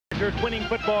Chargers winning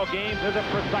football games is a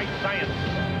precise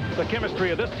science. The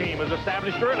chemistry of this team was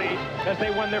established early as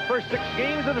they won their first 6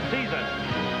 games of the season.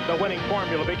 The winning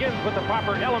formula begins with the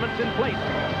proper elements in place.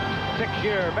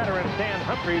 6-year veteran Stan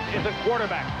Humphries is at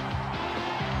quarterback.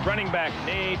 Running back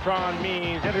Natron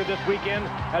Means entered this weekend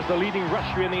as the leading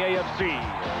rusher in the AFC.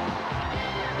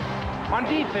 On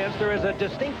defense, there is a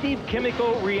distinctive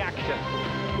chemical reaction,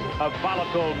 a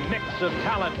volatile mix of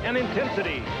talent and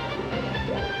intensity.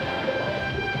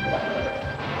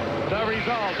 The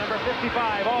result, number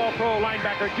 55, All-Pro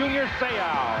linebacker Junior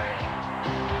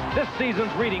Seau. This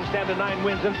season's reading stand at 9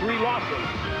 wins and 3 losses.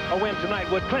 A win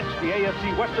tonight would clinch the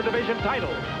AFC Western Division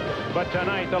title. But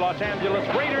tonight, the Los Angeles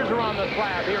Raiders are on the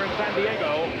slab here in San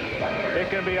Diego. It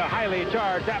can be a highly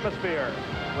charged atmosphere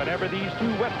whenever these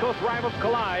 2 West Coast rivals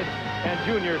collide, and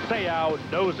Junior Seau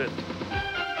knows it.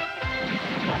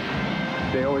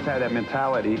 They always have that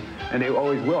mentality, and they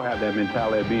always will have that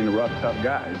mentality of being the rough, tough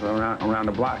guys around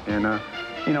the block. And,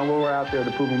 you know, we're out there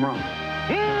to prove them wrong.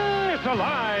 It's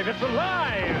alive! It's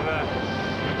alive!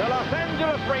 The Los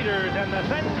Angeles Raiders and the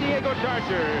San Diego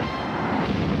Chargers.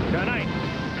 Tonight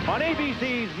on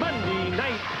ABC's Monday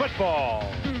Night Football.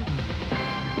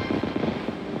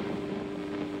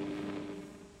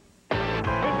 It's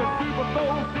a Super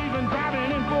Bowl season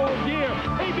driving in for a year.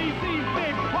 ABC's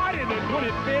big party, the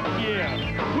 25th year.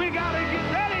 We gotta get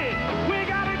ready. We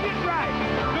gotta get right.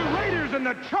 The Raiders and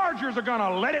the Chargers are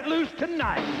gonna let it loose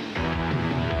tonight.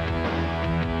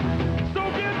 So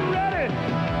get ready.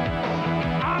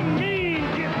 I mean,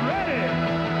 get ready.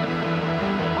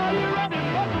 Are you ready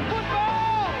for some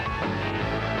football?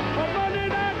 A Monday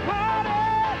night party.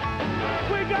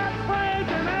 We got Frank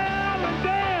and Al and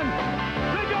Dan.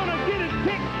 They're gonna get it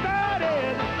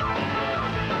kick-started.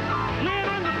 Lynn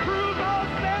and the crew's all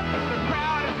set. The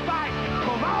crowd is tight.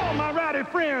 'Cause all my rowdy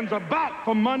friends are back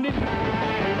for Monday night.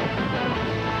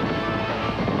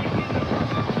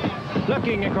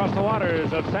 Looking across the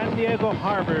waters of San Diego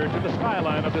Harbor to the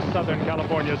skyline of this Southern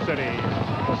California city,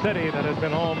 a city that has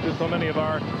been home to so many of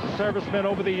our servicemen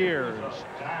over the years.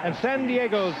 And San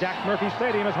Diego's Jack Murphy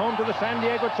Stadium is home to the San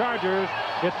Diego Chargers.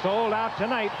 It's sold out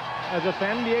tonight as the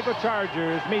San Diego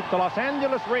Chargers meet the Los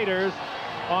Angeles Raiders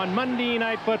on Monday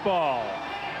Night Football.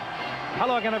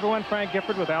 Hello again, everyone. Frank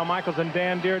Gifford with Al Michaels and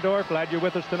Dan Deerdorf. Glad you're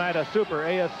with us tonight. A super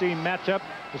AFC matchup,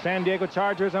 the San Diego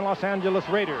Chargers and Los Angeles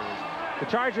Raiders. The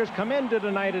Chargers come into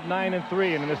tonight at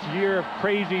 9-3, and in this year of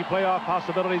crazy playoff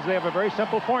possibilities, they have a very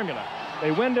simple formula. They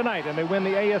win tonight, and they win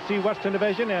the AFC Western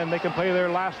Division, and they can play their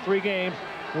last 3 games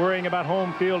worrying about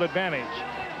home field advantage.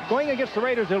 Going against the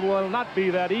Raiders, it will not be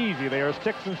that easy. They are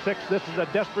 6-6. This is a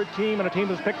desperate team, and a team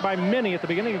that's picked by many at the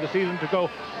beginning of the season to go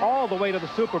all the way to the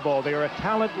Super Bowl. They are a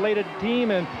talent-laden team,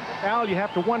 and Al, you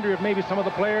have to wonder if maybe some of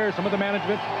the players, some of the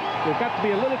management, they've got to be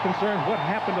a little concerned what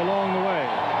happened along the way.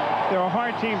 They're a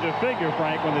hard team to figure,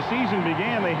 Frank. When the season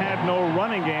began, they had no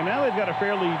running game. Now they've got a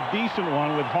fairly decent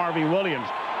one with Harvey Williams.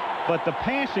 But the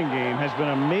passing game has been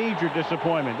a major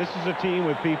disappointment. This is a team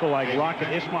with people like Rocket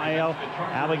Ismail,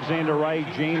 Alexander Wright,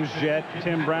 James Jett,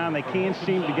 Tim Brown. They can't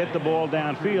seem to get the ball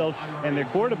downfield. And their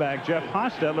quarterback, Jeff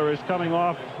Hostetler, is coming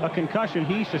off a concussion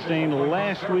he sustained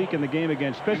last week in the game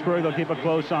against Pittsburgh. They'll keep a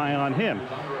close eye on him.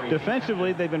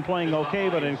 Defensively, they've been playing okay,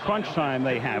 but in crunch time,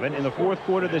 they haven't. In the 4th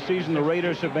quarter of the season, the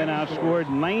Raiders have been outscored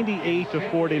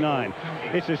 98-49.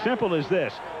 It's as simple as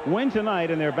this. Win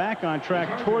tonight, and they're back on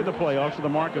track toward the playoffs with a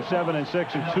mark of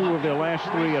 7-6 and 2 of their last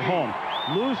 3 at home.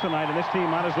 Lose tonight, and this team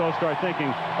might as well start thinking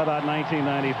about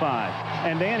 1995.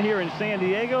 And Dan, here in San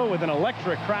Diego, with an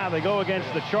electric crowd, they go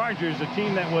against the Chargers, a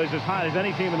team that was as hot as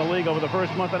any team in the league over the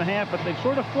first month and a half, but they've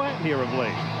sort of flattened here of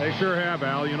late. They sure have,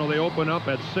 Al. You know, they open up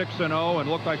at 6-0 and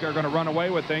look like they're going to run away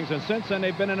with things, and since then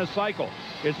they've been in a cycle.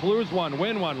 It's lose one,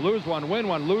 win one, lose one, win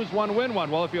one, lose one, win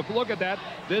one. Well, if you look at that,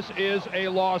 this is a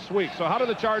loss week. So how do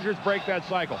the Chargers break that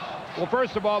cycle? Well,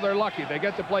 first of all, they're lucky. They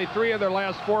get to play 3 of their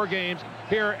last 4 games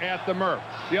here at the Murph.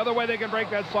 The other way they can break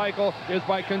that cycle is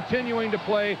by continuing to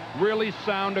play really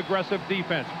sound, aggressive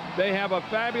defense. They have a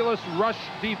fabulous rush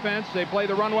defense. They play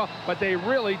the run well, but they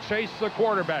really chase the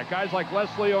quarterback. Guys like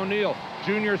Leslie O'Neal,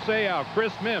 Junior Seau,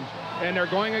 Chris Mims. And they're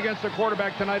going against a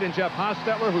quarterback tonight in Jeff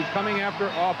Hostetler, who's coming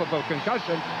off of a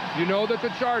concussion. You know that the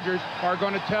Chargers are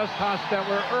going to test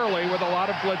Hostetler early with a lot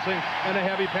of blitzing and a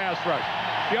heavy pass rush.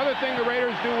 The other thing the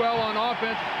Raiders do well on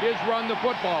offense is run the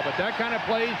football, but that kind of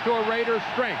plays to a Raiders'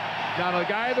 strength. Now, the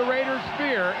guy the Raiders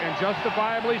fear, and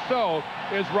justifiably so,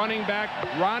 is running back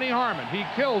Ronnie Harmon. He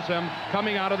kills him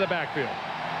coming out of the backfield.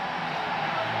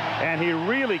 And he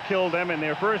really killed them in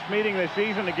their first meeting this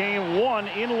season. The game won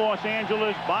in Los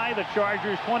Angeles by the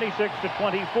Chargers,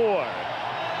 26-24.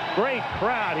 Great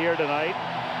crowd here tonight.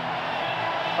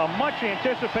 A much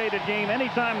anticipated game.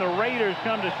 Anytime the Raiders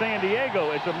come to San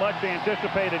Diego, it's a much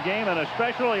anticipated game, and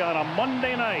especially on a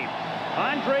Monday night.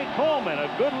 Andre Coleman,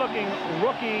 a good-looking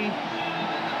rookie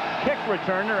kick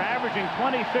returner, averaging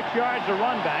 26 yards a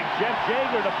run back. Jeff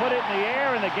Jaeger to put it in the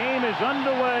air, and the game is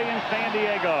underway in San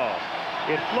Diego.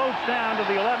 It floats down to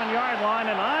the 11-yard line,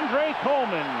 and Andre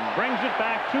Coleman brings it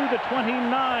back to the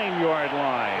 29-yard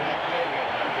line.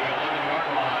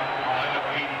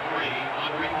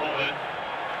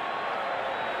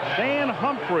 Stan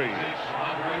Humphries,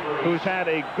 who's had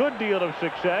a good deal of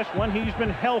success when he's been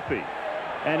healthy.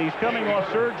 And he's coming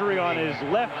off surgery on his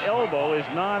left elbow, his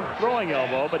non-throwing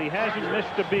elbow, but he hasn't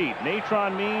missed a beat.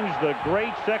 Natron Means, the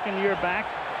great second-year back.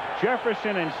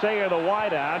 Jefferson and Sayer, the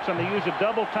wideouts, and they use a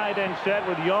double tight end set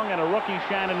with Young and a rookie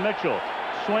Shannon Mitchell.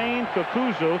 Swain,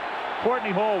 Kukuzu,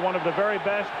 Courtney Hall, one of the very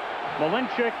best.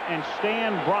 Malinchik and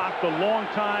Stan Brock, the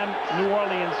longtime New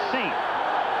Orleans Saint,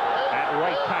 at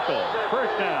right tackle.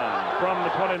 First down from the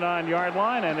 29-yard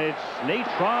line, and it's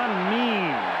Natron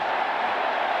Means,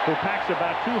 who packs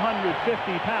about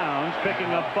 250 pounds,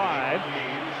 picking up 5.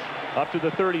 Up to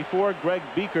the 34, Greg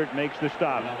Biekert makes the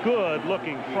stop.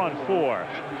 Good-looking front four.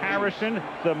 Harrison,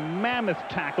 the mammoth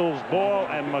tackles, Ball,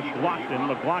 and McLaughlin.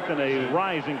 McLaughlin, a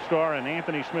rising star, and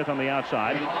Anthony Smith on the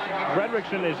outside.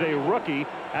 Fredrickson is a rookie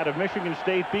out of Michigan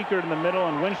State. Biekert in the middle,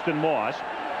 and Winston Moss.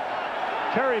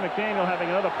 Terry McDaniel having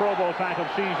another Pro Bowl tackle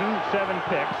season, 7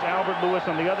 picks. Albert Lewis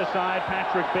on the other side.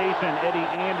 Patrick Bates and Eddie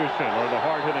Anderson are the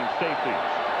hard-hitting safeties.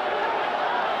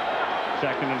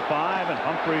 2nd and 5, and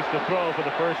Humphries to throw for the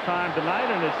first time tonight,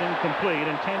 and it's incomplete,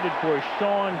 intended for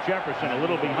Sean Jefferson, a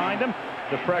little behind him.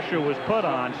 The pressure was put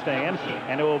on Stan,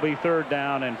 and it will be 3rd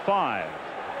down and 5.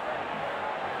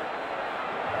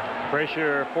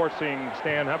 Pressure forcing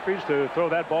Stan Humphries to throw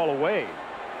that ball away.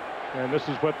 And this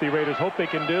is what the Raiders hope they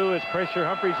can do, is pressure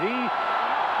Humphries.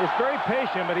 He is very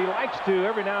patient, but he likes to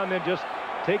every now and then just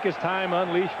take his time,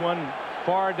 unleash one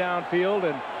far downfield,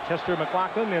 and Chester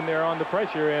McLaughlin in there on the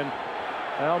pressure. And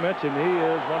Al mentioned he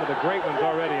is one of the great ones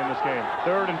already in this game.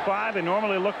 3rd and 5. They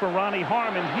normally look for Ronnie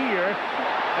Harmon here.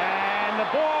 And the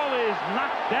ball is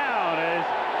knocked down as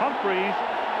Humphries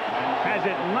has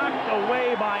it knocked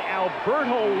away by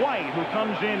Alberto White, who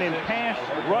comes in pass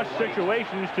rush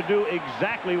situations to do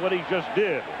exactly what he just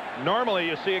did. Normally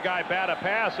you see a guy bat a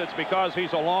pass, it's because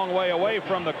he's a long way away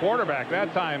from the quarterback.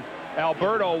 That time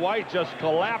Alberto White just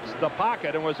collapsed the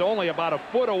pocket and was only about a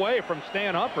foot away from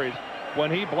Stan Humphries when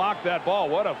he blocked that ball.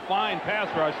 What a fine pass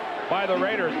rush by the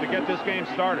Raiders to get this game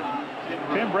started.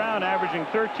 Tim Brown averaging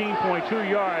 13.2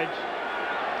 yards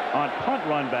on punt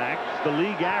run backs. The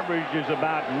league average is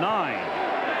about 9.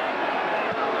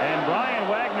 And Brian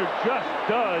Wagner just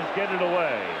does get it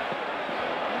away.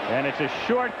 And it's a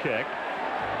short kick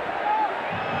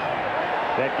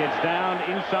that gets down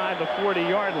inside the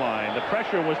 40-yard line. The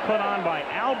pressure was put on by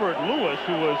Albert Lewis,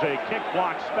 who was a kick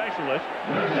block specialist,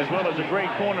 as well as a great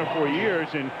corner for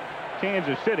years in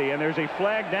Kansas City. And there's a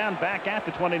flag down back at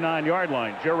the 29-yard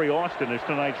line. Jerry Austin is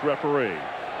tonight's referee.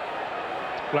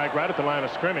 Flag right at the line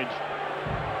of scrimmage.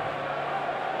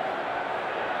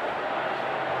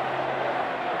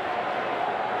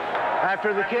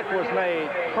 After the kick was made,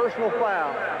 personal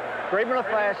foul. Grabbing a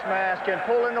fast mask and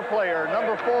pulling the player,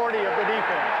 number 40 of the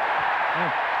defense.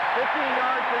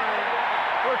 15-yard penalty,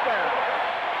 first down.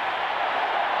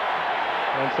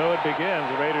 And so it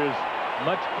begins. The Raiders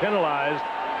much penalized.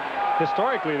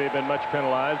 Historically, they've been much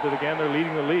penalized, but again, they're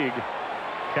leading the league.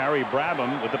 Carrie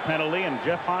Brabham with the penalty, and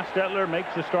Jeff Hostetler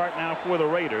makes the start now for the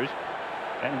Raiders.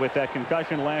 And with that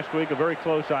concussion last week, a very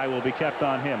close eye will be kept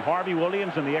on him. Harvey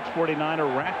Williams and the ex-49er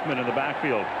Rathman in the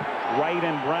backfield. Wright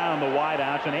and Brown, the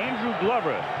wideouts, and Andrew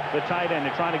Glover, the tight end.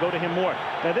 They're trying to go to him more.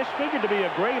 Now, this figured to be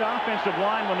a great offensive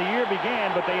line when the year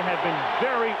began, but they have been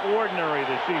very ordinary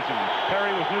this season. Perry,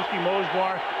 Wisniewski,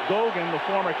 Mosbar, Gogan, the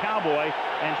former Cowboy,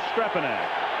 and Strepanak.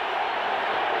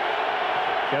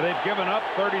 Yeah, they've given up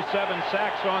 37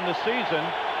 sacks on the season.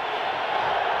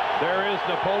 There is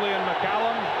Napoleon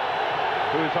McCallum,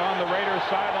 who's on the Raiders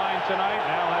sideline tonight.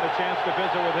 Al had a chance to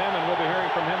visit with him, and we'll be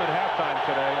hearing from him at halftime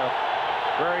today. A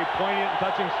very poignant and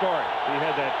touching story. He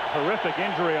had that horrific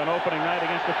injury on opening night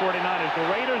against the 49ers. The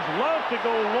Raiders love to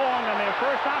go long on their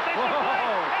first offensive play,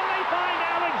 and they find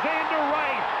Alexander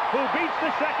Wright, who beats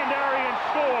the secondary and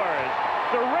scores.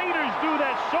 The Raiders do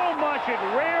that so much it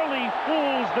rarely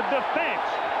fools the defense.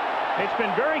 It's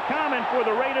been very common for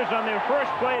the Raiders on their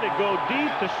first play to go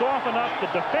deep to soften up the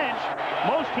defense.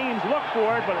 Most teams look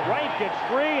for it, but Wright gets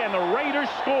free, and the Raiders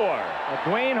score.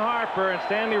 Dwayne Harper and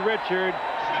Stanley Richard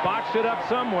boxed it up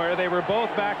somewhere. They were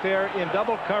both back there in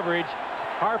double coverage.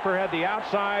 Harper had the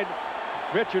outside.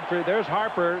 Richard, there's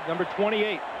Harper, number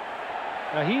 28.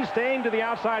 Now he's staying to the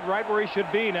outside right where he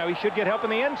should be. Now he should get help in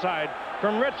the inside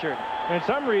from Richard. And for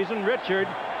some reason, Richard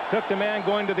took the man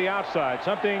going to the outside.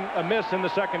 Something amiss in the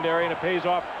secondary, and it pays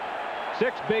off.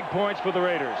 6 big points for the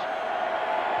Raiders.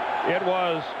 It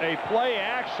was a play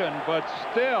action, but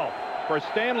still, for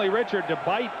Stanley Richard to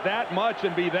bite that much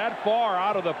and be that far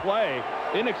out of the play,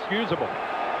 inexcusable.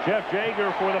 Jeff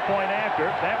Jaeger for the point after.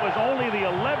 That was only the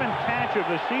 11th catch of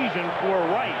the season for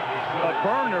Wright. A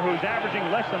burner who's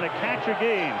averaging less than a catch a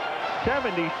game.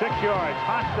 76 yards,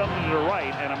 hostile to the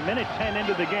right, and 1:10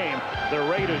 into the game, the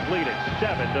Raiders lead it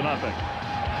 7-0.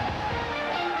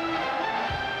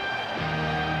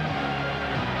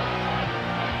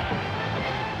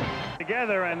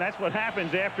 Together, and that's what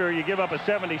happens after you give up a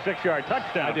 76-yard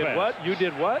touchdown. I did what? You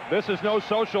did what? This is no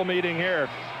social meeting here.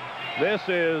 This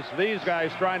is these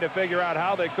guys trying to figure out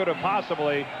how they could have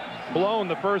possibly blown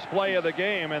the first play of the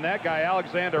game, and that guy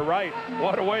Alexander Wright,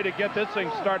 what a way to get this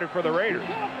thing started for the Raiders.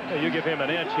 You give him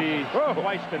an inch, he's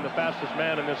twice been the fastest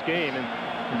man in this game in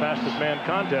the fastest man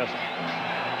contest.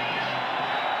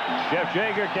 Jeff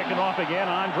Jaeger kicking off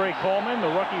again. Andre Coleman, the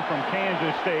rookie from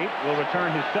Kansas State, will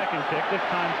return his second kick, this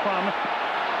time from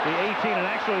the 18, and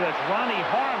actually that's Ronnie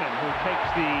Harmon who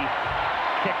takes the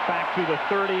kick back to the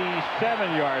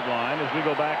 37-yard line as we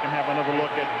go back and have another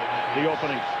look at the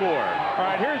opening score. All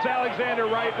right, here's Alexander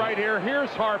Wright right here.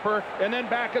 Here's Harper, and then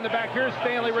back in the back, here's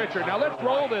Stanley Richard. Now let's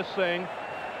roll this thing,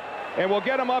 and we'll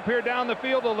get him up here down the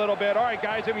field a little bit. All right,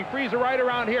 guys, if we freeze it right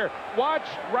around here. Watch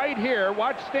right here.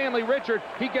 Watch Stanley Richard.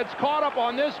 He gets caught up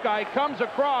on this guy, comes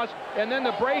across, and then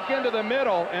the break into the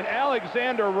middle, and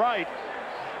Alexander Wright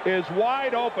is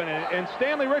wide open. And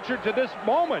Stanley Richard, to this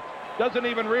moment, doesn't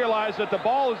even realize that the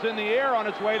ball is in the air on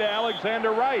its way to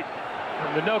Alexander Wright.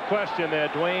 There's no question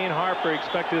that Dwayne Harper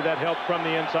expected that help from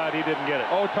the inside. He didn't get it.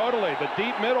 Oh, totally. The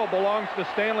deep middle belongs to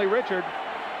Stanley Richard.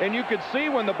 And you could see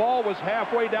when the ball was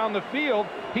halfway down the field,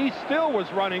 he still was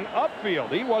running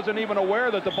upfield. He wasn't even aware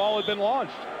that the ball had been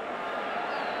launched.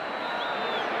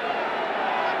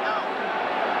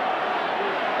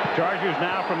 Chargers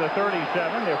now from the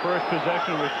 37. Their first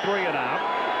possession was 3 and out.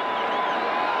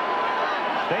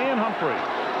 Stan Humphrey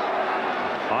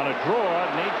on a draw.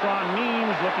 Natron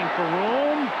Means looking for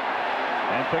room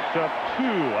and picks up 2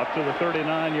 up to the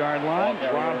 39-yard line.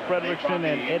 Rob Fredrickson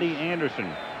and Eddie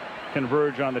Anderson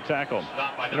converge on the tackle.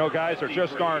 You know, guys, there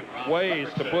just aren't ways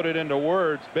to put it into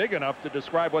words big enough to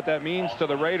describe what that means to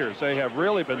the Raiders. They have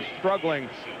really been struggling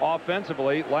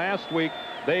offensively. Last week,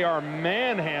 they are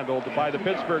manhandled by the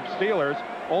Pittsburgh Steelers,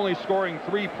 only scoring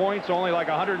 3 points, only like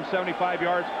 175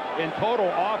 yards in total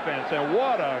offense. And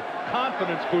what a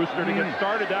confidence booster to get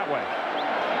started that way.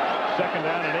 2nd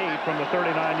down and 8 from the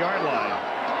 39-yard line.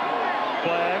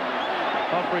 Flag.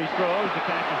 Humphreys throws. The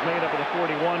catch is made up at the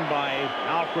 41 by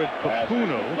Alfred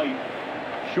Papuno.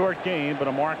 Short gain, but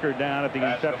a marker down at the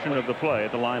inception of the play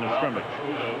at the line of scrimmage.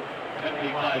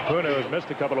 Papuno has missed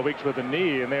a couple of weeks with a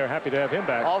knee, and they are happy to have him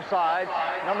back. Offside,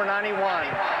 number 91,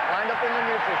 lined up in the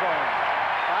neutral zone.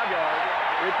 5 yards.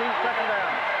 Repeat, 2nd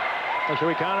down. Well, should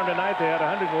we count them tonight? They had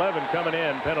 111 coming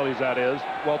in, penalties that is.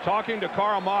 Well, talking to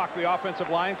Carl Mock, the offensive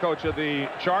line coach of the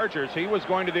Chargers, he was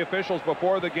going to the officials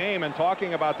before the game and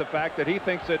talking about the fact that he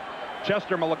thinks that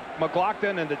Chester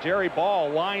McLaughlin and the Jerry Ball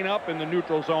line up in the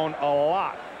neutral zone a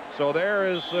lot. So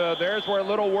there's where a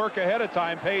little work ahead of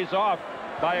time pays off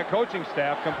by a coaching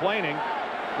staff complaining.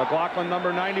 McLaughlin,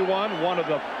 number 91, one of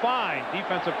the fine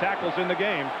defensive tackles in the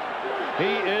game.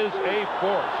 He is a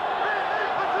force.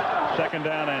 2nd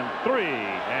down and 3,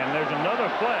 and there's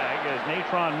another flag as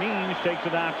Natron Means takes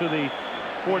it out to the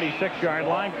 46-yard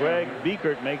line. Greg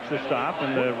Biekert makes the stop,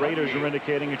 and the Raiders are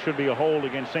indicating it should be a hold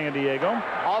against San Diego.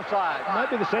 Offside. Might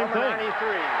be the same number thing. 93,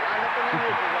 lined up in the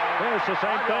neutral zone. Yeah, it's the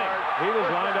same 5 thing. yards. He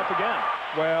was lined up again.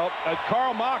 Well,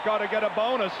 Carl Mock ought to get a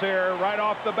bonus here right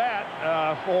off the bat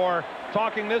for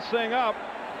talking this thing up.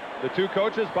 The two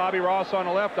coaches, Bobby Ross on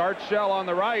the left, Art Shell on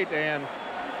the right, and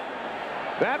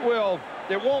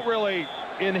it won't really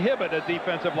inhibit a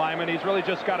defensive lineman. He's really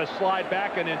just got to slide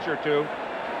back an inch or two.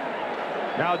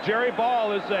 Now, Jerry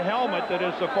Ball is the helmet that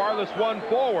is the farthest one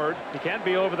forward. He can't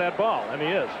be over that ball, and he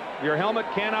is. Your helmet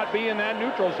cannot be in that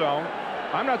neutral zone.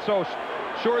 I'm not so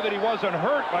sure that he wasn't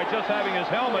hurt by just having his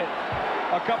helmet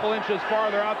a couple inches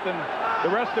farther out than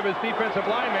the rest of his defensive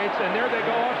line mates, and there they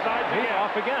go offside. He's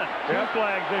off again. 2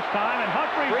 flags this time, and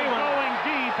Humphrey's going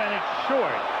deep, and it's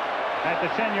short at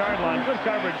the 10-yard line. Good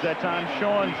coverage that time.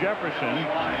 Sean Jefferson.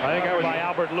 I think I was by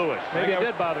Albert Lewis. Maybe it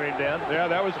did bother him, Dan. Yeah,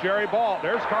 that was Jerry Ball.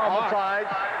 There's Carl Mock. Offside,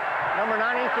 number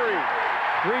 93.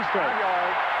 3 straight. 5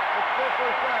 yards. It's their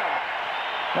 1st down.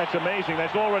 That's amazing.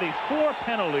 That's already 4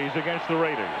 penalties against the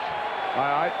Raiders.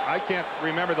 I can't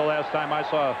remember the last time I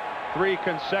saw 3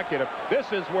 consecutive.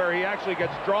 This is where he actually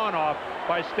gets drawn off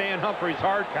by Stan Humphries'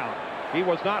 hard count. He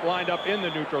was not lined up in the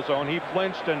neutral zone. He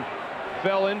flinched and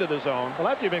fell into the zone. Well,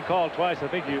 after you've been called twice, I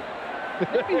think you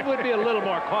maybe would be a little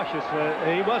more cautious.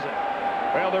 He wasn't.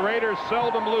 Well, the Raiders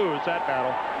seldom lose that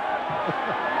battle.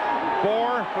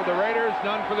 4 for the Raiders,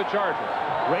 none for the Chargers.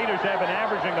 Raiders have been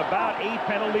averaging about 8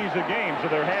 penalties a game, so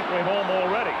they're halfway home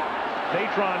already.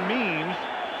 Natron Means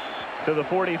to the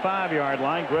 45-yard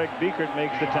line. Greg Biekert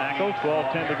makes the tackle.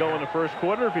 12:10 to go in the first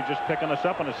quarter. If you're just picking us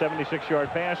up on a 76-yard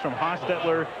pass from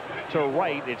Hostetler to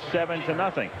Wright, it's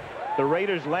 7-0. The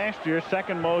Raiders last year,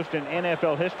 second most in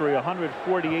NFL history,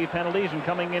 148 penalties, and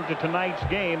coming into tonight's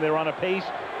game, they're on a pace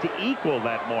to equal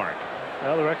that mark.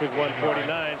 Well, the record's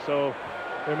 149, so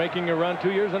they're making a run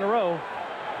 2 years in a row.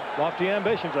 Lofty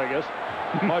ambitions, I guess.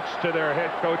 Much to their head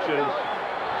coaches.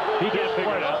 He can't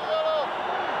figure it out.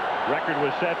 Record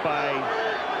was set by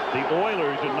the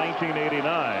Oilers in 1989.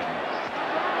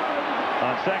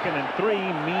 On 2nd and 3,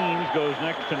 Means goes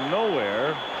next to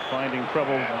nowhere, finding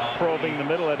trouble probing the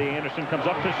middle. Eddie Anderson comes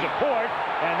up to support,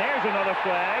 and there's another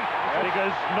flag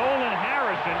because Nolan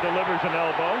Harrison delivers an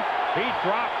elbow. He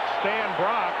dropped Stan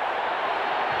Brock,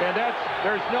 and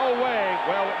there's no way.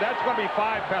 Well, that's going to be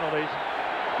 5 penalties.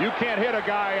 You can't hit a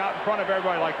guy out in front of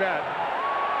everybody like that.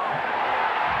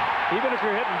 Even if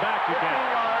you're hitting back, you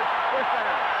can't.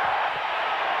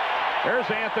 There's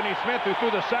Anthony Smith, who threw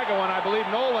the second one. I believe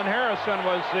Nolan Harrison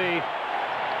was the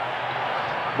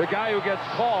guy who gets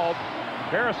called.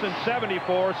 Harrison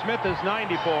 74, Smith is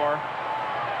 94.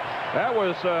 That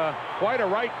was quite a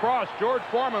right cross. George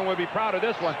Foreman would be proud of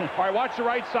this one. All right, watch the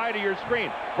right side of your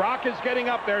screen. Brock is getting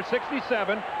up there,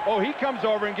 67. Oh, he comes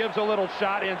over and gives a little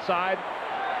shot inside.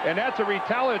 And that's a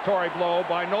retaliatory blow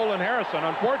by Nolan Harrison.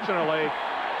 Unfortunately,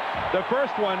 the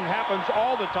first one happens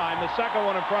all the time. The second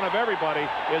one in front of everybody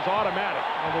is automatic.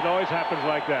 And it always happens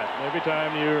like that. Every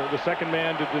time you're the second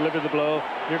man to deliver the blow,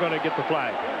 you're going to get the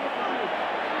flag.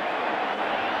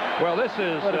 Well, this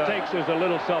is... What it takes is a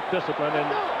little self-discipline, and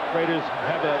Raiders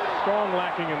have a strong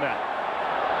lacking in that.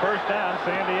 First down,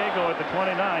 San Diego at the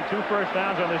 29. 2 first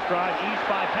downs on this drive, each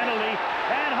by penalty.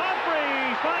 And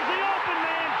Humphries finds the open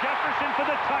man, Jefferson for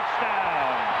the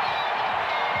touchdown.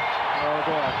 Oh,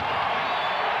 boy.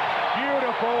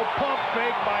 Beautiful pump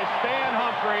fake by Stan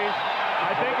Humphries.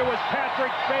 I think it was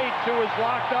Patrick Bates who was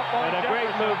locked up on And a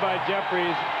great move by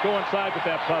Jeffries coincide with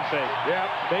that pump fake. Yep.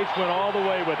 Bates went all the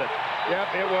way with it. Yep,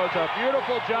 it was a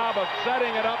beautiful job of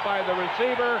setting it up by the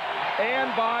receiver and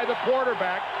by the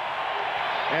quarterback.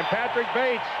 And Patrick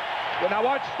Bates, well, now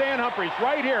watch Stan Humphries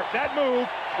right here. That move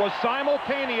was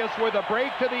simultaneous with a break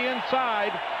to the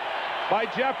inside by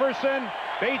Jefferson.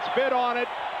 Bates bid on it,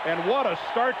 and what a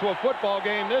start to a football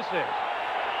game this is.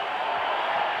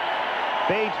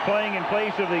 Bates playing in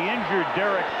place of the injured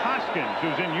Derek Hoskins,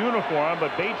 who's in uniform,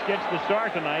 but Bates gets the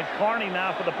start tonight. Carney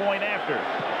now for the point after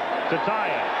to tie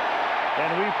it.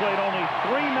 And we've played only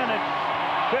 3 minutes,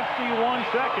 51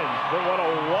 seconds, but what a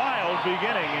wild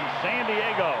beginning in San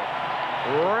Diego.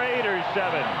 Raiders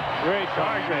 7, Great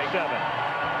Chargers 7.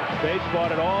 Bates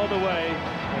bought it all the way,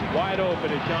 and wide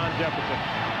open is John Jefferson.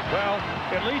 Well,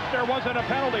 at least there wasn't a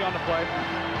penalty on the play.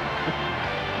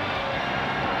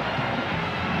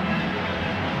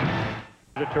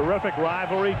 A terrific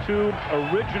rivalry, 2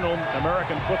 original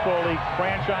American Football League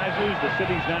franchises. The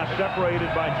city's now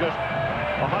separated by just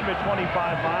 125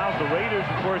 miles. The Raiders,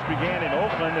 of course, began in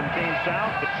Oakland and came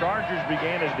south. The Chargers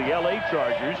began as the LA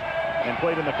Chargers and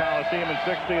played in the Coliseum in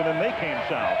 '60, and then they came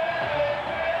south.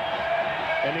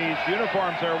 And these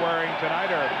uniforms they're wearing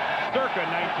tonight are circa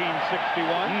 1961.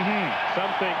 Some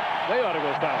think they ought to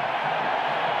go south.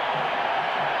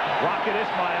 Rocket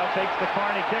Ismail takes the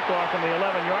Carney kickoff from the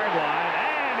 11-yard line,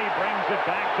 and he brings it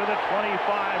back to the 25,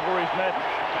 where he's met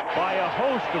by a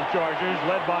host of Chargers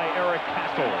led by Eric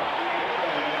Castle.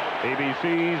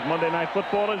 ABC's Monday Night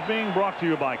Football is being brought to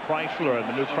you by Chrysler and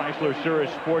the new Chrysler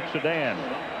Cirrus Sports Sedan.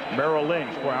 Merrill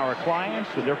Lynch, for our clients,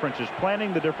 the difference is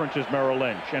planning, the difference is Merrill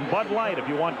Lynch. And Bud Light, if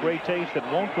you want great taste that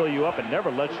won't fill you up and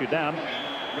never lets you down,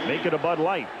 make it a Bud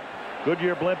Light.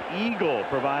 Goodyear Blimp Eagle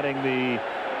providing the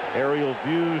aerial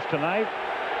views tonight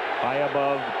high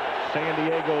above San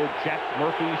Diego Jack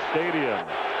Murphy Stadium.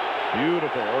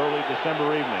 Beautiful early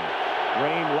December evening.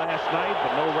 Rain last night,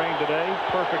 but no rain today.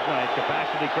 Perfect night.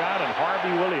 Capacity crowd, and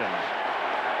Harvey Williams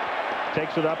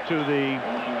takes it up to the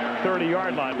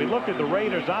 30-yard line. We looked at the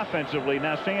Raiders offensively.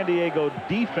 Now San Diego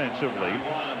defensively.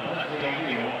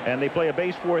 And they play a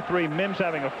base 4-3. Mims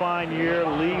having a fine year.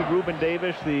 Lee, Reuben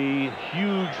Davis, the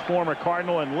huge former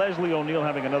Cardinal, and Leslie O'Neal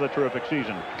having another terrific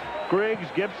season.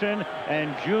 Griggs, Gibson,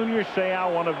 and Junior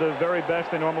Seau, one of the very best.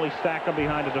 They normally stack them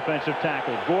behind a defensive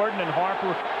tackle. Gordon and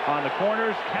Harper on the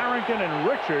corners. Carrington and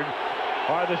Richard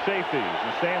are the safeties.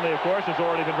 And Stanley, of course, has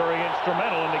already been very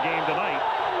instrumental in the game tonight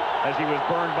as he was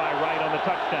burned by Wright on the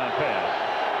touchdown pass.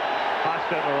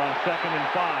 Hostetler on 2nd and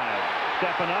 5.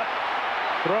 Stepping up.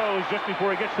 Throws just before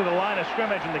he gets to the line of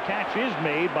scrimmage, and the catch is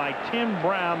made by Tim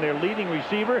Brown, their leading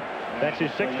receiver. That's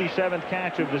his 67th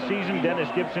catch of the season. Dennis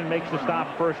Gibson makes the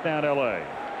stop, first down L.A.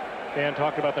 Dan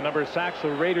talked about the number of sacks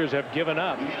the Raiders have given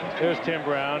up. There's Tim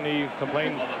Brown. He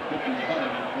complained,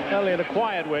 not only in a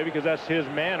quiet way, because that's his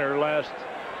manner last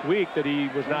week, that he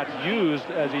was not used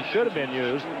as he should have been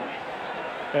used.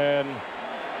 And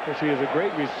of course, he is a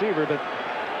great receiver, but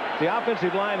the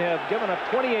offensive line have given up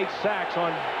 28 sacks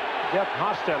on Jeff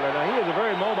Hostetler. Now, he is a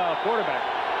very mobile quarterback.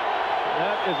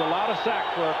 That is a lot of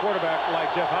sacks for a quarterback like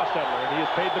Jeff Hostetler, and he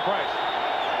has paid the price.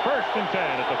 1st and 10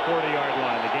 at the 40-yard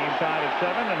line. The game tied at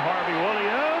 7, and Harvey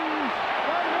Williams,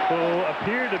 who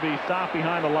appeared to be stopped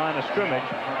behind the line of scrimmage,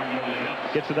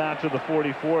 gets it out to the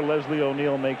 44. Leslie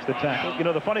O'Neal makes the tackle. You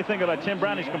know, the funny thing about Tim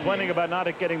Brown, he's complaining about not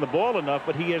getting the ball enough,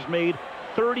 but he has made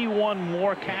 31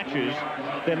 more catches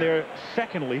than their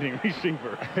second leading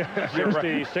receiver.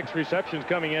 66 receptions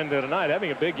coming into tonight,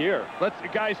 having a big year.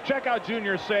 Guys, check out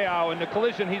Junior Seau and the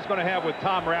collision he's going to have with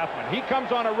Tom Rathman. He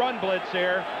comes on a run blitz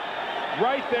here.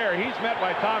 Right there, he's met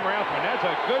by Tom Rathman. That's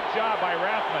a good job by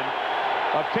Rathman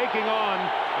of taking on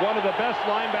one of the best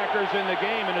linebackers in the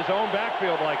game in his own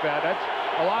backfield like that. That's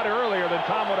a lot earlier than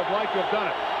Tom would have liked to have done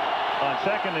it. On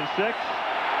 2nd and 6.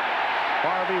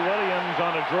 Harvey Williams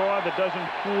on a draw that doesn't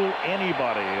fool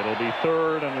anybody. It'll be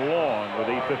 3rd and long with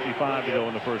 8:55 to go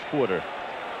in the first quarter.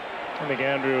 I think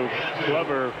Andrew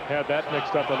Glover had that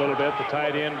mixed up a little bit. The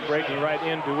tight end breaking right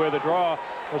into where the draw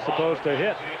was supposed to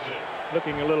hit.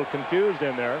 Looking a little confused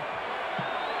in there.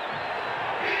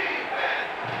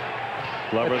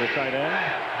 Glover, the tight end.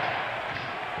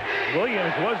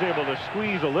 Williams was able to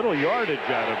squeeze a little yardage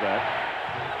out of that.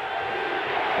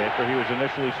 After he was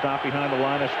initially stopped behind the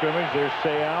line of scrimmage, there's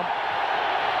Seau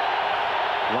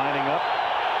lining up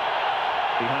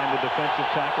behind the defensive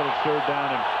tackle. It's 3rd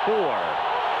down and 4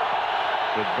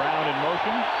 with Brown in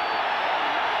motion.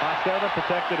 Hostetler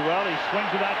protected well. He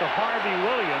swings it out to Harvey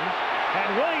Williams, and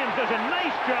Williams does a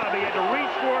nice job. He had to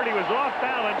reach for it. He was off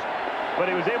balance,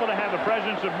 but he was able to have the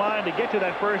presence of mind to get to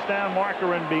that first down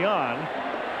marker and beyond.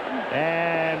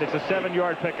 And it's a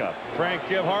 7-yard pickup. Frank,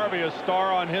 give Harvey a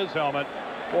star on his helmet.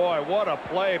 Boy, what a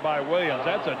play by Williams.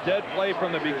 That's a dead play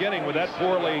from the beginning with that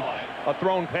poorly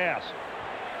thrown pass.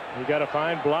 You got a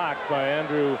fine block by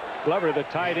Andrew Glover, the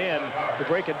tight end, to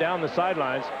break it down the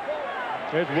sidelines.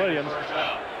 There's Williams.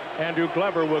 Andrew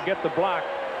Glover will get the block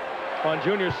on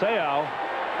Junior Seau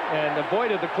and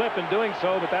avoided the clip in doing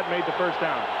so, but that made the first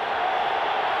down.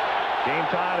 Game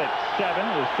tied at 7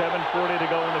 with 7:40 to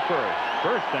go in the first.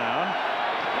 First down.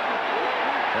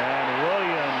 And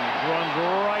Williams runs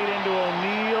right into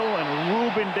O'Neal and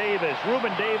Reuben Davis.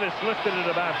 Reuben Davis lifted at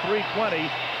about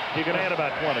 320. You can add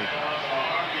about 20.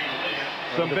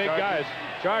 Some big guys.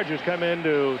 Chargers come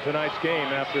into tonight's game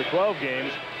after 12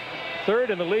 games, 3rd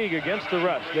in the league against the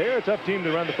rush. They're a tough team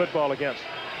to run the football against.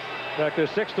 In fact, they're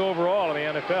 6th overall in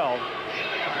the NFL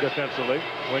defensively.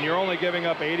 When you're only giving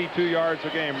up 82 yards a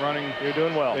game running, you're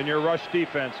doing well. In your rush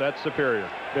defense, that's superior.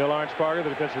 Bill Arnsparger,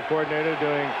 the defensive coordinator,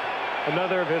 doing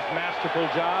another of his masterful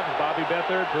jobs. Bobby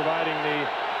Beathard providing the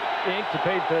ink to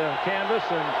paint the canvas,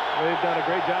 and they've done a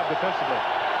great job defensively.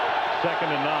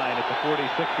 2nd and 9 at the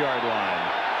 46-yard line.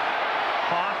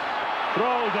 Haas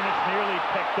throws, and it's nearly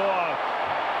picked off.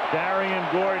 Darian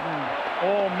Gordon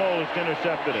almost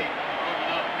intercepted it.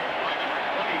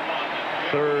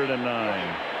 3rd and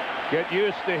 9. Get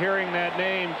used to hearing that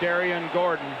name, Darian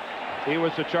Gordon. He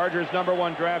was the Chargers'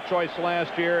 #1 draft choice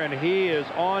last year, and he is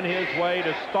on his way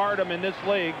to stardom in this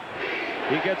league.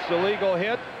 He gets the legal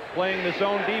hit, playing the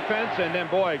zone defense, and then,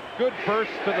 boy, good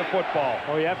burst to the football.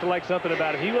 Oh, you have to like something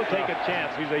about him. He will take a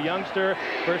chance. He's a youngster,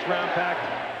 first-round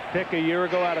pick a year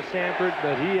ago out of Stanford,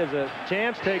 but he is a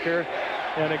chance taker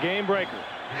and a game breaker.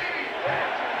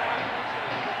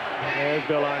 There's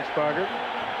Bill Arnsparger.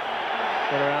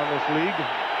 Been around this league.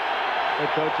 Head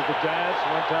coach of the Giants,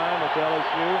 one time with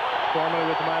LSU, formerly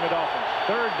with the Miami Dolphins.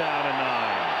 3rd down and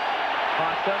 9.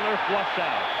 Hostetler fluffed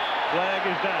out. Flag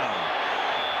is down.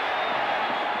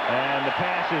 And the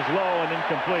pass is low and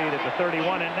incomplete at the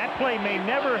 31. And that play may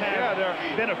never have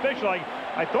been official.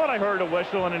 I thought I heard a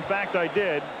whistle, and in fact I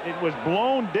did. It was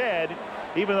blown dead,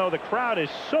 even though the crowd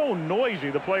is so noisy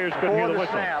the players couldn't hear the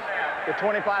whistle. Snap, the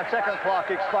 25-second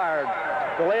clock expired.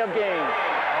 Delay of game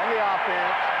on the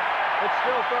offense. It's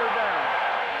still 3rd down.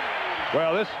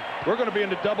 Well, we're going to be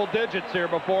into double digits here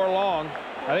before long.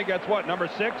 I think that's what, number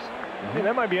 6? I mean,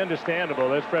 that might be understandable.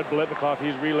 There's Fred Biletnikoff.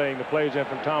 He's relaying the plays in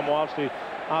from Tom Walsh, the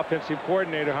offensive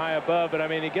coordinator, high above. But I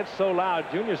mean, it gets so loud.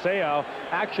 Junior Seau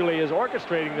actually is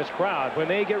orchestrating this crowd. When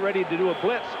they get ready to do a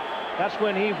blitz, that's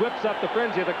when he whips up the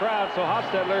frenzy of the crowd, so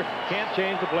Hostetler can't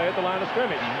change the play at the line of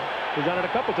scrimmage. He's done it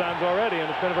a couple times already, and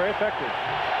it's been very effective.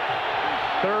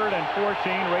 3rd and 14,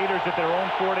 Raiders at their own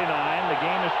 49. The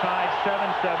game is tied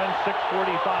 7-7,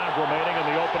 6:45 remaining in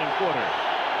the opening quarter.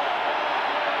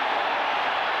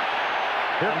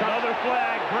 Here another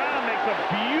flag. Brown makes a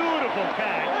beautiful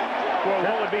catch for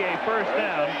what would be a first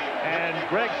down, and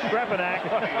Greg Skrepenak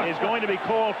is going to be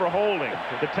called for holding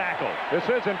the tackle. This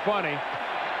isn't funny.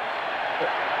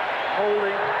 Holding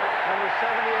number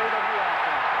 78 of the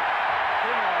offense.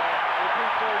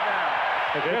 Repeat third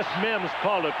down. Chris Mims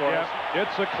called it for us.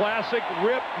 It's a classic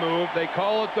rip move. They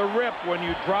call it the rip when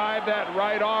you drive that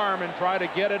right arm and try to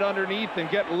get it underneath and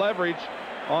get leverage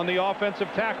on the offensive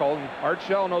tackle. Art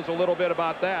Shell knows a little bit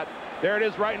about that. There it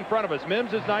is right in front of us.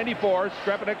 Mims is 94,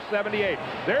 Skrepenak 78.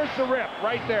 There's the rip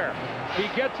right there. He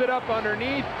gets it up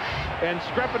underneath, and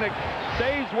Skrepenak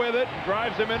stays with it and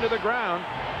drives him into the ground.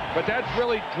 But that's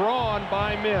really drawn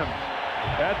by Mims.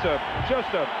 That's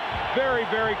just a very,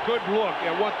 very good look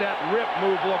at what that rip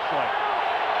move looks like.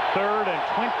 3rd and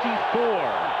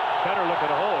 24. Better look at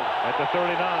a hold. At the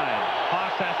 39.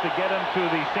 Haas has to get him to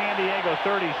the San Diego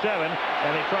 37,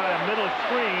 and they try a middle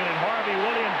screen, and Harvey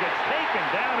Williams gets taken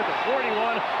down at the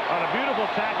 41 on a beautiful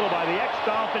tackle by the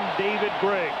ex-Dolphin David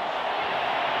Griggs.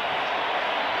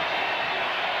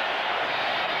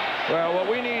 Well,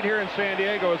 what we need here in San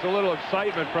Diego is a little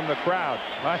excitement from the crowd.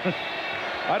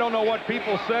 I don't know what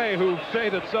people say who say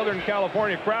that Southern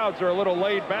California crowds are a little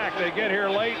laid back. They get here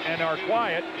late and are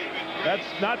quiet. That's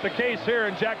not the case here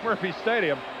in Jack Murphy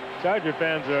Stadium. Charger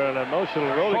fans are an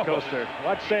emotional roller coaster.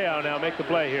 Watch Seau now make the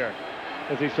play here,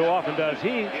 as he so often does.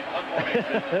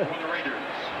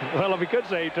 Well, if we could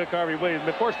say he took Harvey Williams,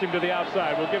 but forced him to the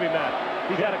outside. We'll give him that.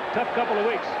 He's had a tough couple of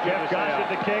weeks. Jeff Gossett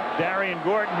the kick. Darian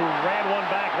Gordon, who ran one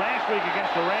back last week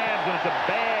against the Rams, and it's a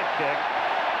bad kick.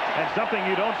 And something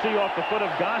you don't see off the foot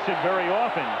of Gossett very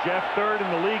often. Jeff 3rd in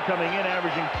the league, coming in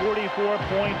averaging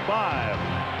 44.5.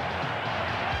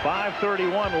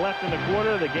 5:31 left in the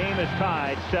quarter. The game is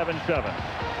tied 7-7.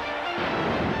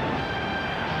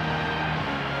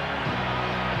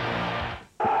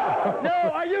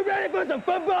 No, are you ready for some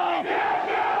football?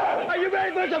 Are you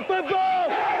ready for some football?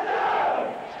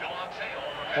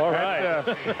 All right.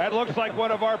 That looks like one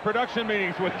of our production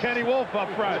meetings with Kenny Wolf up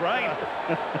front. Right.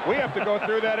 We have to go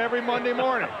through that every Monday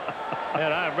morning.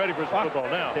 And I'm ready for some football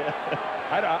now.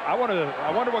 I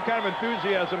wonder what kind of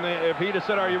enthusiasm if he'd have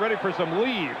said, "Are you ready for some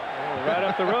leave?" Right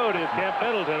up the road is Camp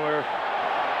Pendleton, where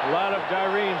a lot of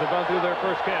Gyrenes have gone through their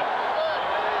first camp.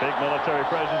 Big military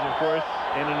presence, of course,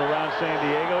 in and around San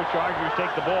Diego. Chargers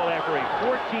take the ball after a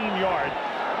 14-yard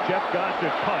Jeff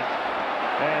Gossett punt.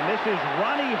 And this is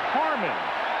Ronnie Harmon,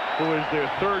 who is their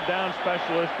 3rd down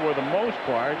specialist for the most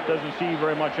part. Doesn't see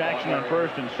very much action on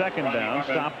 1st and 2nd down.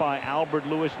 Stopped by Albert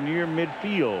Lewis near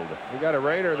midfield. We got a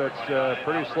Raider that's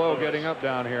pretty slow getting up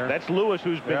down here. That's Lewis,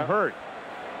 who's been hurt.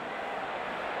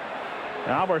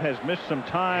 Albert has missed some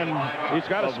time. He's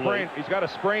got a sprain. He's got a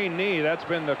sprained knee. That's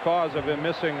been the cause of him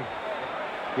missing.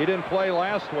 He didn't play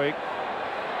last week.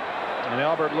 And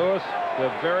Albert Lewis, the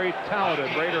very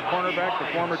talented Raider cornerback, the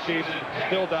former Chief,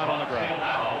 still down on the ground.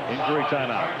 Injury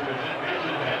timeout.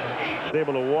 He's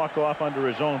able to walk off under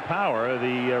his own power.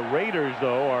 The Raiders,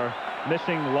 though, are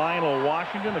missing Lionel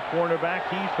Washington, the cornerback.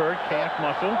 He's hurt, calf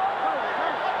muscle.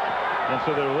 And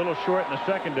so they're a little short in the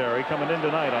secondary coming in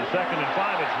tonight. On 2nd and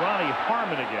 5, it's Ronnie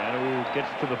Harmon again, who gets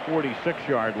to the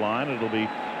 46-yard line. It'll be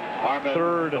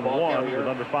 3rd and 1 with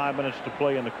under 5 minutes to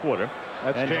play in the quarter.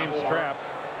 That's James Trapp.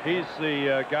 He's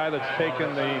the guy that's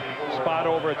taken the spot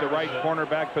over at the right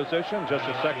cornerback position, just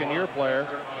a 2nd-year player.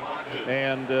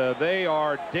 And they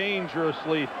are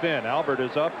dangerously thin. Albert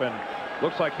is up and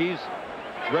looks like he's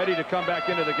ready to come back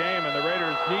into the game, and the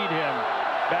Raiders need him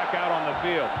back out on the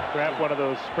field. Trapp, one of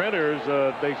those sprinters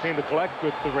they seem to collect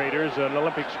with the Raiders, an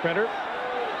Olympic sprinter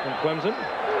from Clemson.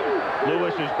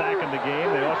 Lewis is back in the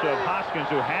game. They also have Hoskins,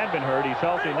 who had been hurt. He's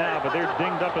healthy now, but they're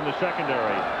dinged up in the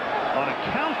secondary. On a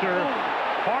counter,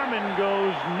 Harmon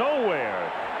goes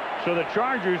nowhere. So the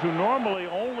Chargers, who normally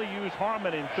only use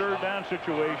Harmon in 3rd down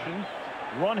situations,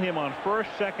 run him on 1st,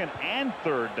 2nd, and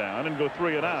 3rd down and go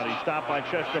 3 and out. He's stopped by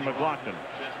Chester McLaughlin.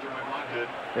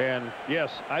 And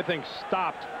yes, I think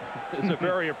stopped is a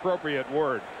very appropriate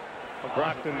word.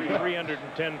 McLaughlin,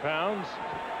 310 pounds.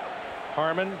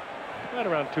 Harmon, right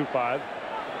around 2'5".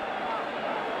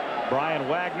 Brian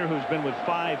Wagner, who's been with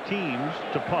 5 teams,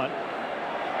 to punt.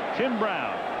 Tim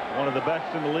Brown, one of the best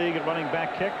in the league at running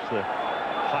back kicks, the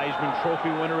Heisman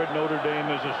Trophy winner at Notre Dame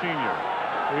as a senior.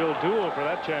 Real duel for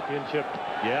that championship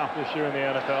this year in the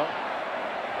NFL.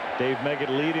 Dave Meggett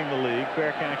leading the league.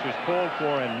 Fair catch is called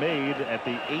for and made at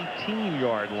the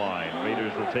 18-yard line.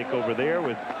 Raiders will take over there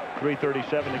with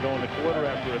 3:37 to go in the quarter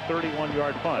after a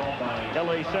 31-yard punt.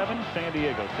 LA 7, San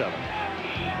Diego 7.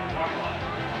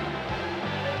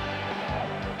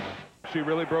 She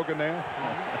really broken down?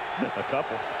 A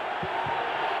couple.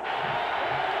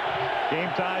 Game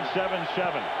tied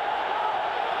 7-7.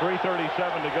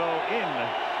 3:37 to go in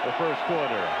the first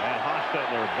quarter. And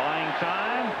Hostetler buying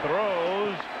time,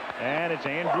 throws, and it's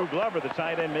Andrew Glover, the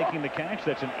tight end, making the catch.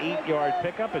 That's an 8-yard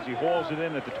pickup as he hauls it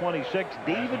in at the 26.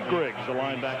 David Griggs, the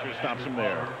linebacker, stops him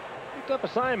there. Tough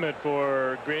assignment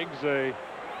for Griggs, a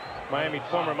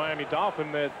former Miami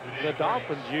Dolphin that the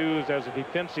Dolphins use as a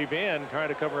defensive end, trying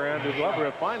to cover Andrew Glover,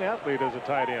 a fine athlete as a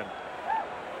tight end.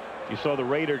 You saw the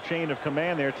Raider chain of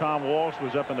command there. Tom Walsh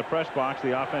was up in the press box,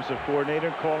 the offensive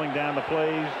coordinator, calling down the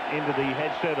plays into the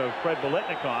headset of Fred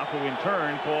Biletnikoff, who in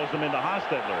turn calls them into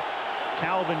Hostetler.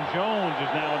 Calvin Jones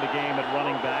is now in the game at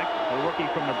running back, a rookie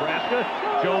from Nebraska.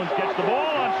 Jones gets the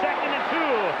ball on 2nd and 2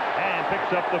 and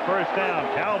picks up the first down.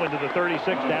 Calvin to the 36,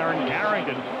 Darren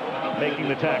Carrington making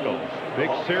the tackles. Big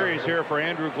series here for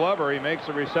Andrew Glover. He makes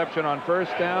a reception on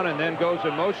first down and then goes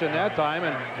in motion that time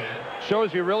and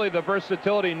shows you really the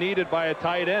versatility needed by a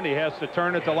tight end. He has to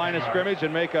turn at the line of scrimmage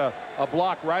and make a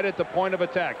block right at the point of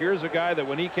attack. Here's a guy that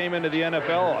when he came into the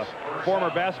NFL, a former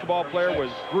basketball player, was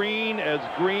green as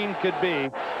green could be,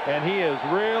 and he is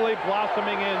really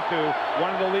blossoming into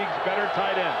one of the league's better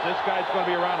tight ends. This guy's going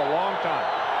to be around a long time.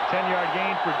 10-yard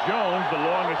gain for Jones, the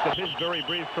longest of his very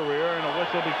brief career, and a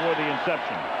whistle before the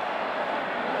inception.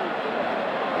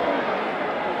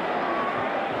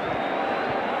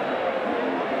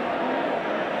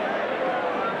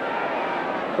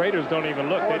 Raiders don't even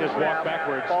look. They just walk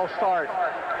backwards. Ball start.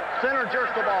 Center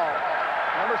jerks the ball.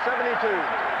 Number 72.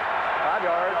 5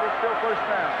 yards. It's still first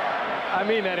down. I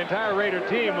mean, that entire Raider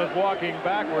team was walking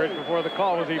backwards before the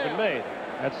call was even made.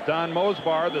 That's Don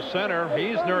Mosbar, the center.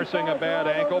 He's nursing a bad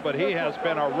ankle, but he has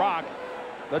been a rock.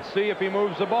 Let's see if he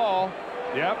moves the ball.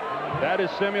 Yep, that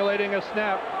is simulating a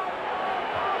snap.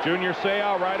 Junior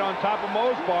Seau right on top of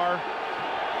Mosbar.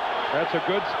 That's a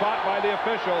good spot by the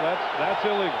official. That's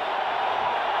illegal.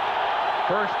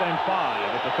 1st and 5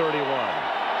 at the 31.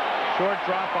 Short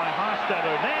drop by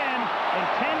Hostetler. Then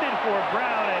intended for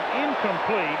Brown and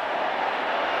incomplete.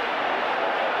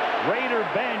 Raider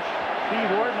bench. Steve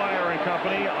Ortmeyer and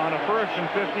company on a 1st and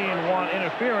 15-1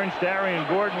 interference. Darian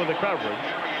Gordon with the coverage.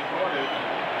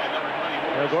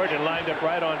 Gordon lined up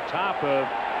right on top of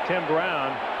Tim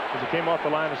Brown as he came off the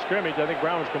line of scrimmage. I think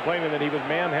Brown was complaining that he was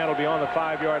manhandled beyond the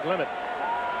 5-yard limit.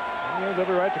 He has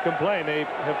every right to complain. They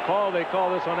call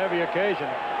this on every occasion.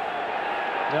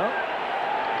 No.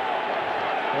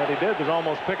 What he did was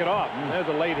almost pick it off. There's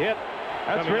a late hit.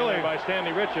 That's really by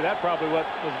Stanley Richard. That's probably what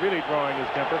was really drawing his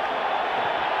temper.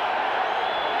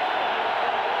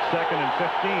 2nd and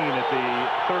 15 at the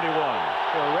 31.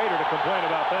 For a Raider to complain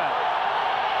about that.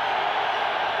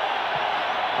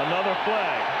 Another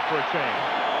flag for a change.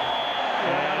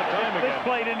 This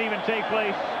play didn't even take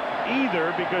place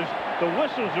either because the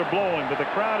whistles are blowing, but the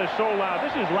crowd is so loud.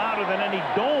 This is louder than any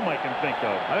dome I can think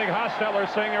of. I think Hostetler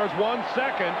is saying there was 1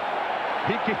 second.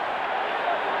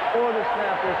 Before the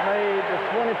snap was made, the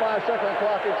 25-second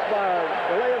clock expired.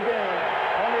 Delay of game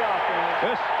on the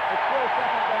offense. It's still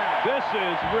 2nd down. This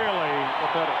is really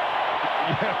pathetic.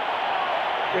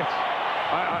 It's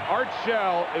Art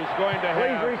Shell is going to have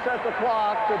Please reset the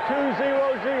clock to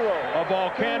 2-0-0. a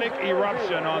volcanic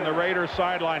eruption on the Raiders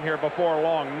sideline here before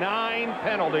long. 9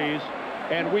 penalties,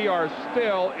 and we are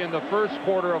still in the first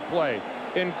quarter of play.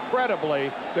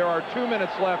 Incredibly, there are 2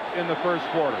 minutes left in the first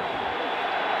quarter.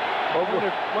 What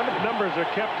if numbers are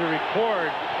kept to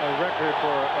record a record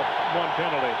for one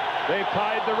penalty? They've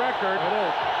tied the record. It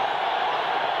is.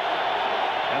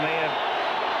 And they have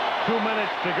 2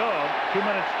 minutes to go. 2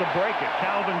 minutes to break it.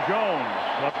 Calvin Jones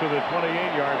up to the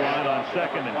 28-yard line on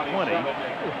 2nd and 20.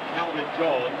 Calvin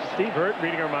Jones. Steve Hurt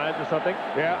reading our minds or something?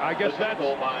 Yeah, I guess that's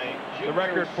the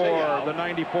record for the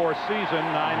 94 season,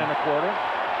 9 1/4.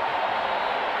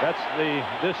 That's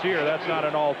this year, that's not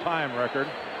an all-time record.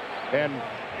 And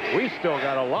we still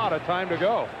got a lot of time to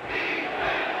go.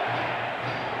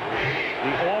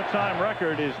 The all-time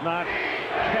record is not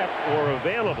kept or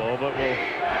available, but we'll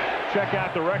check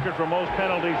out the record for most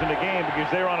penalties in the game because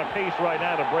they're on a pace right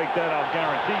now to break that, I'll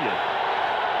guarantee you.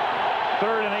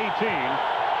 3rd and 18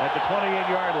 at the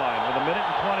 28-yard line with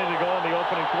 1:20 to go in the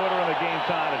opening quarter and the game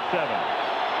tied at 7.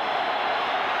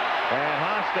 And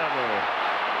Hostetler,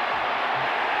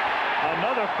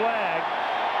 another flag.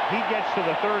 He gets to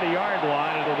the 30-yard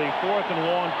line. It'll be 4th and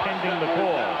long pending the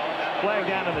call. Flag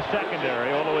down in the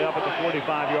secondary all the way up at the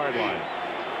 45-yard line.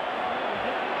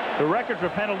 The record for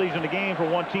penalties in the game for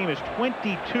one team is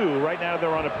 22. Right now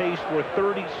they're on a pace for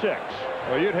 36.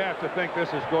 Well, you'd have to think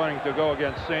this is going to go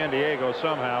against San Diego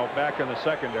somehow back in the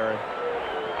secondary.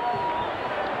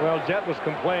 Well, Jet was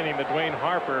complaining that Dwayne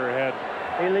Harper had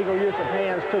Illegal use of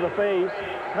hands to the face.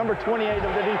 Number 28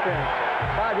 of the defense.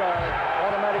 5 yards.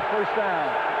 Automatic first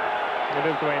down. It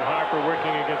is Dwayne Harper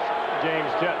working against James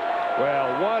Jet.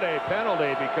 Well, what a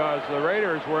penalty, because the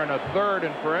Raiders were in a 3rd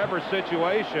and forever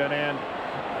situation, and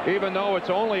even though it's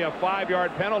only a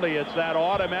 5-yard penalty, it's that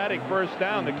automatic first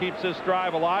down that keeps this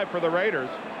drive alive for the Raiders.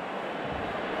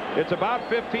 It's about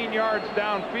 15 yards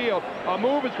downfield. A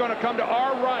move is going to come to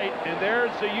our right, and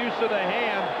there's the use of the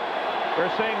hand.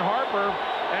 They're saying Harper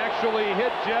actually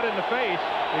hit Jet in the face.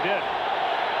 He did.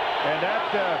 And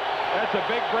that's a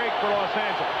big break for Los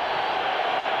Angeles.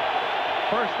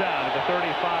 First down at the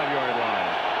 35-yard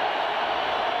line.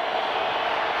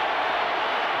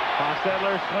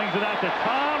 Hostetler swings it out to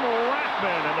Tom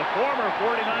Rathman, and the former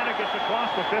 49er gets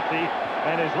across the 50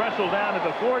 and is wrestled down at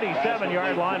the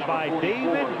 47-yard line by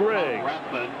David Griggs.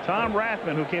 Tom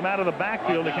Rathman, who came out of the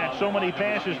backfield to catch so many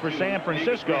passes for San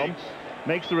Francisco,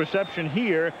 makes the reception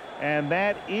here, and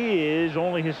that is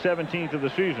only his 17th of the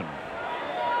season.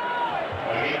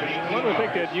 One would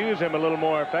think they'd use him a little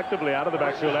more effectively out of the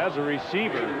backfield as a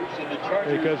receiver,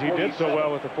 because he did so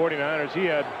well with the 49ers. He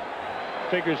had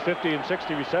figures 50 and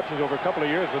 60 receptions over a couple of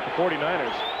years with the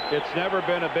 49ers. It's never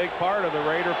been a big part of the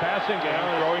Raider passing game,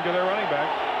 throwing to their running back.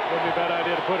 Wouldn't be a bad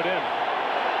idea to put it in.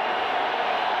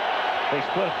 They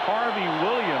split Harvey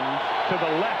Williams to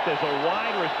the left as a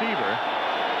wide receiver.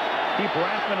 Keep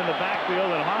Rathman in the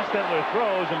backfield, and Hostetler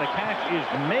throws, and the catch is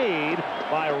made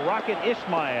by Rocket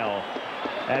Ismail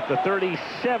at the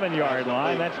 37-yard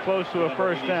line. That's close to a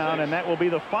first down, and that will be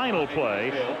the final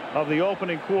play of the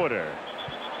opening quarter.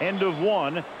 End of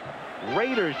 1.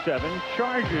 Raiders 7,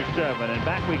 Chargers 7, and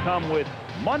back we come with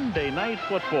Monday Night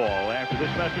Football after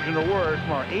this message and a word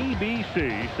from our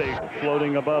ABC station.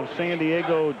 Floating above San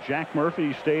Diego Jack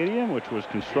Murphy Stadium, which was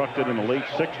constructed in the late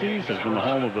 60s, has been the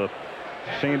home of the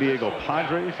San Diego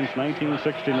Padres since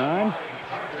 1969.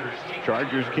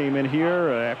 Chargers came in here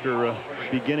after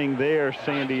beginning their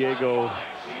San Diego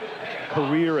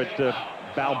career at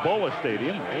Balboa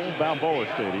Stadium, old Balboa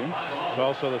Stadium. It's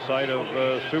also the site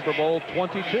of Super Bowl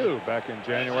 22 back in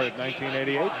January of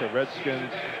 1988. The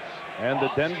Redskins and the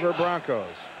Denver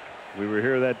Broncos. We were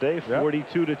here that day.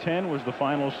 42-10 was the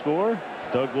final score.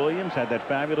 Doug Williams had that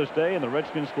fabulous day, and the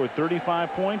Redskins scored 35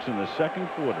 points in the second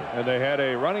quarter. And they had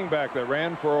a running back that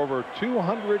ran for over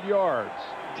 200 yards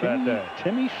that day.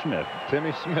 Timmy Smith.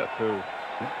 Timmy Smith, who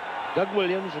Doug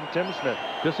Williams and Tim Smith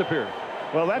disappeared.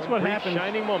 Well, that's what happens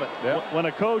shining moment. When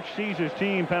a coach sees his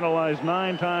team penalized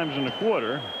 9 times in a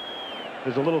quarter.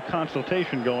 There's a little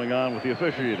consultation going on with the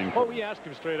officiating. Well, we asked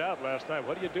him straight out last night,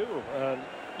 what do you do?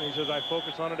 He says, I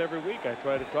focus on it every week. I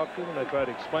try to talk to him, and I try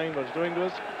to explain what it's doing to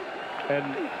us. And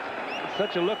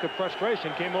such a look of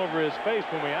frustration came over his face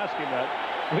when we asked him that.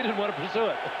 We didn't want to pursue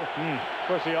it. Of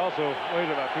course, he also weighs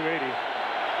about 280.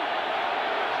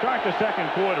 Start the second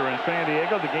quarter in San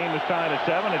Diego. The game is tied at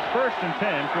 7. It's 1st and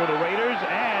 10 for the Raiders,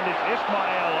 and it's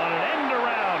Ismail on an end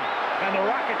around. And the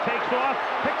Rocket takes off,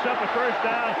 picks up a first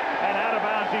down, and out of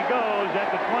bounds he goes at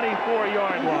the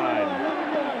 24-yard line.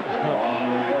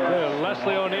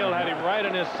 Leslie O'Neal had him right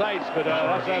in his sights, but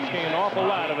that's asking an awful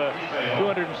lot of a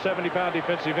 270-pound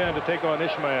defensive end to take on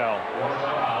Ismail.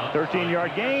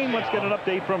 13-yard gain. Let's get an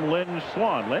update from Lynn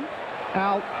Swan. Lynn?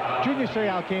 Al, Junior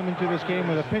Seau came into this game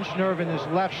with a pinched nerve in his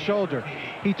left shoulder.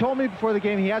 He told me before the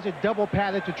game he has it double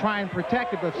padded to try and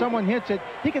protect it, but if someone hits it,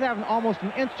 he could have almost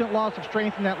an instant loss of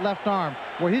strength in that left arm.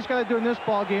 What he's got to do in this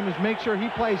ball game is make sure he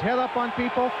plays head up on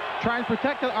people, try and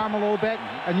protect that arm a little bit,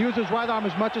 and use his right arm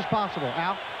as much as possible.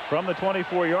 Al? From the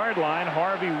 24-yard line,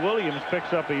 Harvey Williams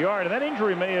picks up a yard, and that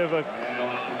injury may have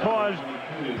caused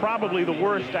probably the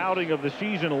worst outing of the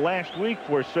season last week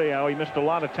for Seau. He missed a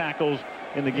lot of tackles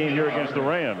in the game here against the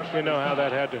Rams. You know how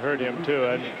that had to hurt him, too.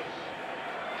 And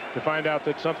to find out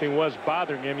that something was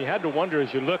bothering him, you had to wonder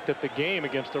as you looked at the game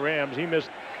against the Rams. He missed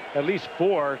at least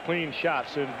 4 clean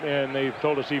shots, and they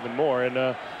told us even more. And,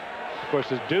 of course,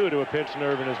 it's due to a pinched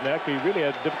nerve in his neck. He really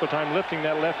had a difficult time lifting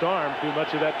that left arm through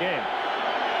much of that game.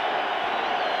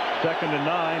 2nd and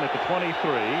 9 at the 23.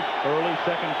 Early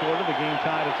second quarter, the game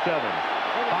tied at 7.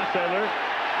 Hostetler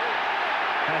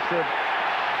has to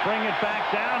bring it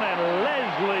back down, and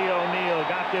Leslie O'Neal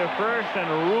got there first, and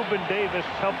Reuben Davis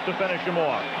helped to finish him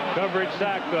off. Coverage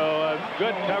sack, though.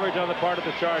 Good coverage on the part of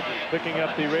the Chargers, picking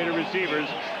up the Raider receivers.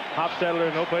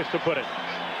 Hostetler, no place to put it.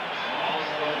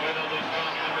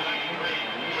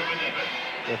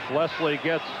 If Leslie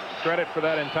gets credit for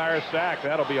that entire sack,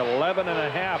 that'll be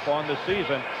 11.5 on the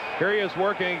season. Here he is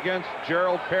working against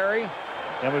Gerald Perry.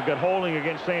 And we've got holding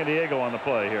against San Diego on the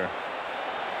play here.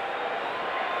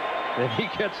 And he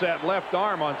gets that left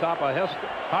arm on top of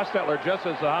Hostetler just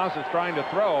as the Haas is trying to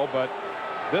throw, but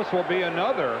this will be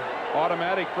another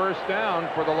automatic first down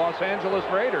for the Los Angeles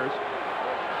Raiders.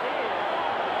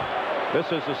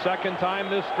 This is the second time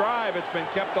this drive it's been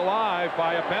kept alive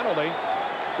by a penalty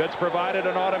that's provided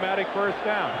an automatic first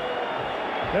down.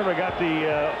 Never got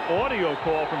the audio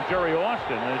call from Jerry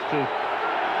Austin as to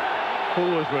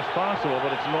who was responsible,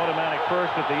 but it's an automatic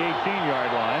first at the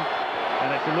 18-yard line. And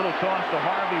it's a little toss to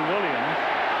Harvey Williams,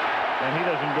 and he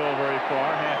doesn't go very far.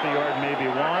 Half a yard, maybe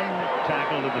one.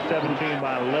 Tackled at the 17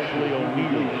 by Leslie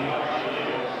O'Neal.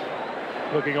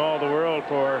 Looking all the world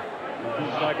for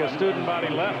like a student body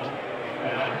left.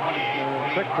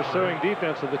 Quick pursuing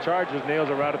defense of the Chargers nails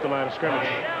it right at the line of scrimmage.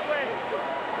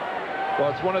 Well,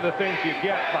 it's one of the things you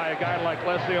get by a guy like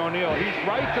Leslie O'Neal. He's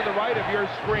right to the right of your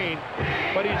screen,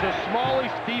 but he's a smallish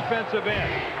defensive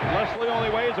end. Leslie only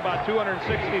weighs about 265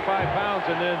 pounds,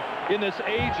 and then in this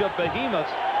age of behemoths,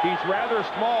 he's rather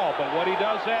small, but what he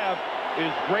does have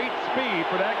is great speed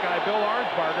for that guy, Bill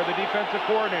Arnsparger, the defensive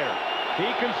coordinator.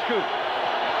 He can scoop.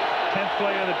 10th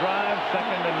play of the drive,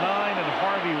 2nd and 9, and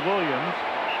Harvey Williams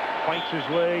fights his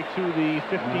way to the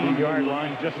 15-yard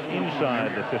line, just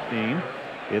inside the 15.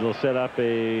 It'll set up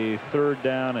a 3rd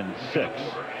down and 6.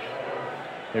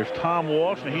 There's Tom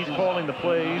Walsh, and he's calling the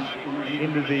plays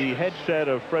into the headset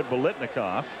of Fred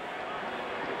Biletnikoff,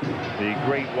 the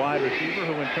great wide receiver,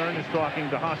 who in turn is talking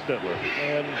to Hostetler.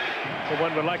 And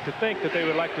one would like to think that they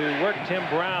would like to work Tim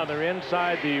Brown. They're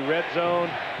inside the red zone.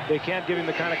 They can't give him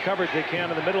the kind of coverage they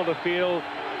can in the middle of the field,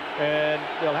 and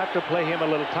they'll have to play him a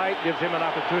little tight, gives him an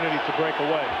opportunity to break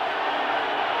away.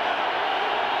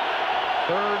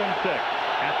 3rd and 6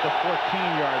 at the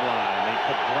 14-yard line. They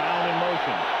put Brown in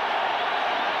motion.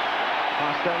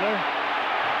 Hostetler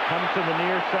comes to the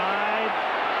near side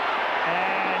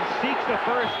and seeks the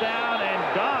first down and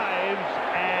dives,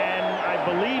 and I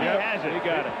believe he has it. He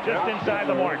got it. Just inside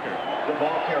the marker. The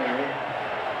ball carrier.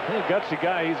 A gutsy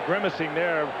guy. He's grimacing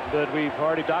there, but we've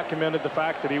already documented the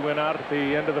fact that he went out at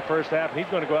the end of the first half. He's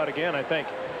going to go out again, I think.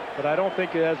 But I don't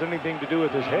think it has anything to do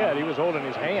with his head. He was holding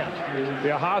his hand.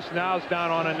 The Haas now's down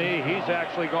on a knee. He's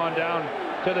actually gone down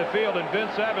to the field, and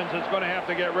Vince Evans is going to have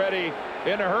to get ready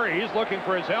in a hurry. He's looking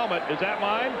for his helmet. Is that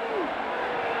mine?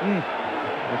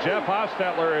 And Jeff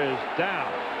Hostetler is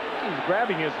down. He's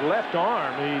grabbing his left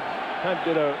arm. He kind of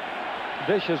did a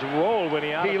vicious roll when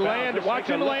he landed. Watch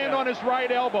him land on his right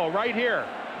elbow, right here.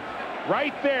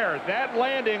 Right there. That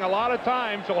landing a lot of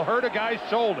times will hurt a guy's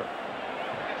shoulder.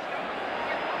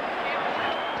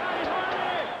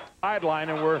 Sideline,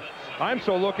 and I'm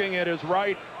so looking at his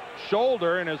right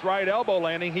shoulder and his right elbow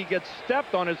landing. He gets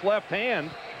stepped on his left hand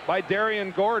by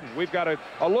Darian Gordon. We've got a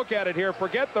look at it here.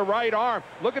 Forget the right arm.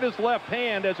 Look at his left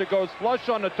hand as it goes flush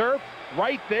on the turf.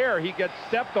 Right there, he gets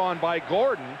stepped on by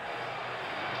Gordon,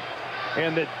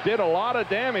 and it did a lot of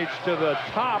damage to the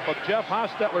top of Jeff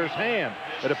Hostetler's hand.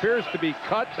 It appears to be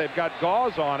cut. They've got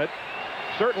gauze on it,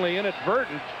 certainly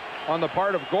inadvertent on the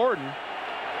part of Gordon.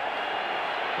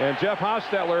 And Jeff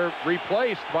Hostetler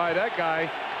replaced by that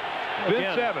guy,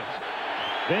 Vince Evans.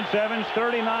 Vince Evans,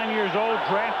 39 years old,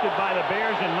 drafted by the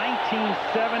Bears in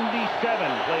 1977.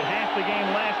 Played half the game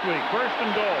last week. 1st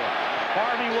and goal.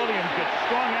 Harvey Williams gets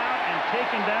strung out and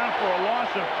taken down for a loss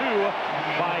of 2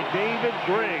 by David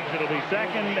Griggs. It'll be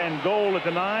 2nd and goal at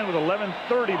the 9 with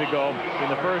 11:30 to go in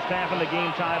the first half, and the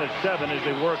game tied at 7 as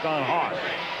they work on Haas.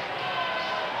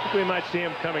 I think we might see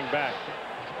him coming back.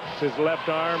 It's his left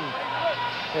arm.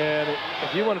 And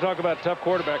if you want to talk about tough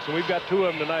quarterbacks, and we've got 2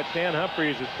 of them tonight, Stan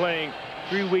Humphries is playing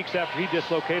 3 weeks after he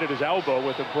dislocated his elbow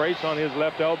with a brace on his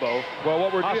left elbow. Well,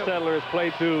 what we're Hostetler has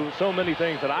played through so many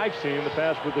things that I've seen in the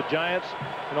past with the Giants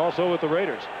and also with the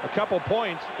Raiders. A couple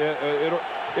points.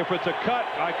 If it's a cut,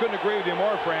 I couldn't agree with you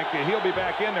more, Frank. He'll be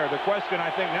back in there. The question,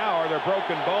 I think, now, are there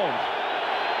broken bones?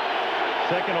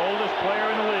 2nd oldest player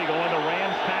in the league. Only the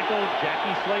Rams tackle.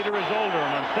 Jackie Slater is older.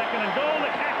 And on 2nd and goal, the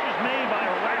catch is made by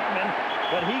Rackman,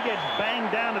 but he gets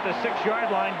banged down at the 6-yard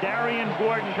line. Darian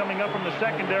Gordon coming up from the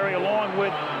secondary along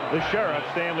with the sheriff,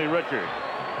 Stanley Richard.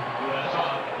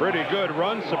 Pretty good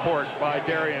run support by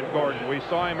Darian Gordon. We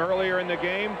saw him earlier in the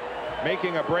game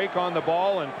making a break on the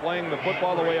ball and playing the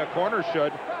football the way a corner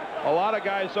should. A lot of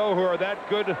guys, though, who are that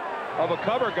good of a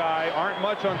cover guy aren't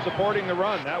much on supporting the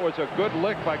run. That was a good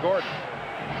lick by Gordon.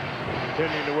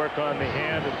 Continuing to work on the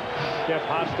hand of Jeff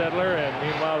Hostetler, and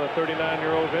meanwhile the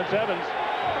 39-year-old Vince Evans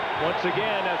once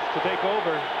again has to take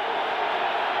over.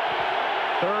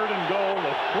 3rd and goal,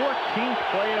 the 14th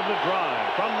play of the drive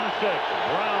from the 6.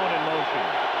 Brown in motion.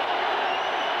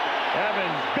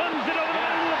 Evans guns it over the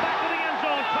middle, back to the end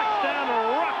zone. Touchdown,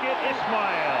 Rocket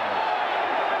Ismail.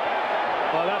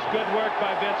 Well, that's good work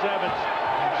by Vince Evans.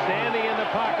 Standing in the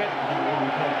pocket.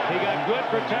 He got good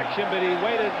protection, but he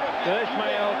waited till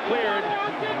Ismail cleared,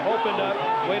 opened up,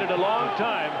 waited a long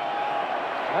time.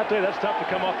 I'll tell you, that's tough to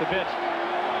come off the bench,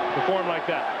 perform like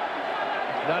that.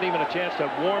 Not even a chance to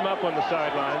warm up on the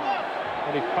sidelines.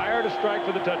 And he fired a strike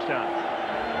for the touchdown.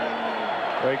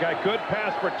 Well, he got good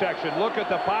pass protection. Look at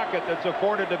the pocket that's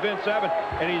afforded to Vince Evans.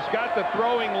 And he's got the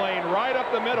throwing lane right up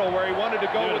the middle where he wanted to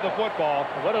go with the football.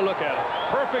 What a look at it.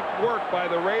 Perfect work by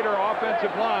the Raider offensive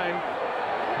line.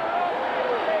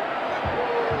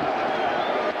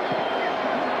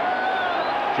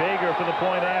 Jaeger for the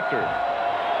point after.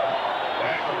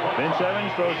 Vince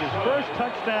Evans throws his first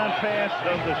touchdown pass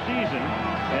of the season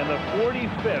and the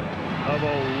 45th of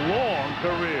a long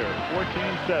career.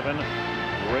 14-7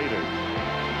 Raiders.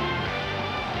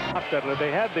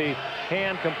 They had the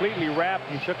hand completely wrapped.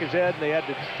 He shook his head, and they had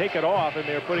to take it off, and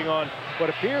they're putting on what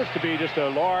appears to be just a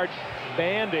large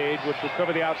Band-Aid, which will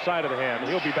cover the outside of the hand.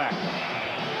 He'll be back.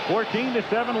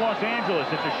 14-7 Los Angeles.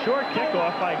 It's a short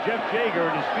kickoff by Jeff Jaeger.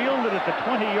 It is fielded at the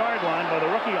 20-yard line by the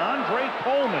rookie Andre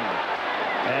Coleman.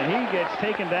 And he gets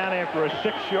taken down after a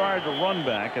 6-yard run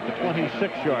back at the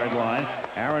 26-yard line.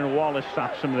 Aaron Wallace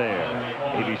stops him there.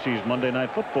 ABC's Monday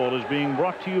Night Football is being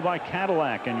brought to you by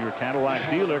Cadillac and your Cadillac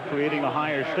dealer, creating a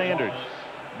higher standard.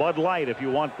 Bud Light, if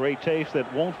you want great taste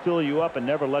that won't fill you up and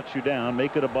never lets you down,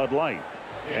 make it a Bud Light.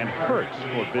 And Hertz,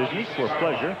 for business, for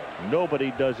pleasure.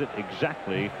 Nobody does it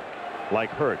exactly like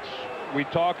Hertz. We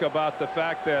talk about the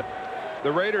fact that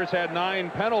the Raiders had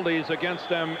 9 penalties against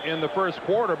them in the first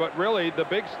quarter, but really the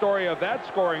big story of that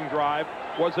scoring drive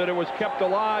was that it was kept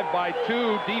alive by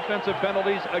 2 defensive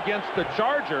penalties against the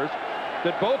Chargers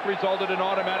that both resulted in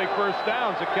automatic first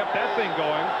downs. It kept that thing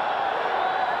going.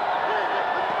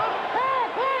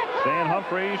 Stan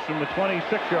Humphries from the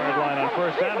 26-yard line on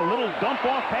first down. A little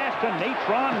dump-off pass to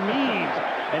Natron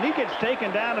Meads. And he gets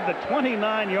taken down at the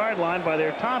 29-yard line by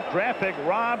their top draft pick,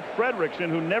 Rob Fredrickson,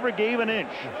 who never gave an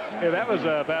inch. Yeah, that was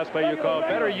a pass play you call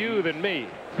better you than me.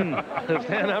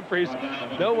 Stan Humphries,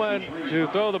 no one to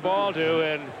throw the ball to,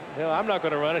 and you know, I'm not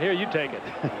going to run it. Here, you take it.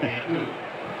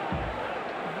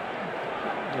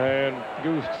 And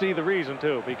you see the reason,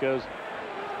 too, because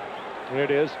here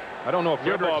it is. I don't know if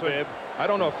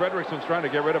Fredrickson's trying to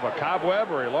get rid of a cobweb,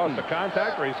 or he lost a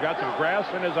contact, or he's got some grass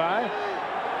in his eye.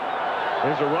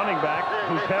 There's a running back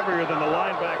who's heavier than the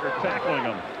linebacker tackling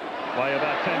him by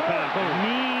about 10 pounds.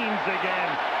 Means again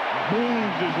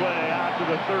booms his way out to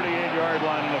the 38-yard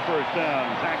line in the first down,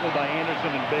 tackled by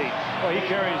Anderson and Bates. Well, he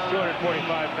carries 245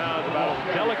 pounds about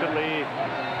as delicately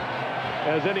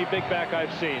as any big back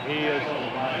I've seen. He is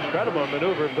incredible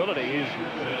maneuverability.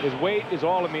 His weight is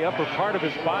all in the upper part of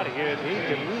his body, and he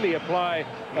can really apply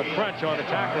a crunch on the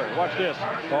tackler. Watch this.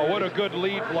 Oh, what a good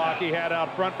lead block he had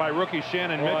out front by rookie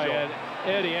Shannon Mitchell. And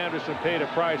Eddie Anderson paid a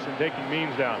price in taking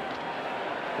Means down.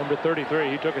 Number 33,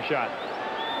 he took a shot.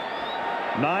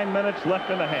 9 minutes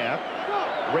left in the half.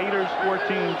 Raiders 14,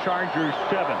 Chargers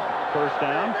 7. First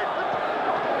down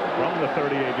from the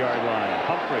 38-yard line.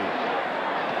 Humphries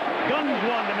guns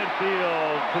one to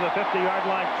midfield to the 50-yard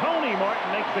line. Tony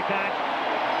Martin makes the catch.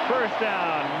 First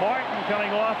down. Martin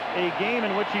coming off a game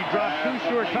in which he dropped 2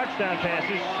 short touchdown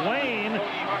passes. Swain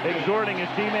exhorting his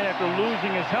teammate after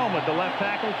losing his helmet. The left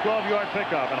tackle, 12-yard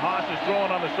pickup, and Haas is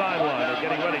throwing on the sideline. They're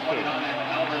getting ready to.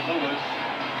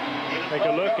 Take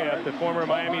a look at the former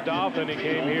Miami Dolphin. He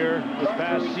came here this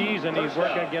past season. He's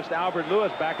working against Albert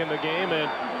Lewis back in the game and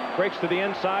breaks to the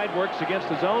inside, works against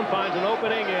the zone, finds an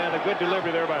opening, and a good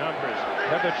delivery there by Humphries.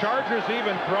 Have the Chargers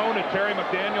even thrown at Terry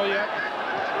McDaniel yet?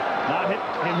 Not hit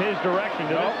in his direction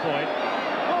to this point.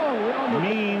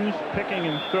 Means picking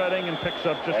and threading and picks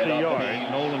up just a yard.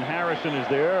 Nolan Harrison is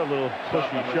there, a little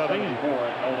pushy shoving.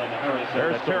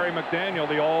 There's Terry McDaniel,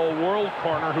 the all-world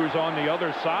corner, who's on the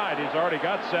other side. He's already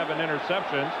got 7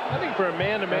 interceptions. I think for a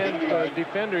man-to-man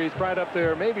defender, he's right up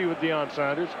there, maybe with Deion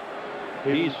Sanders.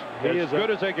 He is as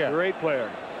good as they get. Great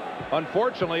player.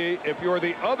 Unfortunately, if you're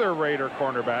the other Raider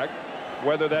cornerback,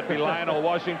 whether that be Lionel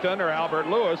Washington or Albert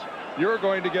Lewis, you're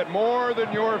going to get more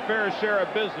than your fair share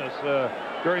of business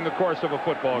during the course of a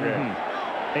football game.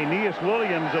 Aeneas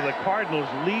Williams of the Cardinals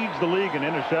leads the league in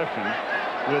interceptions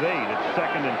with 8. It's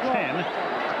 2nd and 10.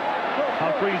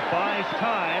 Humphreys buys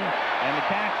time, and the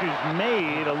catch is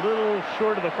made a little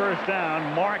short of the first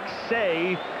down. Mark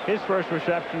Say, his first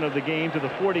reception of the game to the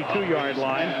 42-yard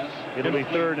line. It'll be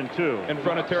 3rd and 2. In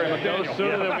front of Terry McDaniel. No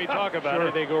sooner than we talk about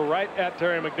it, they go right at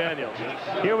Terry McDaniel.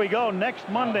 Here we go. Next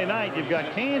Monday night, you've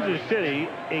got Kansas City,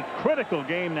 a critical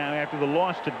game now after the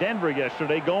loss to Denver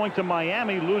yesterday, going to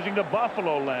Miami, losing to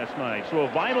Buffalo last night. So a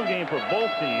vital game for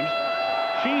both teams.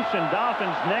 Chiefs and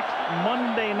Dolphins next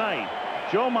Monday night.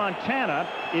 Joe Montana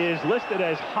is listed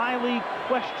as highly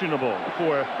questionable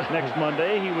for next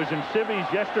Monday. He was in Civvies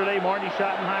yesterday. Marty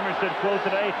Schottenheimer said, quote,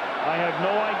 today, I have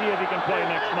no idea if he can play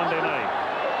next Monday night.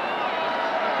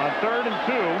 On 3rd and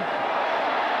 2,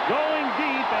 going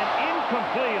deep and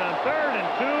incomplete on 3rd and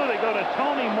 2. They go to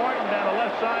Tony Martin down the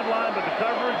left sideline, but the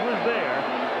coverage was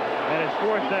there. And it's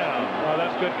 4th down. Oh,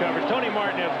 that's good coverage. Tony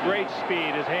Martin has great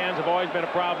speed. His hands have always been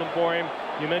a problem for him.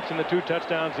 You mentioned the 2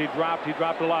 touchdowns he dropped. He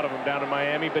dropped a lot of them down in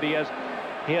Miami, but he has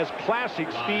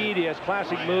classic speed. He has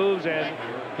classic moves, and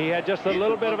he had just a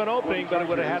little bit of an opening, but it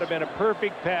would have had to been a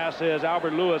perfect pass as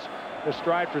Albert Lewis was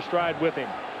stride for stride with him.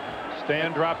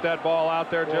 Stan dropped that ball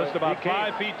out there just about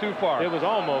 5 feet too far. It was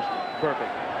almost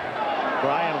perfect.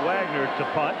 Brian Wagner to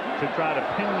punt to try to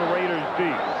pin the Raiders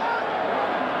deep.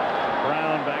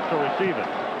 Brown back to receive it.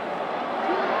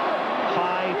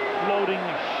 High floating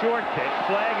short kick.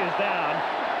 Flag is down,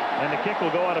 and the kick will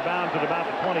go out of bounds at about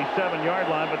the 27-yard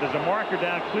line, but there's a marker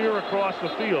down clear across the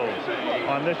field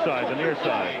on this side, the near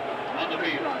side.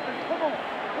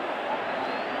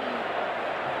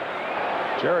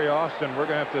 Jerry Austin, we're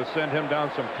going to have to send him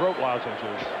down some throat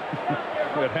lozenges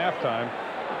at halftime.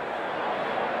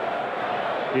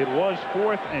 It was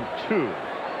 4th and 2.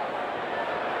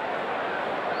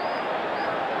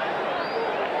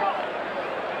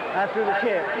 After the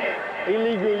kick,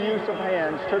 illegal use of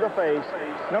hands to the face.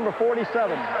 Number 47,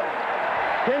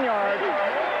 10 yards,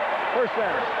 first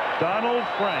down. Donald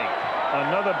Frank,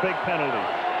 another big penalty.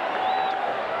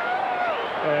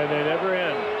 And they never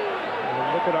end.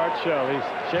 And look at Art Shell. He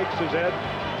shakes his head.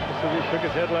 He shook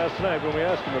his head last night when we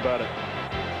asked him about it.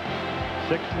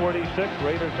 6:46,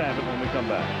 Raiders have it when we come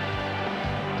back.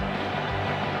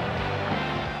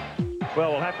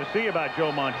 Well, we'll have to see about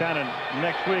Joe Montana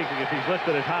next week because he's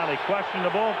listed as highly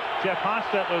questionable. Jeff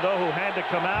Hostetler, though, who had to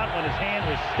come out when his hand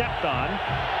was stepped on,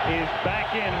 is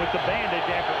back in with the bandage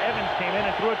after Evans came in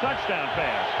and threw a touchdown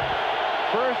pass.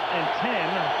 1st and 10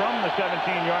 from the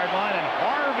 17-yard line, and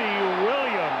Harvey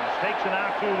Williams takes it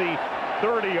out to the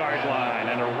 30-yard line.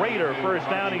 And a Raider first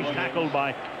down. He's tackled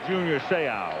by Junior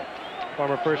Seau.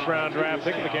 Former first-round draft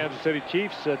pick of the Kansas City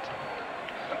Chiefs that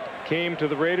came to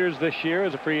the Raiders this year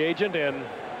as a free agent and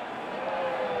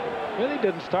really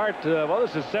didn't start. Well,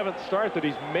 this is his 7th start that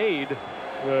he's made,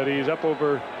 but he's up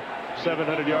over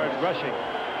 700 yards rushing.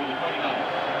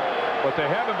 What they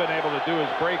haven't been able to do is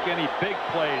break any big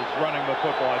plays running the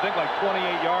football. I think like 28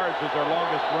 yards was their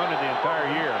longest run of the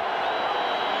entire year.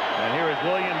 And here is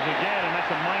Williams again, and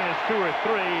that's a -2 or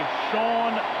 3.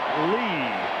 Sean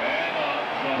Lee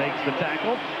makes the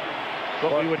tackle.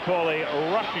 What we would call a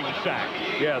rushing sack.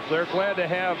 Yes, they're glad to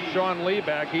have Sean Lee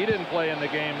back. He didn't play in the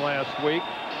game last week.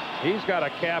 He's got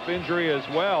a calf injury as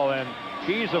well, and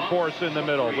he's a force in the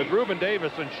middle. With Reuben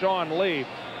Davis and Sean Lee,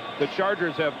 the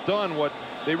Chargers have done what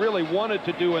they really wanted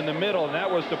to do in the middle, and that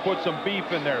was to put some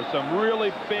beef in there, some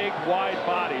really big, wide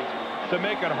bodies to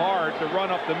make it hard to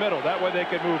run up the middle. That way they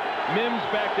could move Mims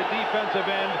back to defensive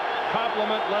end,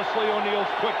 complement Leslie O'Neal's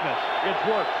quickness. It's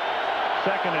worked.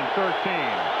 2nd and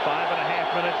 13. 5.5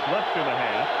 minutes left in the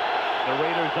half. The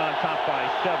Raiders on top by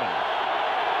 7.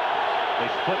 They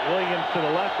split Williams to the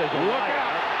left as a Look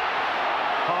out.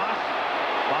 Haas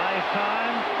buys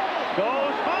time.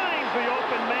 Goes, finds the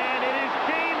open man. It is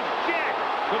James Jett.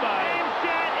 Goodbye. James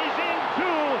Jett is into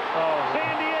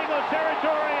San Diego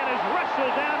territory and is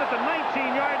wrestled down at the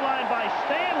 19-yard line by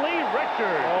Stanley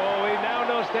Richard. Oh, we now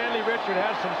know Stanley Richard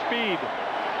has some speed.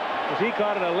 He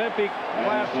caught an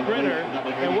Olympic-class sprinter,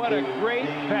 and what a great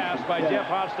pass by Jeff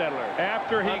Hostetler.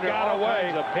 After he got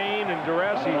away, the pain and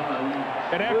duress,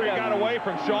 after he got away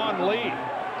from Sean Lee.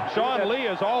 Sean Lee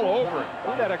is all over it.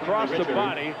 He had across the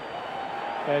body,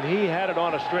 and he had it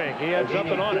on a string. He had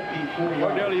something on it.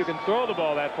 Ordinarily, you can throw the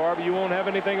ball that far, but you won't have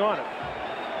anything on it.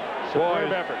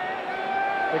 Superb effort.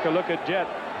 Take a look at Jett.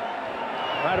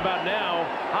 Right about now,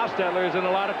 Hostetler is in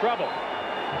a lot of trouble.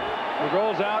 He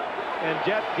rolls out, and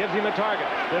Jett gives him a target.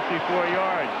 54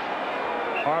 yards.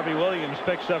 Harvey Williams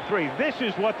picks up 3. This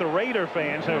is what the Raider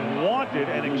fans have wanted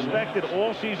and expected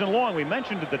all season long. We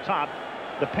mentioned at the top,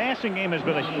 the passing game has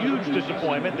been a huge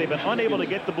disappointment. They've been unable to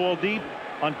get the ball deep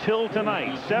until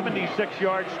tonight. 76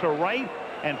 yards to Wright,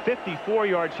 and 54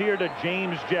 yards here to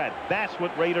James Jett. That's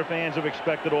what Raider fans have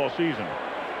expected all season.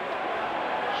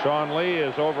 Sean Lee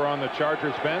is over on the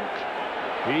Chargers bench.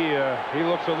 He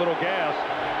looks a little gassed.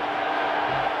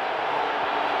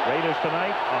 Raiders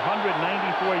tonight,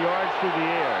 194 yards through the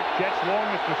air. Jett's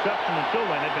longest reception until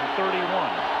then had been 31.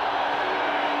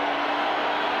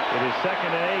 It is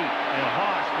 2nd and 8, and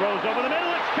Haas throws over the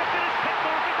middle. It's tipped and it's picked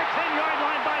off at the 10-yard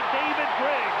line by David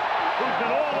Griggs, who's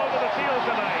been all over the field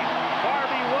tonight.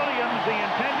 Harvey Williams, the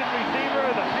intended receiver,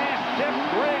 the pass tipped,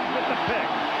 Griggs with the pick.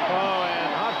 Oh, and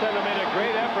Hostetler made a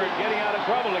great effort getting out of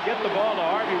trouble to get the ball to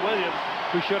Harvey Williams,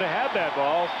 who should have had that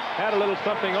ball, had a little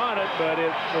something on it, but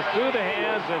it was through the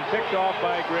hands and picked off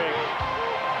by Griggs.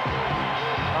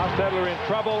 Hostetler in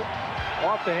trouble,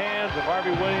 off the hands of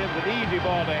Harvey Williams, an easy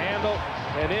ball to handle,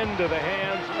 and into the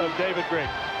hands of David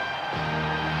Griggs.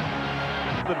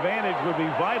 The advantage would be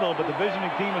vital, but the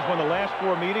visiting team has won the last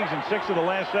 4 meetings and 6 of the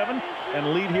last 7,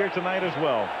 and lead here tonight as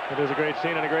well. It is a great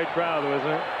scene and a great crowd, though,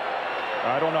 isn't it?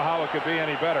 I don't know how it could be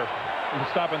any better. You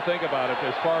stop and think about it.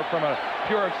 As far from a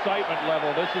pure excitement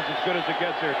level, this is as good as it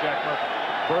gets here, Jack Murphy.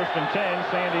 1st and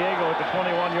 10, San Diego at the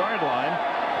 21-yard line.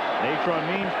 Natron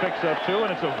Means picks up 2,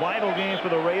 and it's a vital game for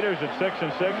the Raiders at 6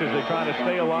 and 6 as they try to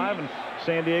stay alive, and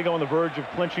San Diego on the verge of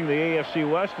clinching the AFC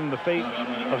West, and the fate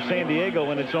of San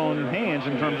Diego in its own hands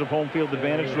in terms of home field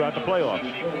advantage throughout the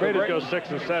playoffs. Raiders go 6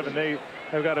 and 7. They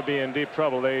have got to be in deep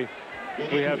trouble.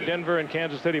 We have Denver and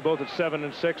Kansas City both at 7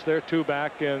 and 6. They're 2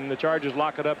 back, and the Chargers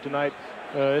lock it up tonight.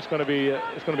 It's going to be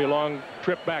a long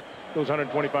trip back those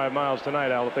 125 miles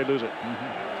tonight, Al, if they lose it.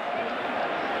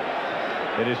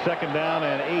 It is 2nd down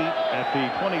and 8 at the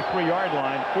 23-yard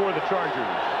line for the Chargers.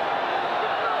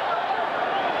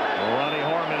 Ronnie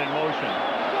Harmon in motion.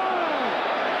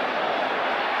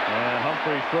 And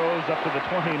Humphreys throws up to the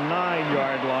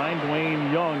 29-yard line.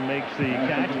 Dwayne Young makes the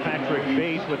catch. Patrick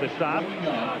Bates with the stop.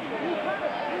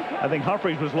 I think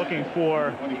Humphreys was looking for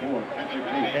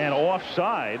an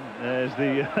offside, as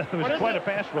it was quite a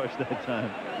pass rush that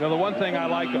time. You know, the one thing I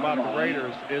like about the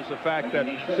Raiders is the fact that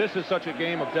this is such a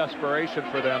game of desperation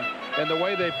for them, and the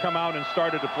way they've come out and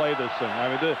started to play this thing. I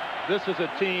mean, this is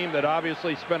a team that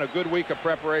obviously spent a good week of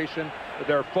preparation.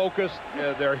 They're focused,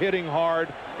 they're hitting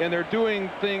hard, and they're doing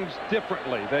things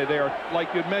differently. They are,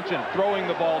 like you mentioned, throwing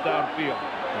the ball downfield,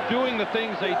 doing the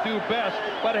things they do best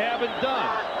but haven't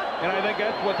done. And I think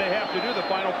that's what they have to do the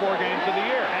final 4 games of the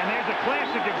year. And there's a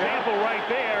classic example right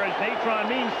there as Natron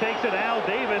Means takes it. Al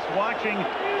Davis watching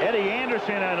Eddie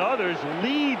Anderson and others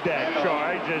lead that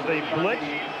charge as they blitz.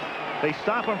 They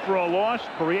stop him for a loss,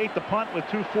 create the punt with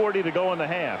 2:40 to go in the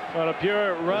half. Well, a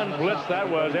pure run blitz that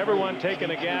was. Everyone taking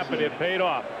a gap, and it paid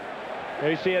off. There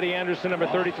you see Eddie Anderson, number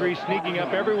 33, sneaking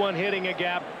up. Everyone hitting a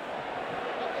gap,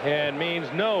 and Means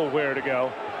nowhere to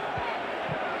go.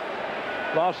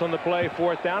 Loss on the play,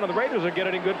 4th down, and the Raiders will get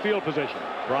it in good field position.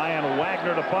 Brian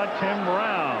Wagner to punt, Tim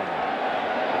Brown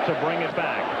to bring it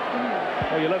back.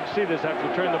 Well, you love to see this. After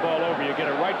you turn the ball over, you get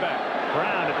it right back.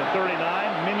 Brown at the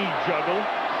 39, mini juggle.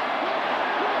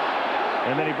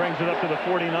 And then he brings it up to the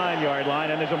 49-yard line,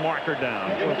 and there's a marker down.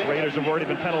 The Raiders have already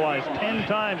been penalized 10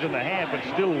 times in the half, but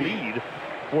still lead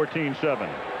 14-7.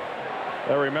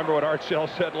 I remember what Art Shell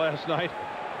said last night.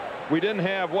 We didn't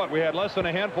have we had less than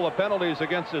a handful of penalties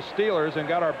against the Steelers and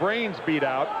got our brains beat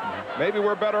out. Maybe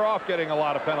we're better off getting a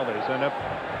lot of penalties. And if,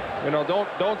 you know,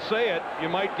 don't say it, you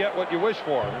might get what you wish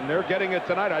for. And they're getting it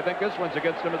tonight. I think this one's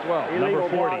against them as well. Illegal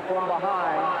Number 40. block from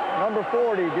behind. Number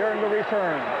 40 during the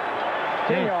return.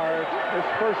 10 yards. It's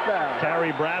 1st down.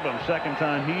 Terry Brabham, 2nd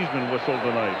time he's been whistled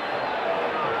tonight.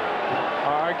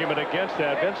 Our argument against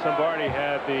that, Vince Lombardi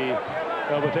had the.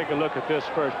 Well, we'll take a look at this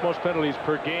first. Most penalties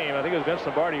per game. I think it was Vince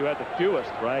Lombardi who had the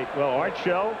fewest. Right. Well, Art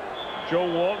Shell, Joe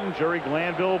Walton, Jerry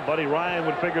Glanville, Buddy Ryan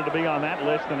would figure to be on that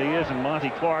list than he is, and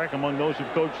Monty Clark among those who've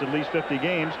coached at least 50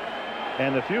 games.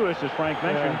 And the fewest, as Frank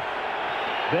mentioned,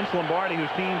 Vince Lombardi,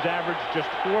 whose teams averaged just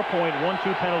 4.12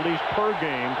 penalties per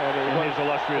game in his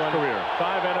illustrious career.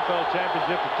 5 NFL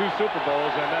championships and 2 Super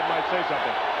Bowls, and that might say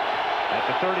something. At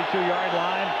the 32-yard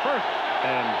line, 1st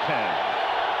and 10.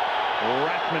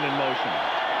 Rathman in motion.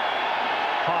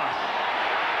 Haas.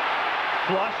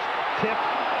 Flushed, tipped,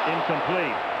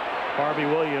 incomplete. Harvey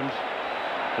Williams,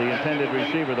 the intended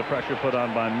receiver, the pressure put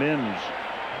on by Mims.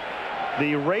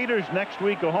 The Raiders next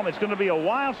week go home. It's going to be a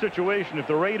wild situation if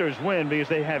the Raiders win, because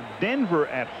they have Denver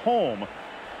at home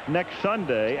next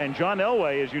Sunday. And John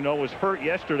Elway, as you know, was hurt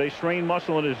yesterday. Strained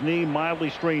muscle in his knee, mildly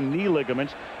strained knee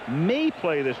ligaments. May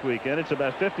play this weekend. It's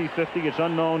about 50-50. It's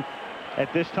unknown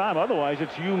at this time. Otherwise,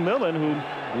 it's Hugh Millen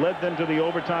who led them to the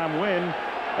overtime win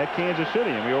at Kansas City.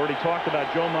 And we already talked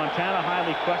about Joe Montana,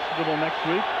 highly questionable next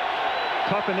week.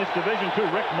 Tough in this division, too.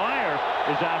 Rick Meyer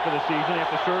is out for the season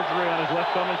after surgery on his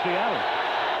left thumb in Seattle.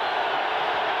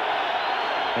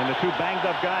 And the two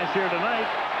banged-up guys here tonight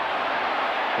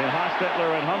in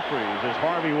Hostetler and Humphreys as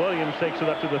Harvey Williams takes it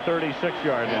up to the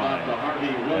 36-yard line.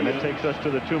 And it takes us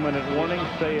to the 2-minute warning.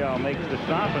 Sayal makes the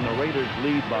stop, and the Raiders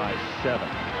lead by 7.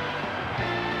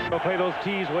 They'll play those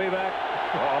tees way back.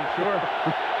 Oh, I'm sure.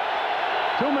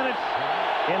 2 minutes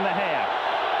in the half.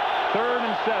 3rd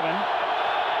and 7.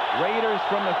 Raiders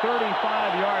from the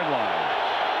 35-yard line.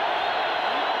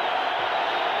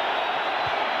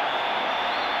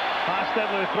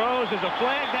 Hostetler throws. There's a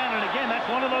flag down, and again, that's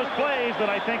one of those plays that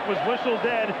I think was whistled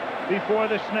dead before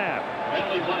the snap.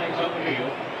 Penalty flags on the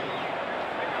field.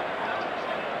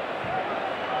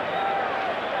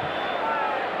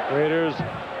 Raiders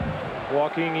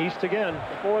walking east again.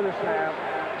 Before the snap,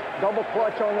 double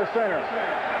clutch on the center.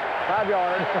 5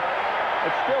 yards.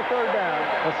 It's still 3rd down.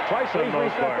 That's twice on Please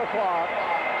most reset the clock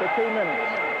to 2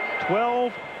 minutes.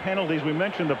 12 penalties. We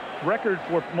mentioned the record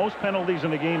for most penalties in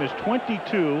the game is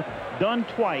 22, done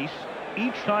twice,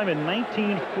 each time in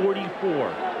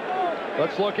 1944.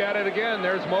 Let's look at it again.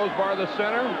 There's Mosbar, the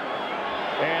center.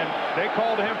 And they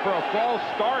called him for a false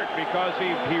start because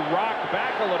he rocked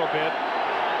back a little bit.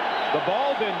 The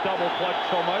ball didn't double clutch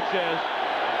so much as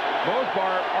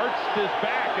Mosbar arched his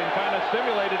back and kind of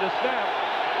simulated a snap.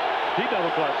 He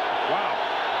double clutched. Wow.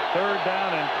 3rd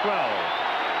down and 12.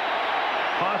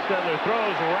 Hostetler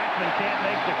throws. Rackman can't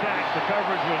make the catch. The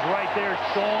coverage was right there.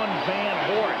 Sean Van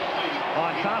Horst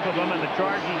on top of him, and the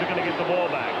Chargers are going to get the ball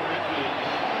back.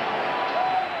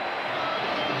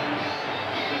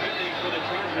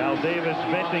 Al Davis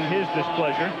venting his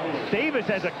displeasure. Davis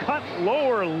has a cut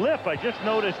lower lip. I just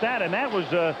noticed that, and that was,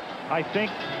 I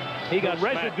think, he got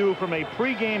residue from a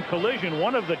pregame collision.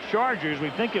 One of the Chargers,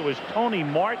 we think it was Tony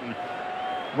Martin,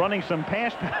 running some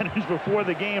pass patterns before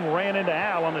the game, ran into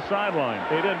Al on the sideline.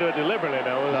 They didn't do it deliberately,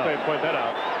 though. Let's point that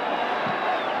out.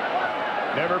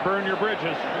 Never burn your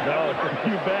bridges. No,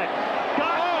 you bet.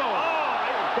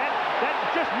 That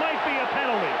just might be a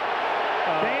penalty.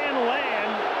 Dan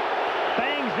Land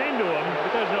bangs into him.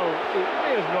 But there's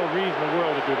no reason in the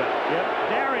world to do that.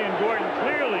 Yep. Darian Gordon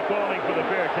clearly calling for the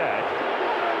fair catch.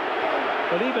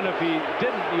 But even if he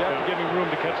didn't, you have to give him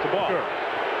room to catch the ball. Sure.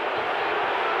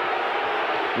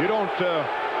 You don't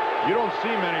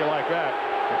see many like that.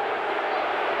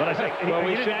 But I think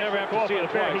we should never have to see it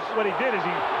twice. What he did is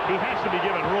he has to be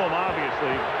given room,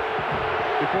 obviously,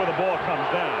 before the ball comes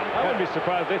down. I wouldn't be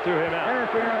surprised if they threw him out.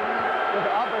 Interference with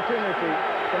the opportunity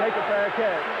to make a fair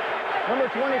catch.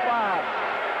 Number 25.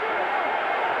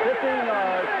 15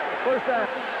 yards. 1st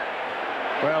down.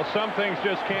 Well, some things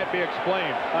just can't be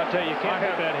explained. I'll tell you, you can't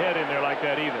have that head in there like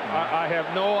that either. I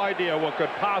have no idea what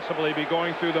could possibly be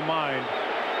going through the mind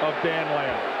of Dan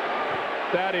Land.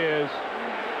 That is,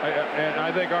 and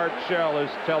I think Art Shell is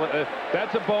telling,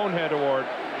 that's a bonehead award.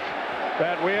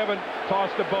 That we haven't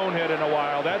tossed a bonehead in a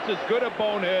while. That's as good a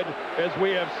bonehead as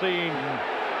we have seen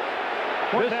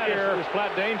this year. Is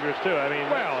flat dangerous, too. I mean,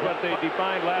 that's what they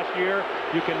defined last year.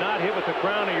 You cannot hit with the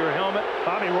crown of your helmet.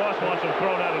 Bobby Ross wants him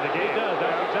thrown out of the game. He does.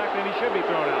 That's exactly, and he should be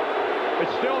thrown out.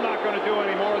 It's still not going to do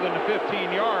any more than the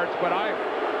 15 yards, but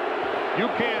you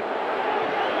can't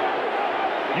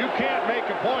make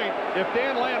a point. If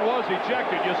Dan Land was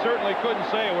ejected, you certainly couldn't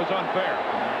say it was unfair.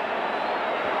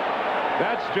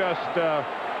 That's just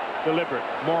deliberate,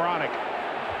 moronic.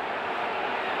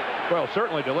 Well,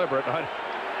 certainly deliberate.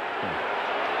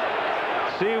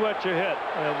 See what you hit.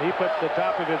 And he put the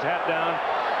top of his hat down,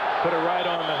 put it right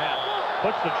on the hat.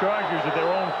 Puts the Chargers at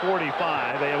their own 45.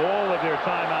 They have all of their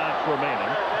timeouts remaining.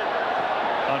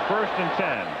 On 1st and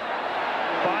 10.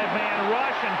 5-man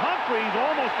rush, and Humphreys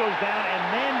almost goes down and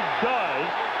then does.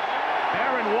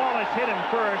 Aaron Wallace hit him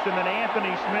first, and then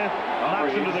Anthony Smith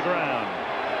knocks him to the ground.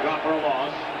 Drop for a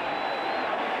loss.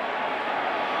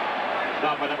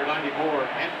 Stop by number 94,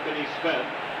 Anthony Smith.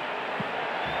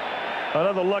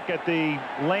 Another look at the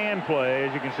Land play,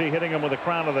 as you can see, hitting him with the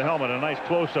crown of the helmet. A nice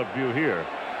close-up view here.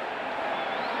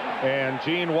 And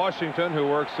Gene Washington, who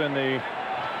works in the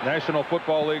National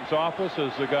Football League's office,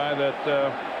 is the guy that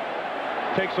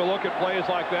takes a look at plays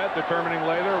like that, determining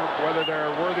later whether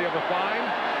they're worthy of a fine.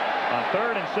 On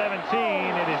 3rd and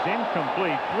 17, it is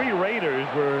incomplete. 3 Raiders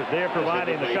were there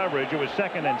providing the coverage. It was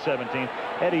 2nd and 17.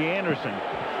 Eddie Anderson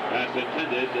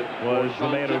was the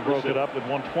man who broke it up with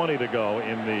 1:20 to go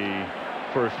in the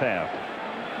first half.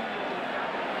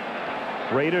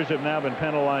 Raiders have now been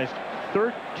penalized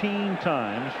 13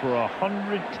 times for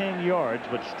 110 yards,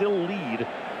 but still lead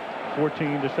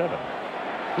 14-7.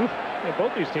 Yeah,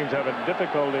 both these teams having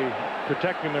difficulty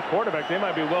protecting their quarterback. They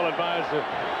might be well advised to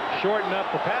shorten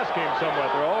up the pass game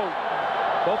somewhat. They're all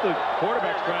Both the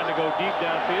quarterbacks trying to go deep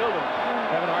downfield and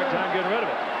having a hard time getting rid of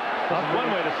it. That's one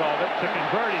way to solve it. To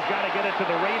convert, he's got to get it to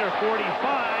the Raider 45,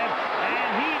 and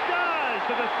he does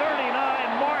to the 39.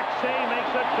 Mark Say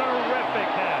makes a terrific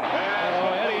catch.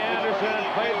 Oh, Eddie Anderson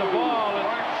played the ball. And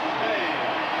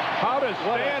how does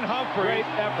Stan Humphries, Great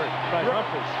effort by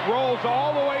Humphries. rolls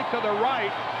all the way to the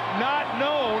right, not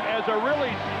known as a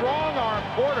really strong-arm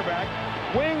quarterback,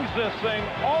 wings this thing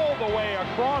all the way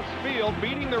across field,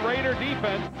 beating the Raider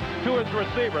defense to his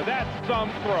receiver. That's some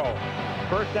throw.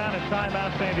 First down and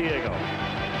timeout, San Diego.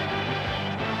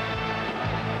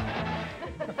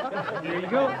 There you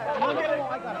go.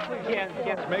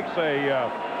 Makes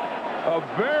a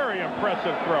very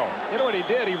impressive throw. You know what he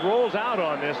did? He rolls out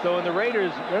on this, though, and the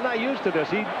Raiders, they're not used to this.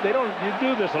 They don't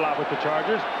do this a lot with the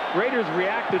Chargers. Raiders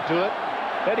reacted to it.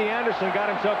 Eddie Anderson got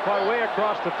himself far way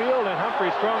across the field, and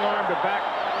Humphrey strong-armed it back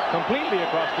completely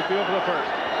across the field for the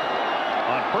first.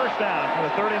 On first down from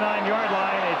the 39-yard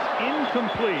line, it's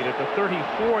incomplete at the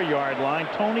 34-yard line.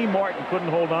 Tony Martin couldn't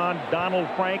hold on. Donald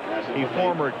Frank, a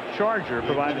former Charger,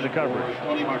 provided the coverage.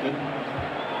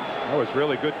 That was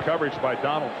really good coverage by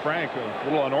Donald Frank. A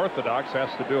little unorthodox,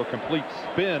 has to do a complete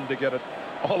spin to get it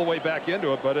all the way back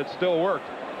into it, but it still worked.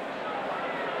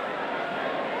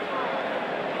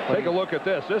 Take a look at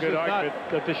this. This is not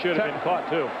that this should have been caught,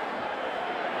 too.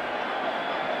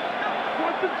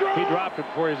 He dropped it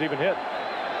before he was even hit.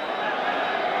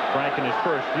 Frank in his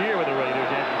first year with the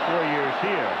Raiders after 4 years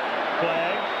here.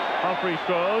 Flag. Humphries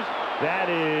throws. That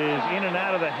is in and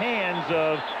out of the hands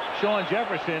of Sean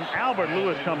Jefferson. Albert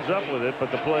Lewis comes up with it,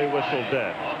 but the play whistled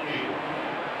dead.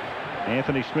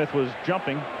 Anthony Smith was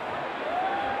jumping.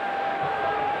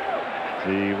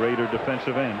 The Raider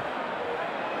defensive end.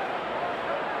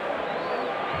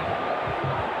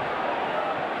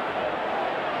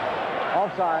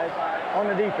 Offside on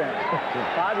the defense.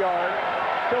 5 yards.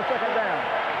 Still second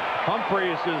down.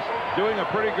 Humphries is doing a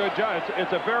pretty good job.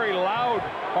 It's a very loud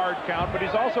hard count, but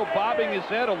he's also bobbing his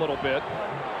head a little bit.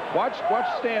 Watch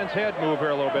Stan's head move here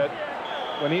a little bit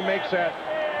when he makes that.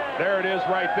 There it is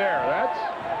right there. That's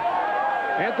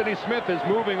Anthony Smith is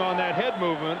moving on that head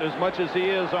movement as much as he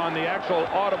is on the actual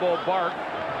audible bark.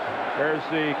 There's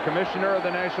the commissioner of the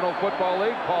National Football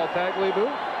League, Paul Tagliabue.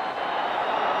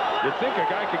 You'd think a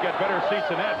guy could get better seats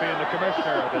than that being the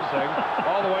commissioner of this thing,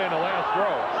 all the way in the last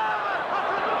row.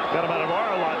 Got him out of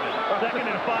our allotment.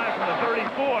 Second and 5 from the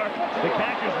 34. The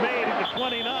catch is made at the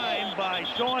 29 by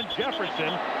Sean Jefferson,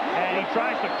 and he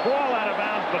tries to crawl out of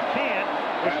bounds but can't,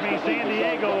 which means San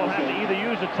Diego will have to either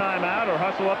use a timeout or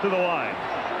hustle up to the line.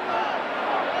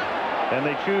 And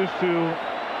they choose to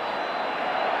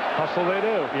Hustle they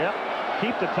do. Yep.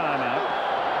 Keep the timeout.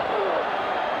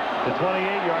 The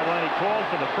 28-yard line, he calls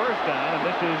for the first down, and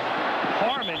this is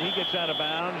Harmon. He gets out of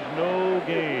bounds. No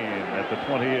gain at the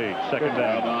 28. Second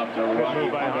down. Good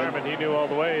move by Harmon. He knew all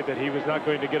the way that he was not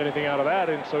going to get anything out of that,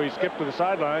 and so he skipped to the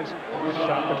sidelines,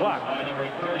 shot the clock.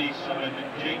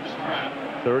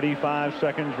 35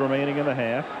 seconds remaining in the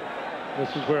half.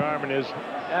 This is where Harmon is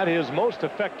at his most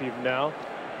effective now.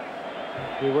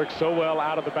 He works so well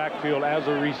out of the backfield as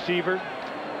a receiver.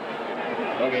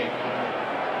 Okay.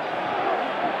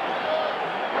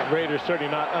 Raiders certainly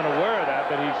not unaware of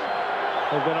that,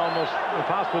 has been almost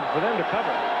impossible for them to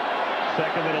cover.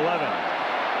 Second and 11.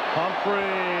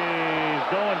 Humphries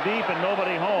going deep and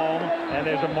nobody home, and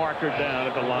there's a marker down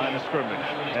at the line of scrimmage.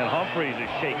 And Humphries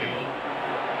is shaking.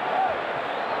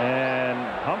 And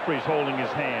Humphries holding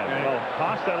his hand. Well,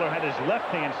 Hostetler had his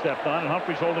left hand stepped on, and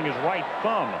Humphries holding his right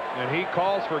thumb. And he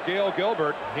calls for Gail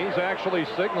Gilbert. He's actually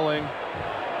signaling.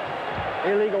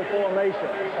 Illegal formation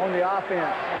on the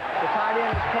offense. The tight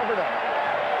end is covered up.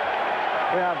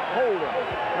 We have holding.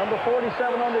 Number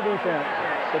 47 on the defense.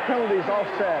 The penalties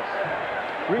offset.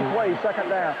 Replay, second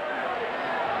down.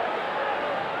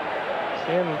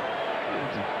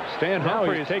 Stan Now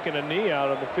Humphries taking a knee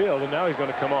out on the field, and now he's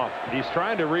going to come off. He's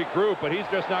trying to regroup, but he's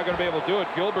just not going to be able to do it.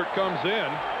 Gilbert comes in.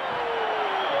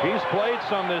 He's played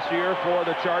some this year for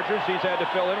the Chargers. He's had to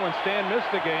fill in when Stan missed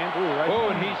the game.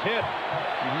 And he's hit.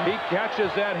 He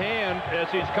catches that hand as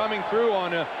he's coming through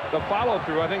on the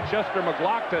follow-through. I think Chester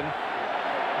McLaughlin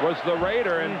was the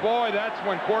Raider, and boy, that's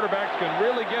when quarterbacks can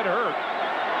really get hurt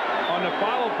on the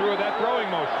follow-through of that throwing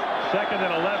motion. Second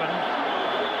and 11.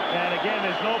 And again,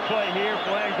 there's no play here.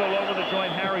 Flags all over the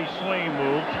joint. Harry Swain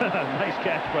moved. Nice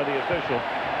catch by the official.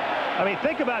 I mean,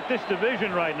 think about this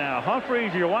division right now.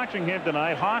 Humphries, you're watching him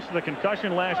tonight. Haas, the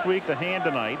concussion last week, the hand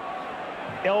tonight.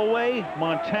 Elway,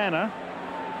 Montana.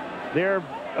 They're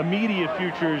immediate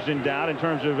futures in doubt in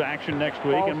terms of action next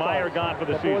week, and Meyer gone for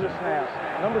the before season. The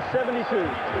snap. Number 72,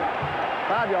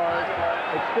 5 yards.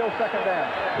 It's still second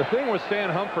down. The thing with Stan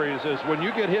Humphries is when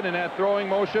you get hit in that throwing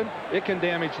motion, it can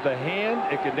damage the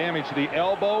hand, it can damage the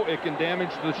elbow, it can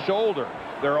damage the shoulder.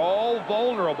 They're all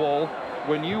vulnerable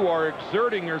when you are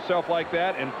exerting yourself like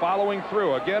that and following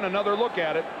through. Again, another look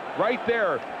at it. Right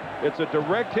there, it's a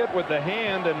direct hit with the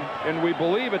hand, and we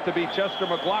believe it to be Chester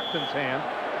McLaughlin's hand.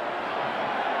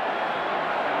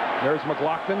 There's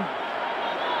McLaughlin.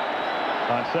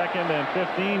 On 2nd and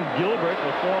 15, Gilbert,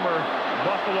 the former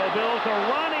Buffalo Bill, to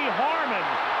Ronnie Harmon.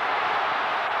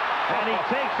 And he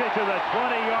takes it to the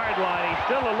 20-yard line. He's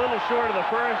still a little short of the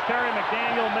first. Terry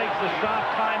McDaniel makes the stop.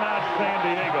 Timeout, San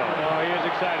Diego. Oh, he is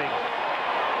exciting.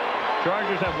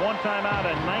 Chargers have one timeout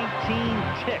and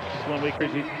 19 ticks when we...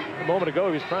 A moment ago,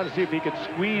 he was trying to see if he could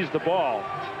squeeze the ball.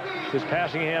 His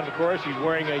passing hand, of course, he's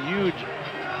wearing a huge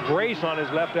brace on his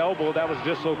left elbow. That was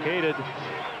dislocated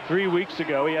 3 weeks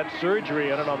ago. He had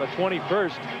surgery on it on the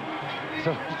 21st.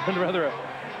 So it's been rather a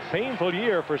painful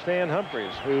year for Stan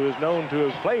Humphries, who is known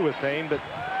to play with pain, but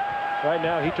right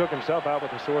now he took himself out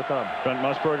with a sore thumb. Brent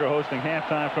Musburger hosting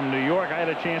halftime from New York. I had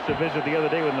a chance to visit the other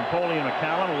day with Napoleon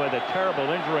McCallum, who had a terrible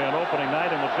injury on opening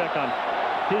night, and we'll check on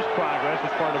his progress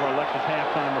as part of our Lexus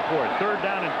halftime report. 3rd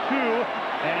down and 2,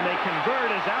 and they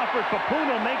convert as Alfred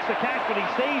Papuno makes the catch, but he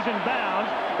stays in bounds.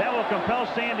 That will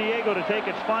compel San Diego to take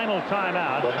its final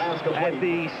timeout at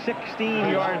the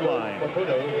 16-yard line.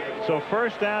 So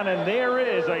 1st down, and there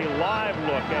is a live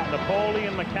look at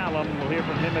Napoleon McCallum. We'll hear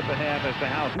from him at the half as to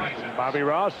how. Bobby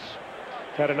Ross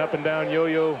had an up-and-down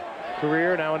yo-yo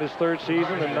career, now in his 3rd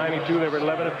season. In 92, they were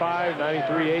 11-5,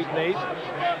 93, 8-8,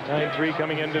 9-3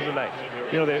 coming into tonight.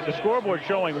 You know, the scoreboard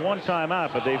showing one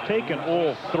timeout, but they've taken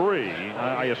all 3.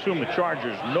 I assume the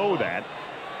Chargers know that,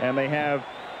 and they have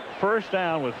 1st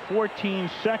down with 14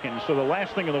 seconds. So the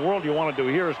last thing in the world you want to do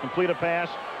here is complete a pass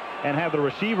and have the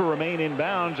receiver remain in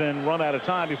bounds and run out of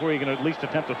time before you can at least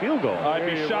attempt a field goal. I'd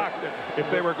be shocked if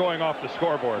they were going off the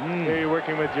scoreboard. Here you're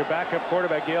working with your backup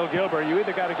quarterback, Gail Gilbert. You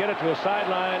either got to get it to a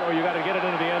sideline or you got to get it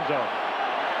into the end zone.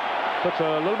 Puts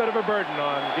a little bit of a burden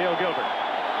on Gail Gilbert.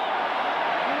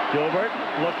 Gilbert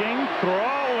looking,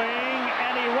 throwing,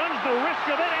 and he runs the risk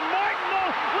of it, and Martineau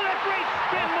with a great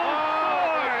spin move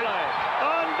forward.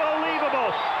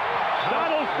 Unbelievable.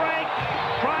 Donald Frank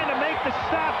trying to make the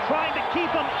stop, trying to keep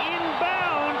him in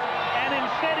bounds, and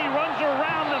instead he runs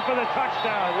around them for the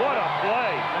touchdown. What a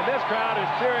play. And this crowd is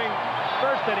cheering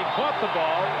first that he caught the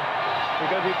ball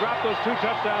because he dropped those 2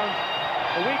 touchdowns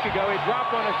a week ago. He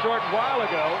dropped one a short while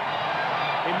ago.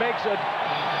 He makes a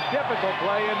difficult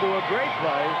play into a great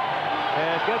play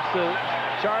and gets the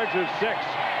Chargers 6.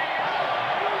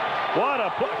 What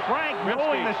a play. Frank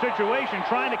knowing the situation,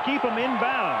 trying to keep him in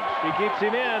bounds. He keeps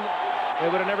him in. They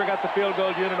would have never got the field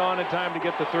goal unit on in time to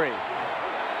get the 3.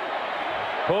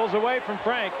 Pulls away from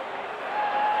Frank.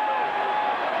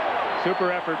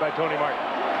 Super effort by Tony Martin.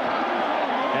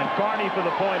 And Carney for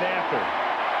the point after.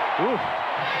 Oof.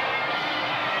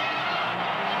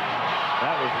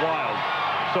 That was wild.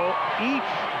 So each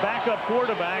backup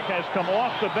quarterback has come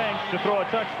off the bench to throw a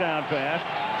touchdown pass.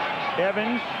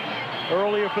 Evans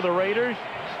earlier for the Raiders.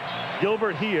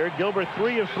 Gilbert here. Gilbert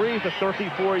 3 of 3 for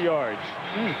 34 yards.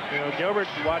 You know, Gilbert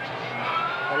watched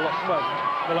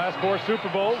the last 4 Super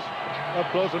Bowls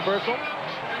up close and personal.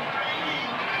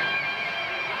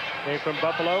 Came from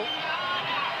Buffalo.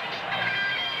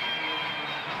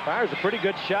 Fires a pretty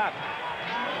good shot.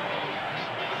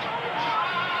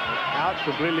 Out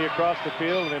completely across the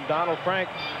field, and then Donald Frank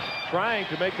trying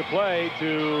to make the play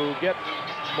to get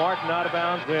Martin out of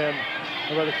bounds, then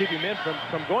or rather keep him in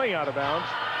from going out of bounds.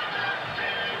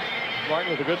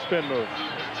 Martin with a good spin move.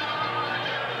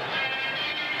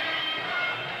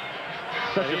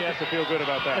 He has to feel good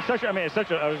about that.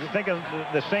 I was thinking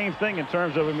the same thing in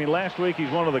terms of, last week he's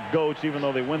one of the GOATs. Even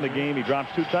though they win the game, he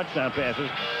drops 2 touchdown passes,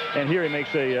 and here he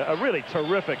makes a really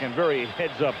terrific and very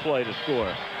heads-up play to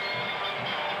score.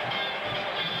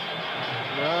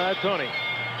 Tony.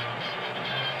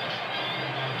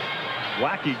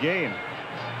 Wacky game.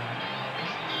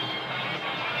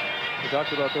 We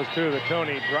talked about those 2 that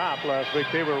Tony dropped last week.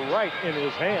 They were right in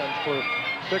his hands for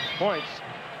 6 points.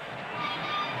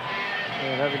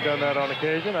 And having done that on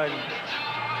occasion, I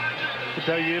can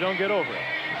tell you don't get over it.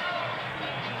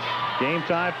 Game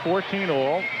time,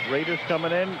 14-all. Raiders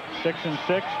coming in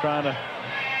 6-6, trying to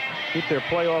keep their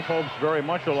playoff hopes very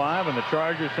much alive, and the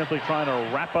Chargers simply trying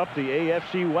to wrap up the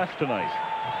AFC West tonight.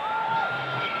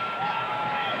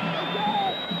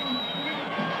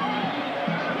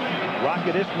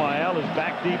 Rocket Ismail is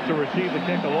back deep to receive the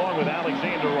kick along with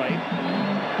Alexander Wright.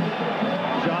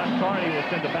 John Carney will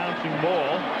send a bouncing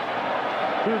ball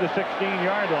to the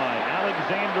 16-yard line.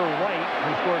 Alexander Wright,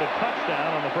 who scored a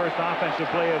touchdown on the first offensive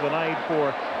play of the night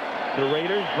for the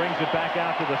Raiders, brings it back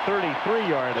out to the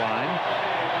 33-yard line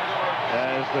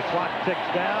as the clock ticks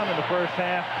down and the first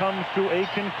half comes to a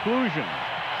conclusion.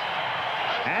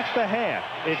 At the half,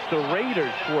 it's the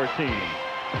Raiders 14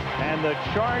 and the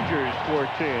Chargers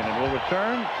 14, and we'll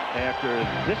return after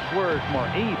this word from our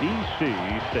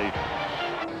ABC station.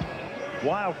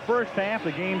 While first half,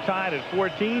 the game tied at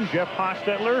 14. Jeff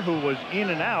Hostetler, who was in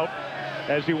and out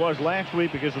as he was last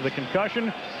week because of the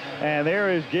concussion. And there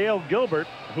is Gail Gilbert,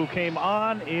 who came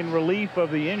on in relief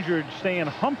of the injured Stan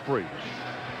Humphries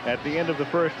at the end of the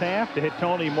first half to hit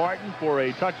Tony Martin for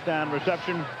a touchdown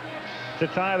reception to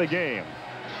tie the game.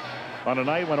 On a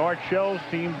night when Art Shell's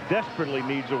team desperately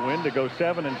needs a win to go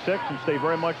 7-6 and stay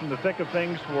very much in the thick of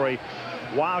things for a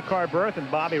wild card berth, and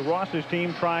Bobby Ross's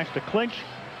team tries to clinch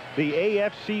the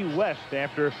AFC West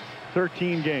after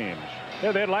 13 games.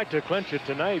 Yeah, they'd like to clinch it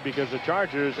tonight because the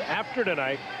Chargers, after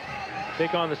tonight,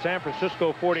 take on the San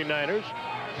Francisco 49ers.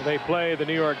 They play the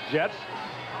New York Jets,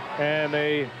 and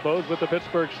they close with the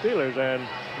Pittsburgh Steelers, and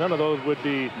none of those would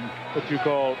be what you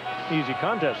call easy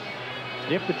contests.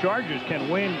 If the Chargers can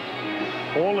win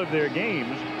all of their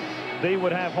games, they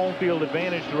would have home field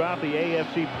advantage throughout the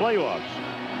AFC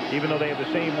playoffs. Even though they have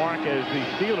the same mark as the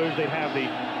Steelers, they'd have the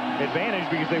advantage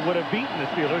because they would have beaten the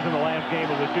Steelers in the last game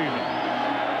of the season.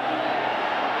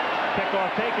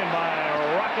 Kickoff taken by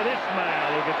Rocket Ismail,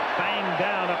 who gets banged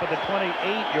down up at the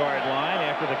 28-yard line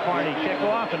after the Carney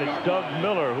kickoff, and it's Doug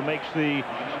Miller who makes the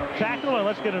tackle. And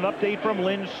let's get an update from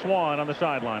Lynn Swan on the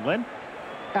sideline. Lynn?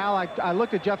 Al, I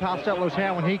looked at Jeff Hostetler's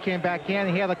hand when he came back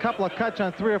in. He had a couple of cuts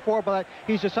on 3 or 4, but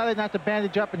he's decided not to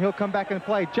bandage up, and he'll come back and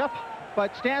play.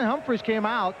 But Stan Humphries came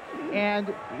out,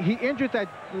 and he injured that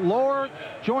lower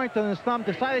joint on his thumb,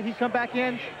 decided he'd come back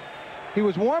in. He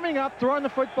was warming up, throwing the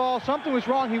football. Something was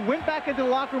wrong. He went back into the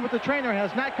locker room with the trainer and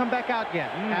has not come back out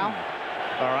yet. Al?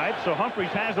 All right, so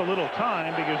Humphries has a little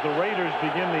time because the Raiders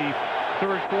begin the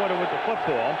third quarter with the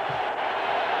football.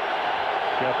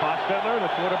 Jeff Hostetler,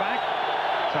 the quarterback.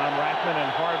 Tom Rathman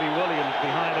and Harvey Williams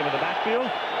behind him in the backfield.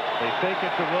 They fake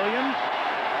it to Williams,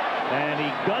 and he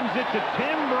guns it to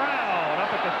Tim Brown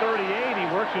up at the 38. He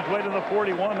works his way to the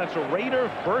 41. That's a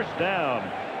Raider first down.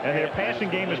 And their passing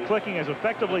game is clicking as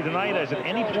effectively tonight as at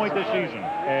any point this season.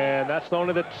 And that's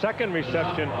only the second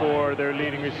reception for their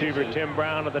leading receiver, Tim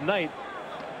Brown, of the night.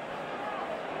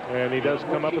 And he does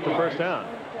come up with the first down.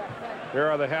 Here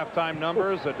are the halftime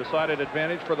numbers, a decided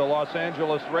advantage for the Los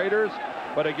Angeles Raiders.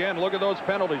 But again, look at those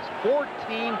penalties. 14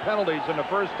 penalties in the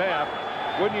first half.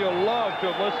 Wouldn't you love to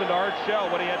have listened to Art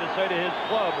Shell, what he had to say to his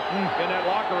club in that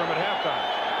locker room at halftime?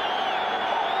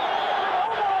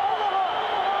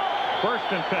 First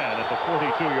and 10 at the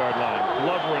 42-yard line.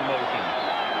 Glover in motion.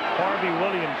 Harvey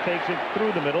Williams takes it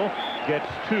through the middle, gets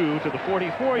 2 to the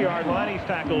 44-yard line. He's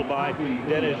tackled by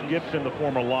Dennis Gibson, the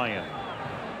former Lion.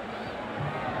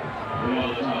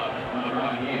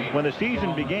 When the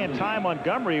season began, Ty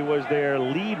Montgomery was their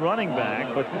lead running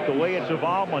back, but the way it's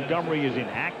evolved, Montgomery is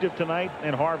inactive tonight,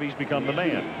 and Harvey's become the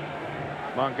man.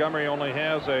 Montgomery only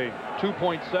has a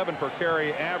 2.7 per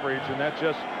carry average, and that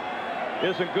just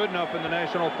isn't good enough in the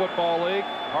National Football League.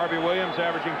 Harvey Williams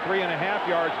averaging 3.5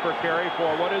 yards per carry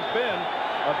for what has been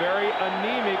a very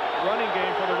anemic running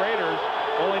game for the Raiders.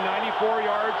 Only 94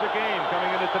 yards a game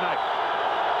coming into tonight.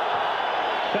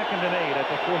 Second and 8 at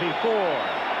the 44.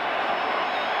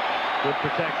 Good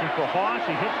protection for Haas.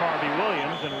 He hits Harvey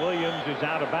Williams, and Williams is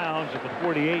out of bounds at the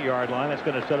 48-yard line. That's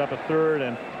going to set up a 3rd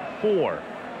and 4.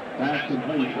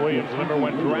 Williams, the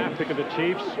 #1 draft pick of the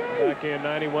Chiefs back in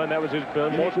 '91. That was his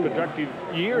most productive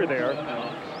year there.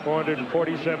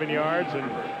 447 yards, and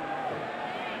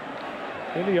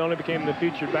he only became the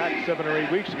featured back 7 or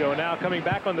 8 weeks ago. Now coming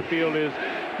back on the field is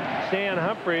Stan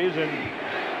Humphries, and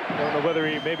I don't know whether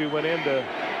he maybe went in to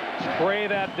spray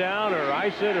that down or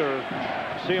ice it or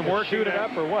see him working shoot it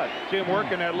up or what. See him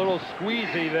working that little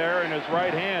squeezy there in his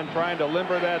right hand, trying to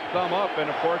limber that thumb up, and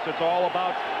of course it's all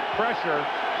about pressure.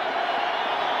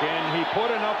 Can he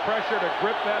put enough pressure to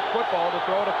grip that football to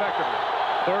throw it effectively?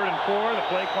 3rd and 4, the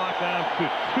play clock down to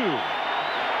 2.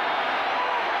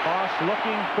 Haas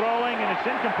looking, throwing, and it's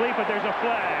incomplete, but there's a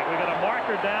flag. We got a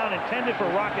marker down intended for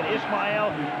Rocket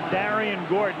Ismail. Darian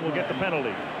Gordon will get the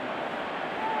penalty.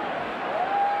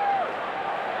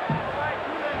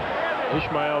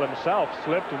 Ismail himself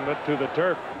slipped and went to the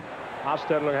turf.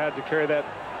 Hostetler had to carry that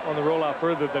on the rollout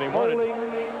further than he wanted.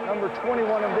 Holding number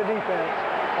 21 of the defense,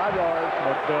 5 yards.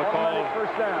 But they'll call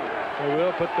first down. They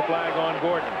will put the flag on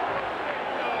Gordon.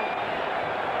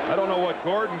 I don't know what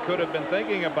Gordon could have been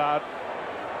thinking about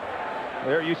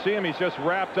There you see him. He's just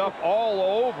wrapped up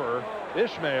all over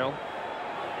Ishmael.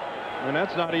 And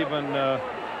that's not even,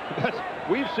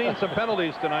 we've seen some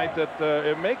penalties tonight that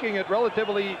are making it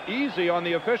relatively easy on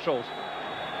the officials.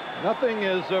 Nothing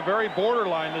is very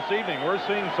borderline this evening. We're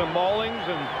seeing some maulings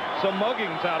and some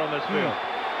muggings out on this field.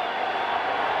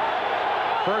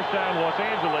 First down, Los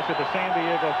Angeles at the San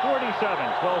Diego 47.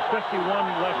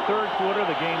 12:51 left third quarter.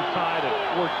 The game tied at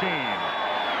 14.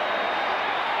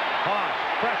 Haas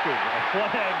pressured. A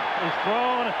flag is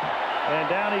thrown, and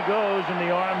down he goes in the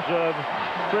arms of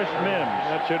Chris Mims.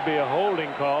 That should be a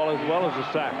holding call as well as a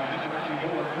sack.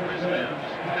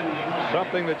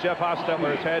 Something that Jeff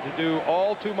Hostetler has had to do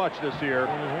all too much this year.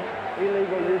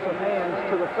 Illegal use of hands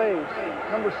to the face.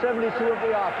 Number 72 of the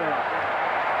offense.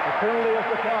 The penalty is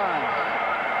declined.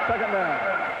 Second down.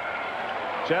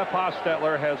 Jeff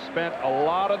Hostetler has spent a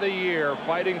lot of the year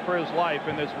fighting for his life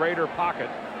in this Raider pocket.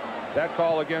 That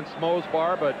call against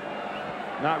Mosbar, but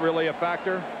not really a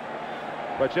factor.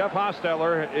 But Jeff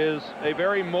Hostetler is a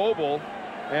very mobile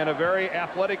and a very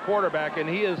athletic quarterback, and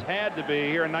he has had to be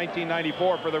here in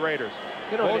 1994 for the Raiders.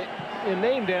 You know, in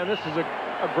name, Dan, this is a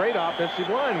great offensive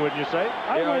line, wouldn't you say?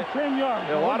 I went 10 yards.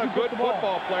 A lot of good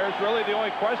football players. Really, the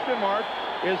only question mark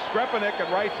is Skrepenik at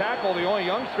right tackle, the only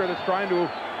youngster that's trying to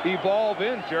evolve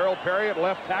in. Gerald Perry at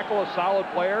left tackle, a solid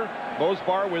player.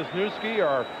 Mosbar, Wisniewski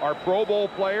are Pro Bowl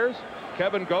players.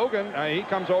 Kevin Gogan, he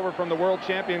comes over from the world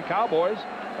champion Cowboys.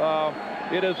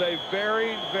 It is a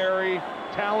very, very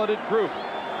talented group.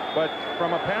 But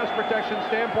from a pass protection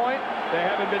standpoint, they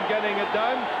haven't been getting it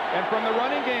done. And from the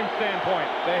running game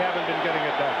standpoint, they haven't been getting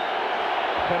it done.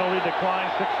 Penalty decline,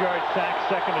 6-yard sack,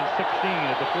 second and 16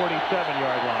 at the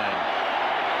 47-yard line.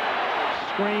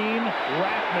 Screen,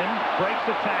 Rathman breaks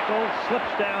the tackle,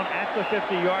 slips down at the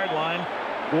 50-yard line.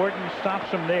 Gordon stops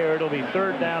him there. It'll be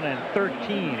third down and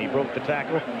 13. He broke the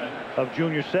tackle of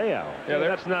Junior Seau. Yeah,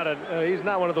 that's not he's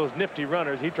not one of those nifty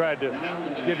runners. He tried to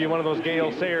give you one of those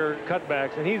Gale Sayre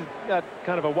cutbacks, and he's got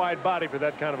kind of a wide body for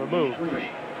that kind of a move.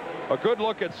 A good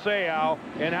look at Seau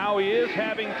and how he is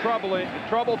having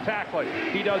trouble tackling.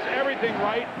 He does everything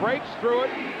right, breaks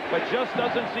through it, but just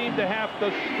doesn't seem to have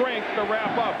the strength to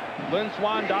wrap up. Lynn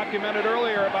Swann documented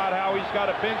earlier about how he's got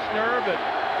a pinched nerve that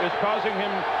is causing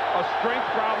him a strength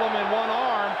problem in one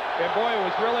arm, and boy, it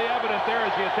was really evident there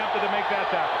as he attempted to make that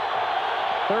tackle.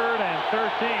 Third and 13.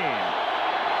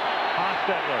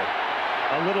 Hostetler.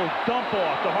 A little dump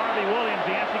off to Harvey Williams.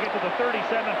 He has to get to the 37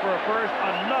 for a first.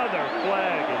 Another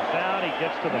flag is down. He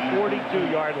gets to the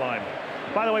 42-yard line.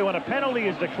 By the way, when a penalty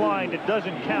is declined, it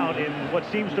doesn't count in what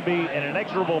seems to be an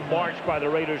inexorable march by the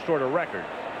Raiders toward a record.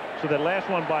 So that last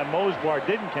one by Mosbar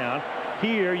didn't count.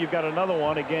 Here, you've got another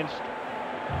one against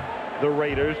the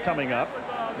Raiders coming up.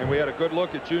 And we had a good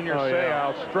look at Junior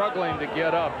Seau struggling to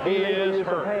get up. He is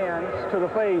hurt. Hands to the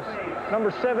face.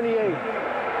 Number 78.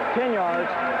 10 yards.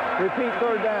 Repeat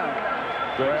third down.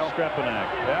 Well,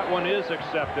 that one is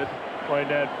accepted. Boy,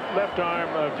 that left arm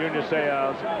of Junior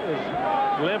Seau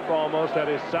is limp almost at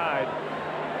his side.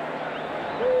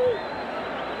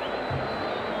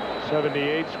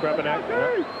 78, Skrepenik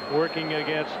working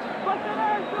against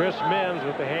Chris Mims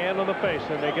with the hand on the face,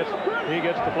 and he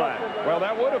gets the flag. Well,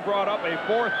 that would have brought up a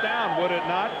fourth down, would it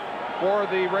not, for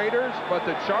the Raiders? But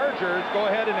the Chargers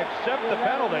go ahead and accept the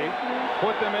penalty,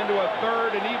 put them into a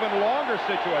third and even longer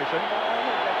situation,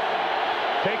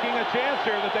 taking a chance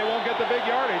here that they won't get the big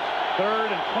yardage.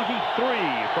 Third and 23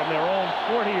 from their own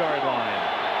 40-yard line.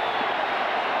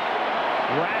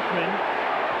 Rathman,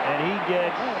 and he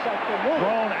gets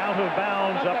thrown out of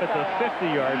bounds up at the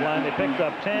 50-yard line. They picked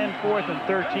up 10, fourth and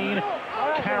 13.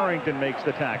 Carrington makes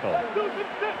the tackle.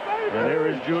 And there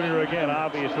is Junior again,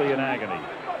 obviously in agony.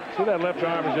 See, that left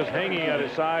arm is just hanging at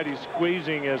his side. He's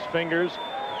squeezing his fingers.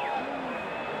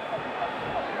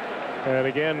 And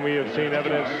again, we have seen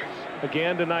evidence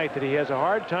again tonight that he has a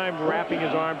hard time wrapping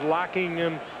his arms, locking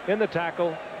him in the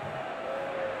tackle.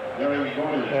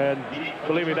 And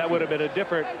believe me, that would have been a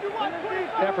different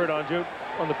effort on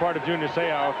the part of Junior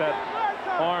Seau if that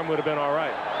arm would have been all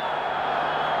right.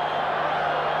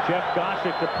 Jeff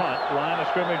Gossett to punt. Line of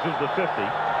scrimmage is the 50.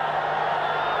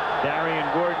 Darian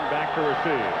Gordon back to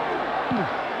receive.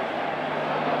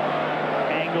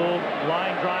 Angled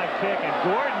line drive kick, and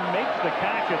Gordon makes the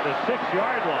catch at the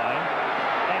 6-yard line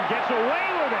and gets away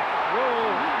with it.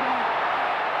 Whoa.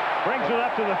 Brings it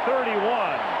up to the 31.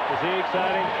 Is he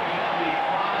exciting?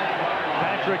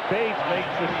 Patrick Bates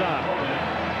makes the stop.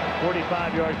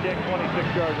 45-yard kick,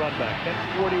 26-yard run back.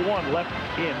 10:41 left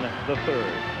in the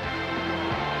third.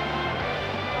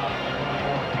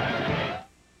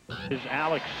 Is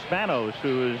Alex Spanos,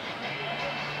 who is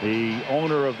the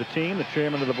owner of the team, the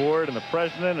chairman of the board, and the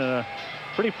president, and a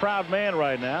pretty proud man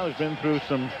right now. He's been through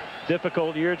some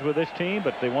difficult years with this team,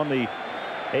 but they won the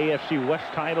AFC West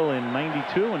title in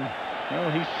 '92, and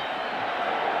he's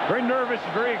very nervous,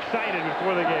 very excited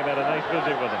before the game. Had a nice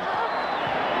visit with him.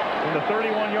 From the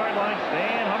 31-yard line,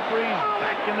 Stan Humphries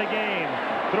back in the game.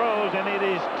 Throws, and it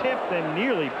is tipped and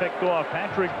nearly picked off.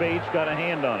 Patrick Bates got a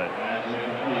hand on it.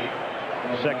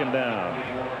 Second down.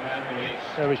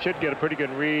 And we should get a pretty good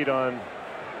read on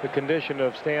the condition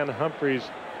of Stan Humphries'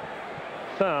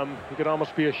 thumb. You could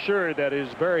almost be assured that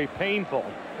is very painful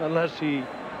unless he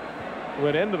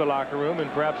went into the locker room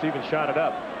and perhaps even shot it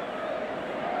up.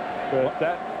 But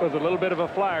that was a little bit of a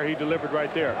flyer he delivered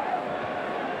right there.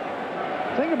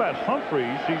 The thing about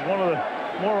Humphries, he's one of the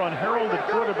more unheralded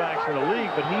quarterbacks in the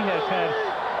league, but he has had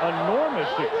enormous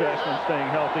success in staying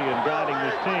healthy and guiding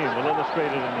this team. We'll illustrate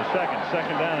it in a second.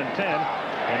 Second down and 10,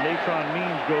 and Natron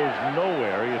Means goes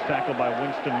nowhere. He is tackled by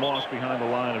Winston Moss behind the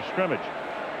line of scrimmage.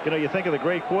 You think of the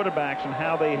great quarterbacks and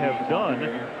how they have done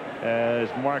as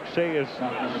Mark Say is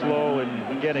slow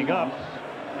in getting up,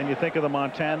 and you think of the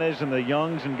Montanas and the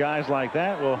Youngs and guys like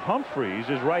that. Well, Humphries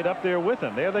is right up there with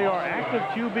them. There they are, active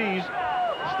QBs.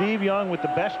 Steve Young with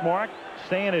the best mark.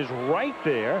 Stan is right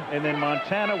there, and then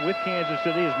Montana with Kansas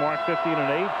City is marked 15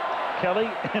 and 8. Kelly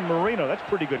and Marino. That's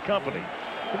pretty good company.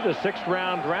 This is a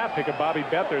 6th-round draft pick of Bobby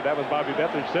Beathard. That was Bobby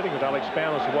Beathard sitting with Alex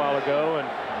Spanos a while ago, and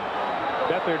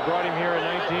Beathard brought him here in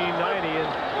 1990, and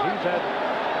he's had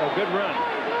a good run.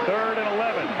 Third and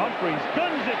 11. Humphries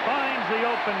guns it, finds the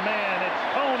open man. It's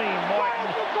Tony Martin,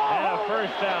 and a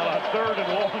first down on third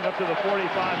and long up to the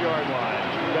 45-yard line.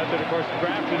 Beathard, of course,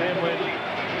 drafted him when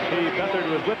Beathard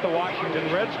was with the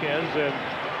Washington Redskins and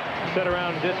sat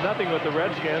around and did nothing with the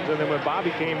Redskins. And then when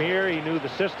Bobby came here, he knew the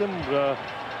system that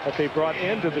they brought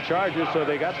into the Chargers, so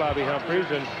they got Bobby Humphries.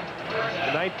 And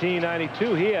in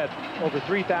 1992, he had over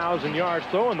 3,000 yards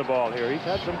throwing the ball here. He's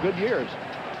had some good years.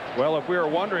 Well, if we were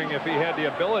wondering if he had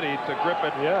the ability to grip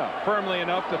it firmly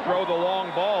enough to throw the long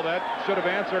ball, that should have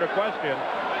answered a question.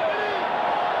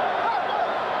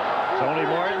 Tony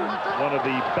Martin, one of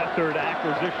the Beathard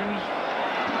acquisitions,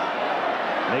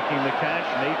 making the catch.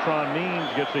 Natron Means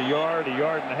gets a yard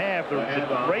and a half. The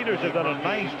Raiders have done a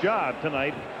nice job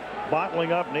tonight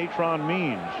bottling up Natron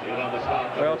Means.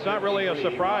 Well, it's not really a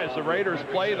surprise. The Raiders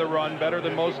play the run better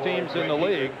than most teams in the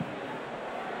league.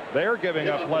 They're giving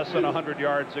up less than 100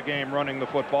 yards a game running the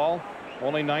football.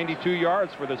 Only 92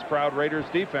 yards for this proud Raiders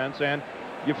defense. And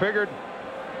you figured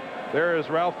there is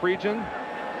Ralph Friedgen,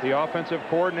 the offensive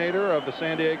coordinator of the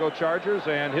San Diego Chargers,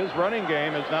 and his running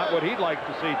game is not what he'd like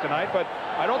to see tonight, but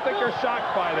I don't think they're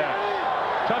shocked by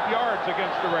that. Tough yards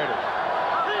against the Raiders.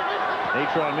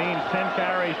 Natron Means 10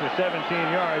 carries for 17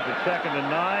 yards at 2nd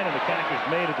and 9, and the catch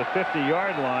is made at the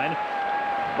 50-yard line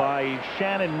by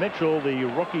Shannon Mitchell, the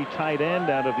rookie tight end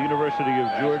out of the University of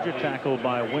Georgia, tackled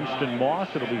by Winston Moss.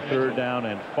 It'll be 3rd down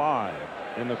and 5.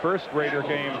 In the first Raider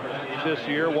game this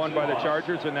year, won by the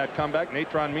Chargers in that comeback,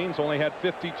 Natron Means only had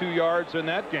 52 yards in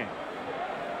that game.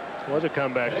 It was a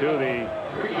comeback, too. The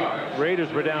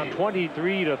Raiders were down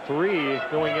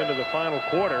 23-3 going into the final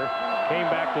quarter. Came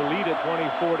back to lead at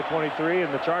 24-23,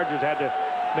 and the Chargers had to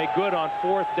make good on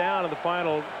 4th down in the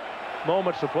final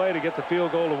moments of play to get the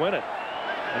field goal to win it.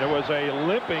 And it was a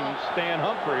limping Stan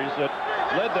Humphries that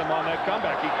led them on that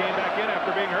comeback. He came back in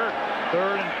after being hurt.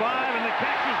 3rd and 5, and the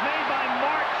catch is made by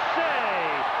Mark Say.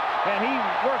 And he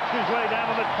works his way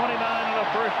down to the 29 and a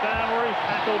first down, where he's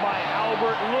tackled by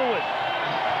Albert Lewis.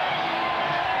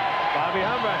 Bobby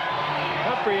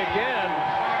Humphrey again.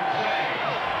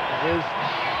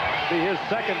 His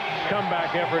second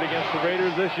comeback effort against the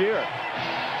Raiders this year.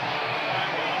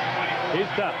 He's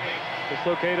tough.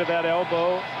 Dislocated that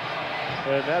elbow,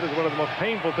 and that is one of the most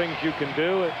painful things you can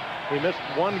do. He missed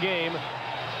one game.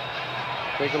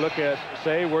 Take a look at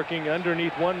Say working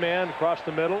underneath one man across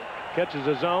the middle, catches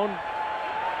a zone,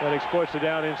 and exploits it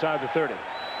down inside the 30.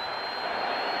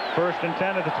 1st and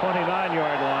 10 at the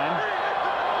 29-yard line.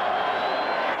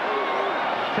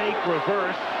 Fake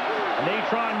reverse.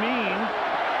 Natron Means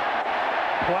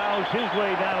plows his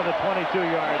way down to the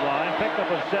 22-yard line. Picked up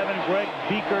a 7. Greg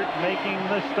Biekert making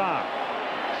the stop.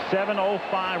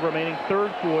 7:05 remaining,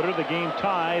 3rd quarter. The game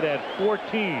tied at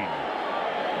 14.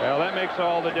 Well, that makes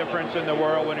all the difference in the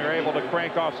world when you're able to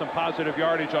crank off some positive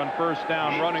yardage on 1st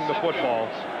down running the football.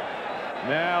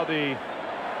 Now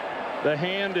the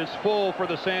hand is full for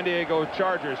the San Diego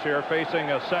Chargers here, facing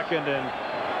a 2nd and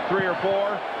 3 or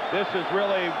 4. This is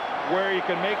really where you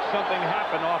can make something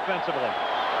happen offensively.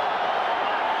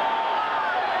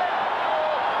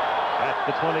 At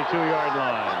the 22-yard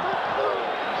line.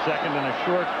 2nd and a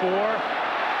short 4.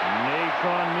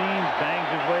 Natron Means bangs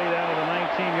his way down to the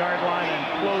 19-yard line and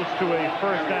close to a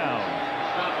first down.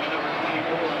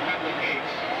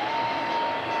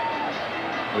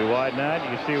 We widen that.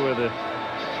 You can see where the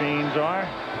chains are.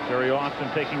 Jerry Austin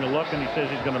taking a look, and he says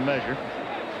he's going to measure.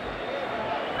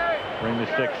 Bring the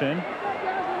sticks in.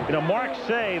 You know, Mark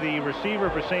Say, the receiver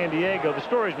for San Diego, the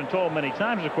story's been told many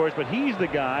times, of course, but he's the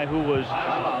guy who was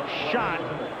shot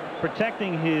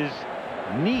protecting his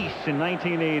niece in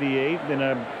 1988 in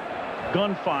a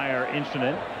gunfire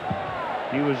incident.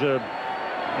 He was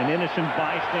an innocent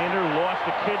bystander, lost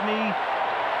a kidney,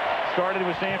 started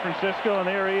with San Francisco, and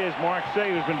there he is, Mark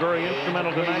Say, who's been very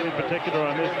instrumental tonight in particular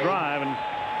on this drive and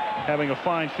having a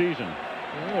fine season.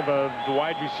 Of the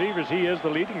wide receivers, he is the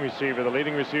leading receiver. The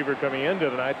leading receiver coming into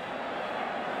tonight,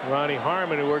 Ronnie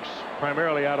Harmon, who works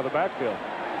primarily out of the backfield.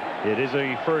 It is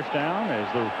a first down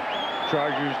as the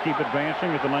Chargers keep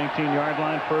advancing at the 19-yard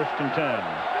line, 1st and 10.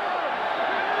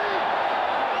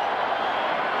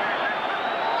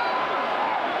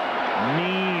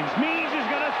 Means is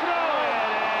going to throw it,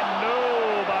 and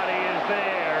nobody is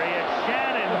there. He had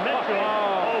Shannon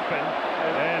Mitchell open,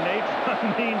 and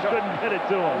Nathan Means couldn't get it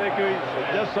to him. I think we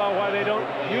just saw why they don't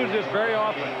use this very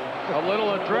often. A little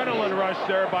adrenaline rush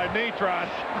there by Natron.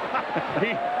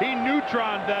 he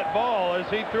neutroned that ball as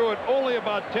he threw it only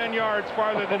about 10 yards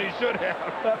farther than he should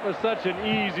have. That was such an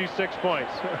easy 6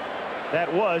 points.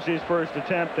 That was his first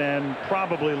attempt and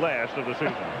probably last of the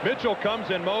season. Mitchell comes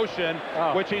in motion,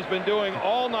 which he's been doing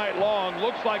all night long.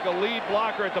 Looks like a lead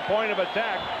blocker at the point of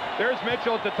attack. There's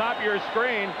Mitchell at the top of your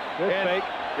screen. This fake.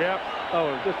 Yep.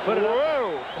 Oh, just put it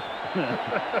Whoa.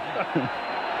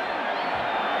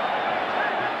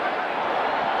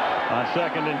 On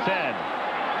 2nd and 10.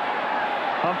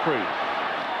 Humphreys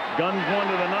guns one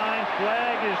to the 9.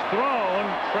 Flag is thrown.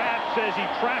 Kraft says he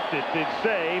trapped it, did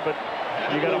Say, but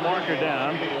you got a marker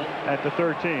down at the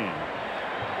 13.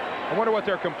 I wonder what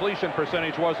their completion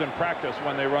percentage was in practice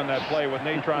when they run that play with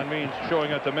Natron Means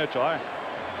showing it to Mitchell.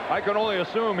 I can only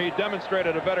assume he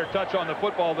demonstrated a better touch on the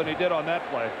football than he did on that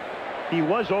play. He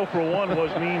was 0 for 1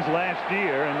 was Means last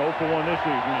year and 0 for 1 this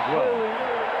season as well.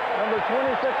 Number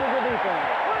 26 is the defense.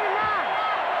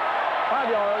 5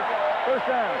 yards, first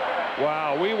down.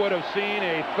 Wow, we would have seen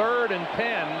a 3rd and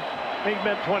 10. He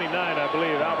meant 29, I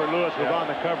believe. Albert Lewis was on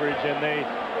the coverage, and they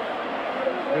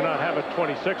do not have a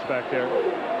 26 back there.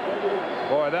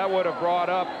 Boy, that would have brought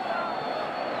up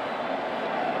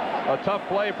a tough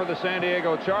play for the San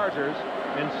Diego Chargers.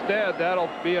 Instead, that'll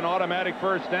be an automatic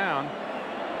first down.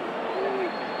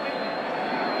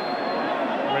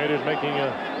 Raiders making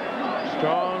a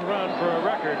strong run for a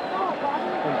record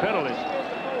on penalties.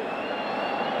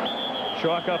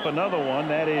 Chalk up another one.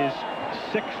 That is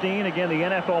 16. Again, the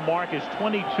NFL mark is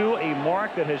 22, a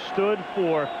mark that has stood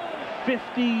for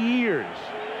 50 years.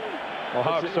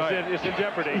 Well, it's in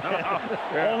jeopardy.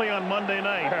 Only on Monday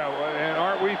night. Yeah, well, and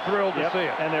aren't we thrilled to see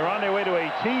it? And they're on their way to a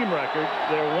team record.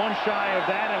 They're one shy of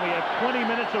that, and we have 20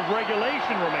 minutes of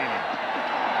regulation remaining.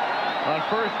 On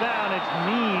first down, it's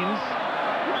Means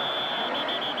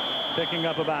picking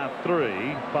up about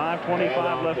 3.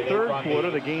 5:25 left, third quarter.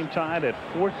 The game tied at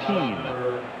 14.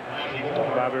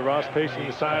 Bobby Ross pacing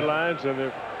the sidelines, and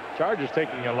the Chargers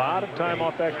taking a lot of time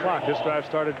off that clock. This drive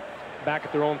started back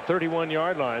at their own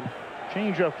 31-yard line.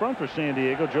 Change up front for San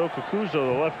Diego. Joe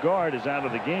Cucuzzo, the left guard, is out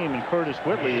of the game, and Curtis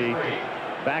Whitley, a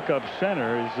backup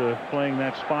center, is playing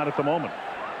that spot at the moment.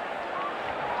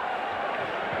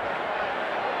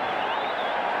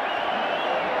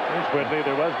 Here's Whitley.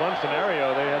 There was one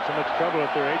scenario they had so much trouble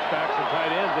with their H-backs and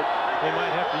tight ends that they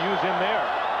might have to use him there.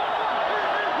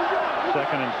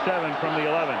 2nd and 7 from the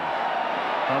 11.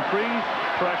 Humphreys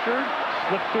pressured,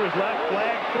 slips to his left,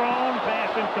 flag thrown,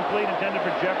 pass incomplete, intended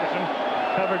for Jefferson,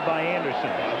 covered by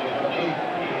Anderson.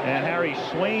 And Harry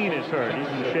Swain is hurt. He's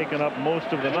been shaken up most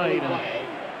of the night, and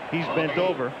he's bent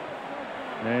over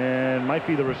and might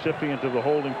be the recipient of the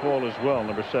holding call as well,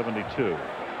 number 72.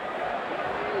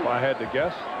 If I had to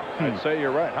guess, I'd say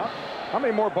you're right. How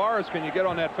many more bars can you get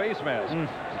on that face mask?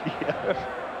 Yes.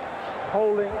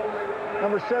 Holding.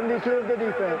 Number 72 of the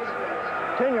defense.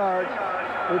 10 yards.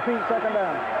 Repeat, second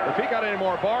down. If he got any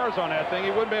more bars on that thing, he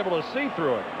wouldn't be able to see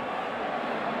through it.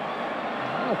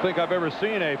 I don't think I've ever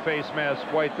seen a face mask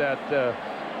quite that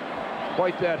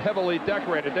heavily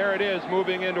decorated. There it is,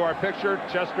 moving into our picture.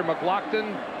 Chester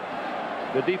McLaughlin,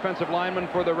 the defensive lineman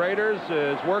for the Raiders,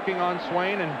 is working on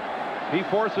Swain, and he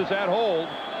forces that hold.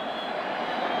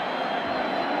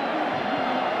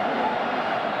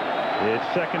 It's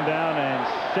 2nd down and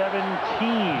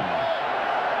 17.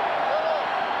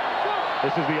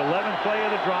 This is the 11th play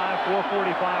of the drive,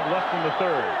 4:45 left in the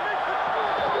third.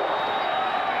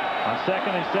 On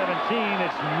 2nd and 17,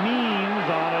 it's Means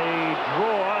on a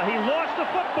draw. He lost the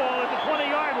football at the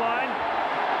 20-yard line.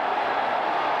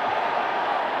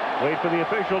 Wait for the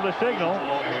official to signal.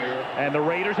 And the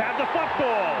Raiders have the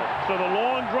football. So the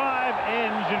long drive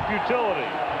ends in futility.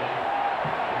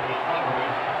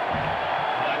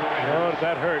 Oh, does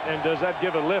that hurt? And does that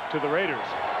give a lift to the Raiders?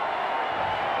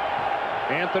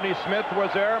 Anthony Smith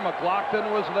was there.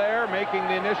 McLaughlin was there making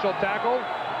the initial tackle.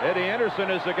 Eddie Anderson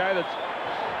is the guy that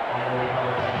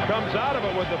comes out of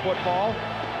it with the football.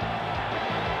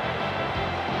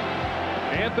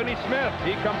 Anthony Smith,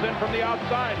 he comes in from the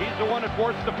outside. He's the one that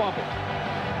forced the fumble.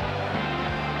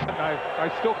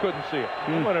 I still couldn't see it.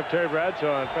 I wonder if Terry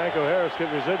Bradshaw and Franco Harris get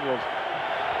residuals.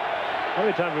 How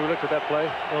many times have we looked at that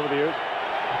play over the years?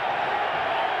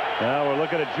 Now we're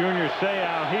looking at Junior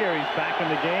Seau here. He's back in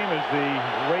the game as the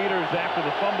Raiders, after the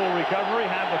fumble recovery,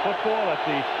 have the football at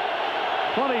the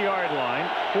 20-yard line.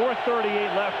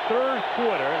 4:38 left, third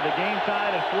quarter. The game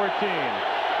tied at 14.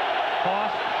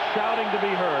 Haas shouting to be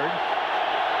heard.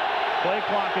 Play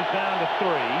clock is down to 3.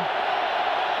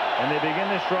 And they begin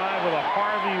this drive with a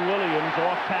Harvey Williams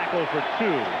off tackle for 2.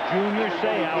 Junior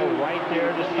Seau right there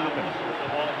to stop him.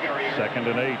 2nd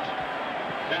and 8.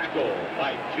 Tackle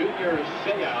by Junior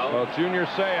Seau. Well, Junior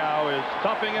Seau is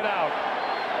toughing it out.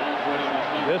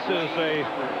 This is a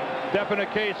definite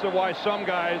case of why some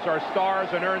guys are stars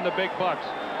and earn the big bucks.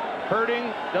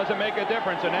 Hurting doesn't make a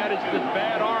difference, and that is this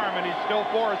bad arm, and he's still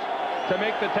forced to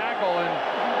make the tackle. And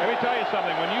let me tell you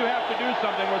something, when you have to do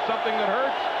something with something that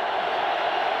hurts,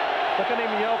 look at him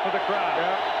yell for the crowd.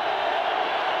 Yeah.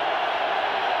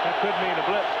 That could mean a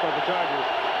blitz for the Chargers.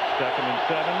 2nd and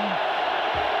 7.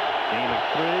 Gain of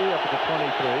 3 up at the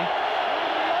 23.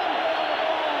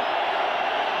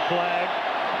 Flag.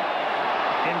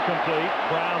 Incomplete.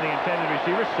 Brown, the intended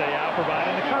receiver. Seau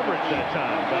providing the coverage that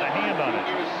time. Got a hand on it.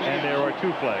 And there are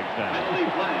 2 flags now.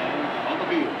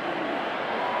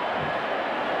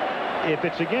 If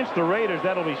it's against the Raiders,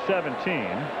 that'll be 17.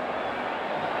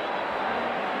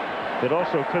 It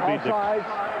also could be declined.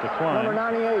 Number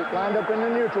 98 lined up in the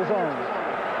neutral zone.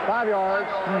 5 yards.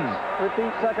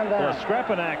 Repeat, 2nd down. Well,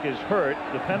 Skrepenak is hurt.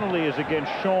 The penalty is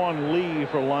against Sean Lee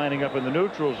for lining up in the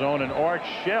neutral zone, and Art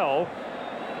Shell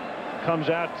comes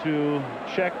out to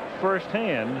check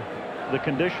firsthand the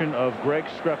condition of Greg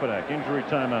Skrepenak. Injury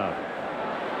timeout.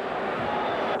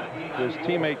 His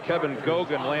teammate Kevin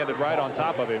Gogan landed right on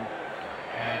top of him.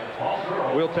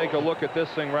 We'll take a look at this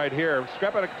thing right here.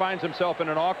 Skrepenak finds himself in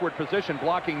an awkward position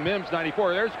blocking Mims,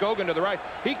 94. There's Gogan to the right.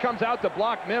 He comes out to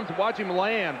block Mims. Watch him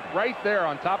land right there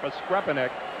on top of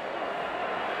Skrepenak.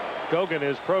 Gogan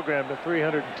is programmed at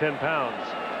 310 pounds.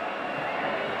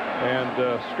 And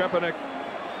Skrepenak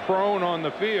prone on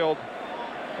the field,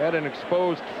 had an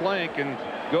exposed flank, and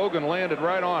Gogan landed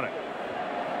right on it.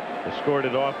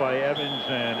 Escorted off by Evans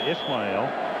and Ismail.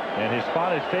 And his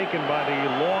spot is taken by the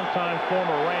longtime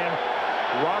former Ram,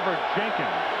 Robert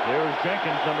Jenkins. There's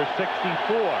Jenkins, number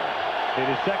 64. It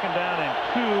is 2nd down and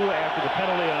 2 after the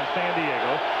penalty on San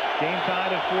Diego. Game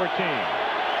tied at 14.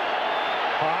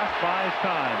 Haas buys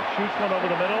time. Shoots one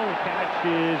over the middle. The catch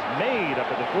is made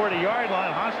up at the 40-yard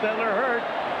line. Hostetler hurt.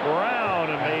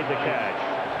 Brown and made the catch.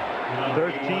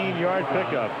 13-yard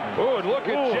pickup. Oh, and look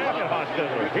at Jeff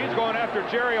Hostetler. He's going after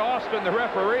Jerry Austin, the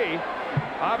referee,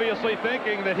 obviously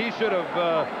thinking that he should have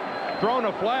thrown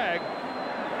a flag.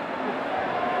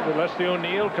 Leslie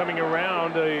O'Neal coming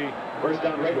around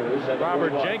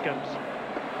Robert Jenkins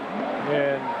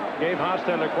and gave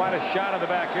Hostetler quite a shot in the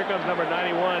back. Here comes number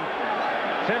 91,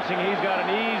 sensing he's got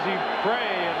an easy prey,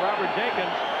 and Robert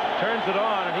Jenkins turns it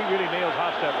on, and he really nails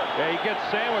Hostetler. Yeah, he gets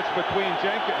sandwiched between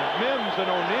Mims and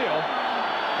O'Neal.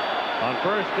 On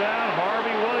 1st down,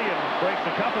 Harvey Williams breaks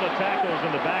a couple of tackles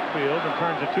in the backfield and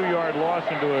turns a 2-yard loss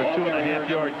into a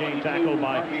 2.5-yard gain tackle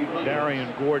by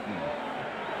Darian Gordon.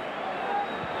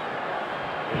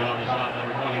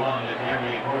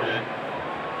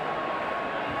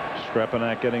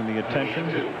 Skrepenak getting the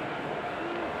attention.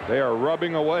 They are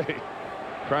rubbing away,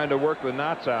 trying to work the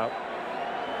knots out.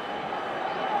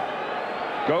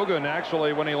 Gogan,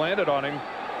 actually, when he landed on him,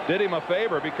 did him a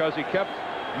favor because he kept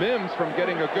Mims from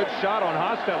getting a good shot on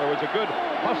Hostetler. It was a good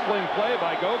hustling play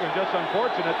by Gogan. Just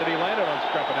unfortunate that he landed on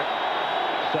Skrepenak.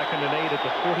 2nd and 8 at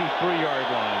the 43-yard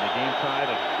line. The game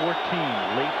tied at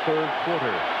 14, late 3rd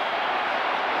quarter.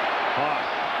 Haas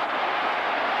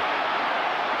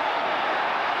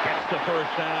gets the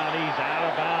 1st down. He's out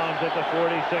of bounds at the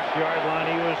 46-yard line.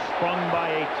 He was sprung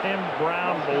by a Tim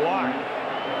Brown block.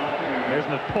 There's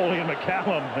Napoleon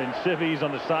McCallum and Civvies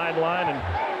on the sideline, and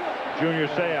Junior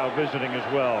Seau visiting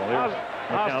as well.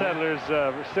 Hostetler's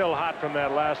still hot from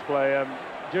that last play.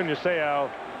 Junior Seau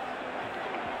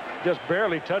just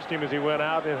barely touched him as he went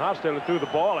out, and Hostetler threw the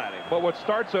ball at him. But what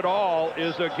starts it all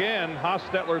is, again,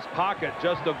 Hostetler's pocket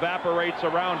just evaporates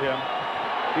around him.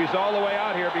 He's all the way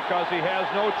out here because he has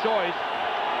no choice.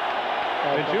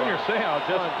 And Junior Seau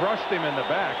just brushed him in the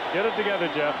back. Get it together,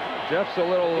 Jeff. Jeff's a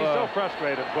little... He's so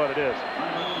frustrated, is what it is.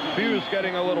 Fuse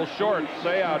getting a little short.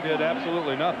 Seau did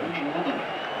absolutely nothing.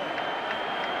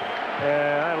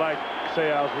 And I like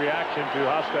Seau's reaction to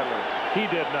Hostetler. He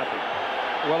did nothing.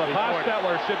 Well, if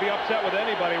Hostetler should be upset with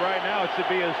anybody right now, it should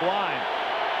be his line.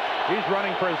 He's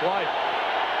running for his life.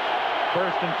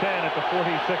 1st and 10 at the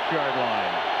 46-yard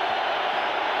line.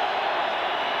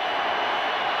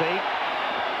 Fake.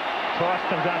 Toss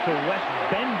comes out to Wes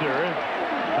Bender,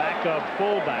 backup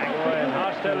fullback. Boy, and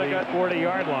Hostetler got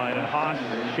 40-yard line, and Haas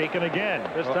shaken again.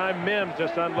 This time Mims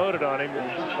just unloaded on him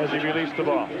as he released the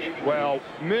ball. Well,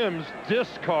 Mims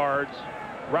discards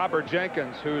Robert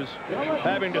Jenkins, who's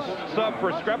having to sub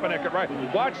for Skrepenek at right.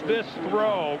 Watch this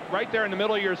throw right there in the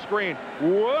middle of your screen.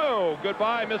 Whoa,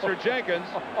 goodbye, Mr. Jenkins.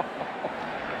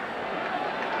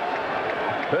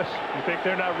 You think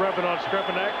they're not rubbing on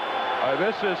Skrepenek?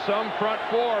 This is some front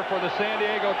four for the San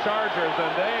Diego Chargers,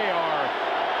 and they are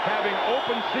having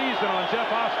open season on Jeff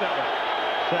Hostetler.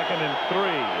 2nd and 3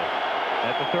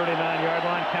 at the 39-yard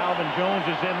line. Calvin Jones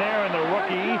is in there, and the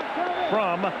rookie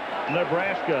from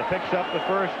Nebraska picks up the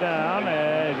 1st down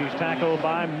as he's tackled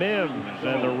by Mims,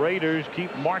 and the Raiders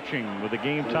keep marching with the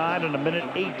game tied and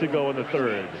 1:08 to go in the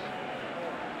 3rd.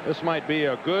 This might be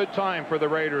a good time for the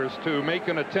Raiders to make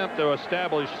an attempt to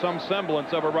establish some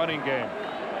semblance of a running game.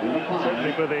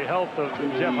 Certainly for the health of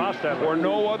Jeff Hostetler. For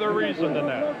no other reason than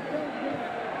that.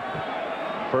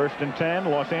 1st and 10,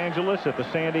 Los Angeles at the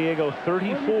San Diego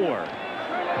 34.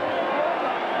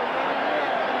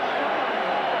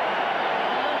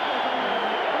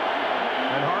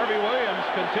 And Harvey Williams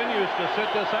continues to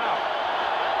sit this out.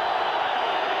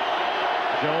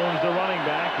 Jones, the running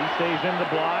back, he stays in the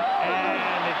block,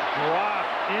 and it's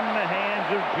dropped in the hands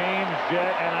of James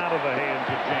Jett and out of the hands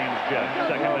of James Jett.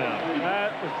 2nd down.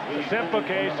 That was a simple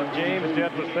case of James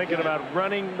Jett was thinking about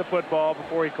running the football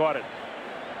before he caught it.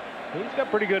 He's got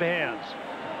pretty good hands.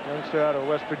 Youngster out of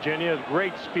West Virginia,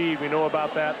 great speed. We know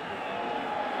about that.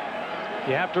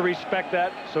 You have to respect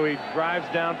that. So he drives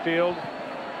downfield.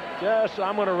 Just,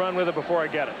 I'm going to run with it before I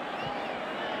get it.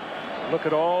 Look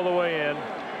it all the way in.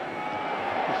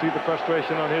 You see the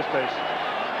frustration on his face.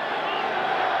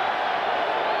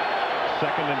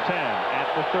 2nd and 10 at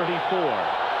the 34.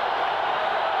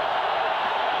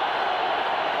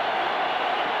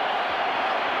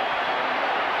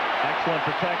 Excellent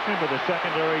protection, but the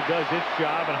secondary does its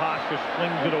job, and Haas just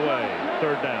flings it away.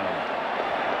 3rd down.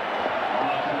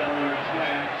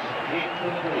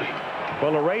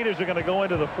 Well, the Raiders are going to go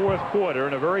into the 4th quarter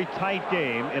in a very tight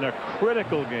game, in a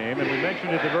critical game, and we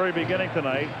mentioned at the very beginning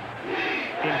tonight,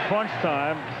 in crunch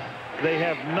time, they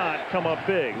have not come up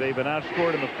big. They've been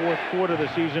outscored in the 4th quarter of the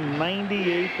season,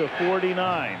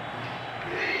 98-49.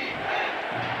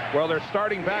 Well, their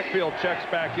starting backfield checks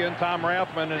back in. Tom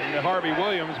Rathman and Harvey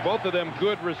Williams, both of them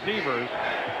good receivers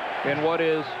in what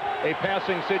is a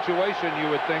passing situation, you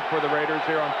would think, for the Raiders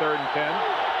here on 3rd and 10.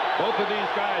 Both of these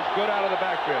guys good out of the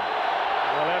backfield.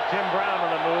 We'll have Tim Brown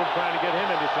on the move, trying to get him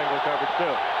into single coverage,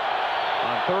 too.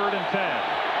 On 3rd and 10.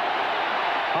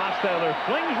 Hostetler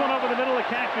flings one over the middle. The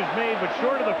catch is made, but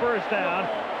short of the 1st down.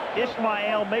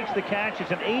 Ismael makes the catch.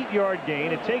 It's an 8-yard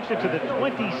gain. It takes it to the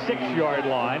 26-yard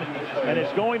line, and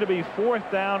it's going to be 4th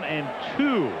down and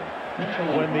 2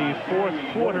 when the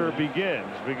 4th quarter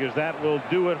begins, because that will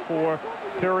do it for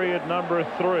period number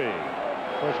 3.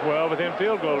 Was well within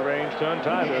field goal range to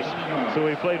untie this. So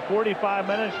we played 45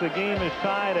 minutes. The game is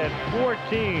tied at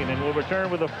 14, and we'll return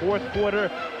with the 4th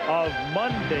quarter of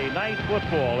Monday Night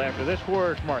Football after this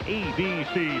word from our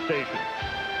ABC station.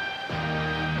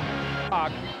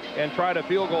 And try to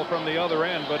field goal from the other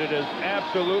end, but it is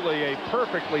absolutely a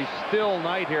perfectly still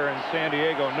night here in San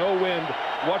Diego. No wind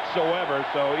whatsoever,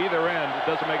 so either end, it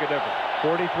doesn't make a difference.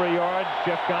 43 yards,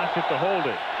 Jeff Gossett to hold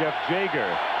it. Jeff Jager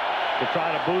to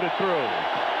try to boot it through.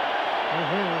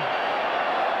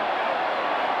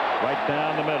 Right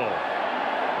down the middle.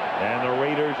 And the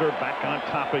Raiders are back on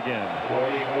top again.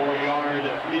 44-yard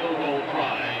field goal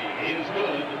try is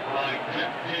good by Jeff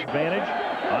Jager. Advantage.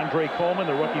 Andre Coleman,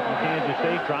 the rookie from Kansas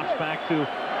State, drops back to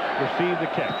receive the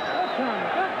kick.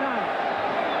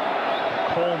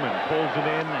 Coleman pulls it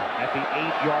in at the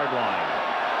 8-yard line.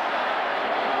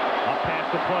 Up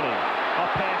past the 20.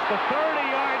 Up past the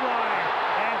 30-yard line.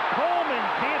 And Coleman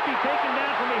can't be taken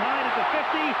down from behind at the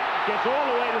 50. Gets all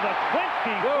the way to the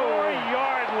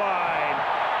 24-yard line.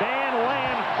 Dan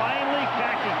Land finally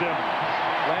catches him.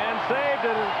 Land saved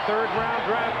it, 3rd-round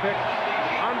draft pick.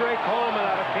 Andre Coleman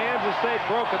out of Kansas State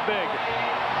broke it big.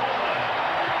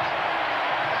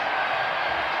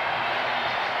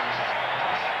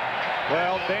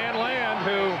 Well, Dan Land,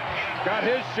 who got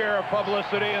his share of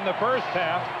publicity in the first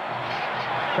half,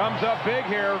 comes up big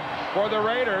here for the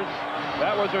Raiders.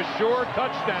 That was a sure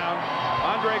touchdown.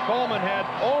 Andre Coleman had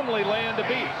only Land to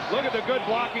beat. Look at the good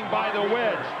blocking by the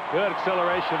wedge. Good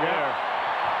acceleration there.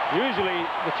 Usually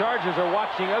the Chargers are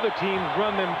watching other teams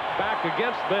run them back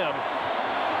against them.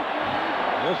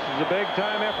 This is a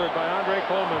big-time effort by Andre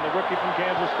Coleman, the rookie from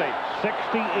Kansas State.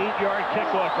 68-yard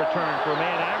kickoff return for a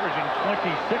man averaging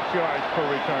 26 yards per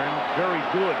return. Very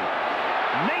good.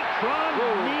 Natron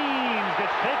Means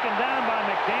gets taken down by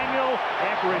McDaniel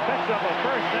after he picks up a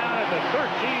first down at the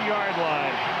 13-yard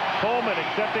line. Coleman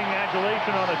accepting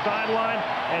adulation on the sideline,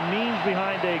 and Means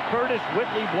behind a Curtis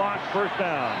Whitley blocked first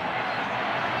down.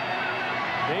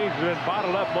 Means has been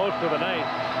bottled up most of the night,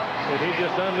 and he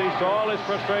just unleashed all his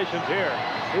frustrations here.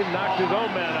 He knocked his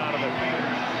own man out of it.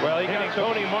 Well, he got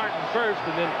Tony Martin first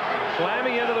and then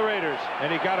slamming into the Raiders. And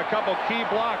he got a couple key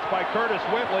blocks by Curtis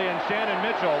Whitley and Shannon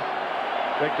Mitchell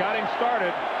that got him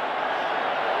started.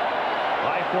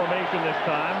 High formation this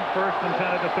time. First and 10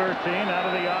 at the 13. Out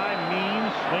of the eye.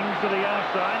 Means swings to the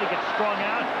outside. He gets strung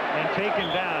out and taken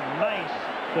down. Nice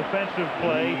defensive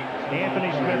play.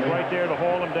 Anthony Smith right there to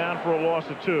haul him down for a loss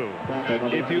of 2.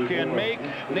 If you can make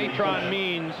Natron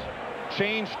Means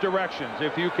change directions,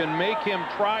 if you can make him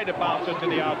try to bounce it to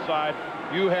the outside,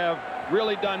 you have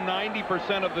really done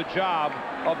 90% of the job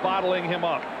of bottling him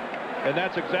up. And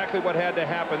that's exactly what had to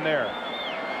happen there.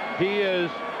 He is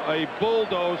a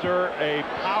bulldozer, a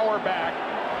power back,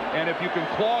 and if you can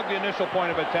clog the initial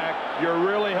point of attack, you're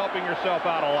really helping yourself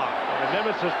out a lot. The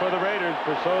nemesis for the Raiders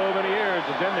for so many years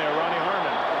is in there, Ronnie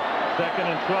Harmon. 2nd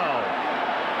and 12.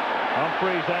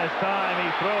 Humphreys has time. He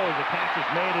throws. The catch is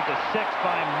made at the 6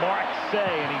 by Mark Say,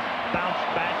 and he bounced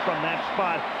back from that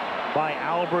spot by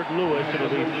Albert Lewis. It'll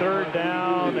be 3rd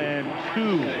down and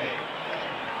 2.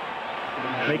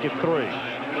 Make it 3.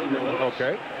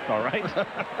 Okay. All right.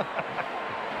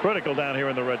 Critical down here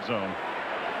in the red zone.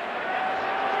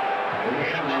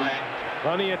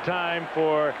 Plenty of time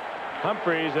for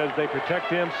Humphreys as they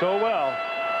protect him so well.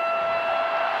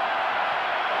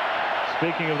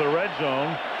 Speaking of the red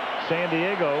zone, San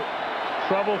Diego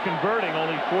trouble converting,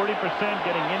 only 40%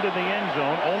 getting into the end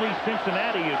zone. Only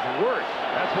Cincinnati is worse.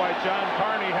 That's why John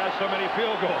Carney has so many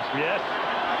field goals. Yes,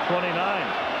 29.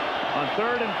 On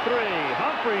 3rd and 3,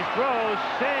 Humphreys throws.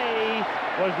 Say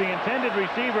was the intended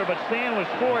receiver, but Stan was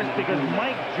forced because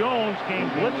Mike Jones came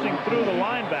blitzing through the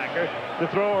linebacker to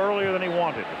throw earlier than he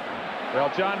wanted. Well,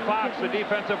 John Fox, the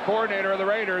defensive coordinator of the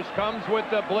Raiders, comes with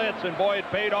the blitz, and boy, it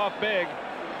paid off big.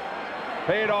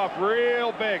 Paid off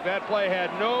real big. That play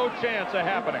had no chance of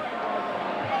happening.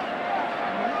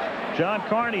 John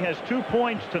Carney has 2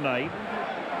 points tonight,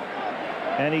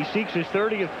 and he seeks his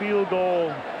 30th field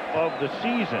goal of the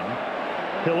season.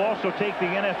 He'll also take the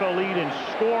NFL lead in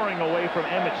scoring away from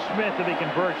Emmitt Smith if he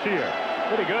converts here.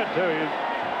 Pretty good, too. If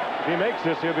he makes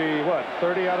this, he'll be, what,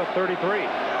 30 out of 33.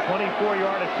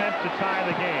 24-yard attempt to tie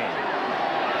the game.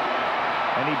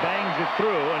 And he bangs it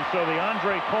through, and so the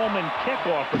Andre Coleman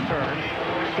kickoff return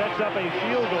sets up a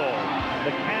field goal.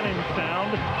 The cannon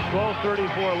sound.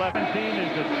 12:34 left. 17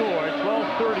 is the score.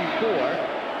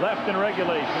 12:34 left in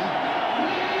regulation.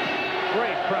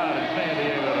 Great crowd in San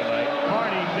Diego tonight.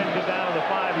 Carney sends it down to the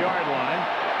 5-yard line.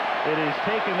 It is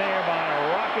taken there by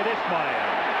Rocket Ismail.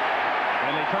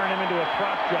 And they turn him into a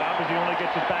prop job as he only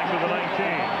gets it back to the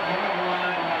 19.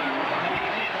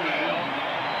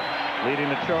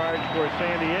 Leading the charge for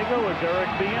San Diego is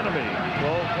Eric Bieniemy.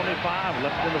 12:25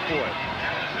 left in the 4th.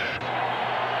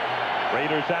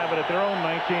 Raiders have it at their own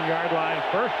 19-yard line.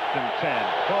 1st and 10.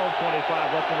 12:25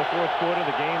 left in the 4th quarter.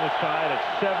 The game is tied at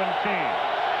 17.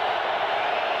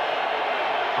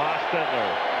 Hostetler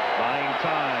buying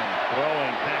time,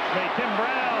 throwing, catch made. Tim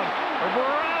Brown.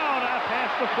 Brown out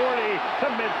past the 40 to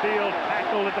midfield.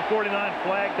 Tackled at the 49.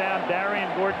 Flag down.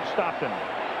 Darian Gordon stopped him.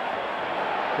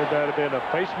 Could that have been a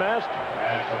face mask?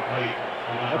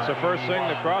 That's the first thing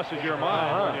that crosses your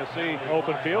mind when you see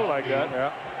open field like that.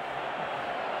 Yeah.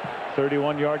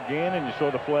 31-yard gain, and you saw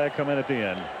the flag come in at the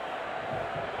end.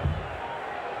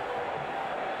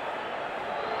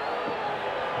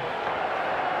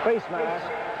 Face mask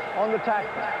on the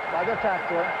tackle by the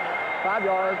tackler. 5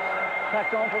 yards.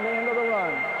 Tacked on from the end of the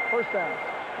run. First down.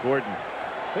 Gordon.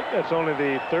 I think that's only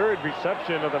the 3rd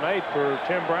reception of the night for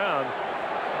Tim Brown.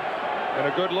 And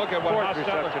a good look at what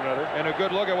Hostetler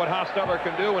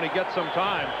can do when he gets some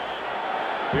time.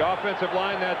 The offensive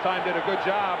line that time did a good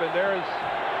job, and there's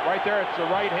right there, it's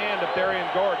the right hand of Darian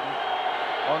Gordon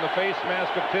on the face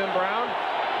mask of Tim Brown.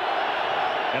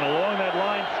 And along that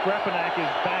line, Skrepenak is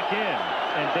back in,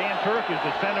 and Dan Turk is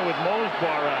the center with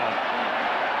Mosbar out.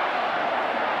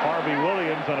 Harvey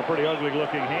Williams on a pretty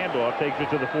ugly-looking handoff takes it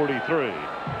to the 43.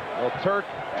 Well, Turk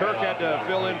had to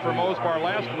fill in for Mosbar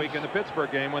last week in the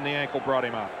Pittsburgh game when the ankle brought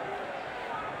him out.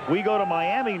 We go to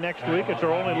Miami next week. It's our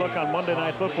only look on Monday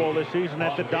Night Football this season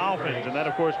at the Dolphins, and that,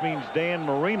 of course, means Dan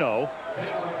Marino.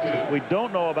 We don't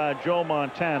know about Joe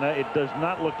Montana. It does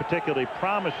not look particularly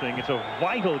promising. It's a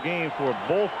vital game for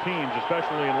both teams,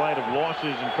 especially in light of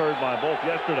losses incurred by both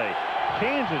yesterday.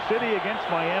 Kansas City against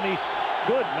Miami.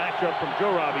 Good matchup from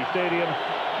Joe Robbie Stadium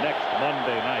next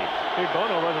Monday night. Steve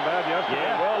Bono wasn't bad yesterday.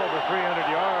 Yeah. Well over 300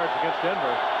 yards against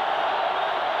Denver.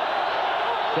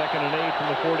 2nd and 8 from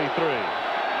the 43.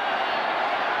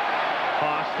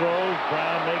 Haas throws.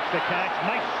 Brown makes the catch.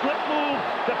 Nice slip move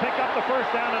to pick up the first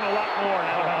down and a lot more.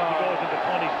 Now he goes into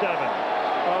 27.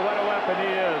 Oh, what a weapon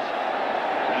he is.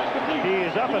 He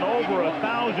is up and over 1,000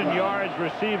 yards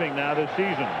receiving now this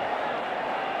season.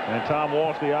 And Tom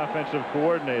Walsh, the offensive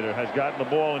coordinator, has gotten the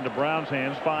ball into Brown's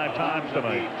hands 5 times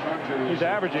tonight. He's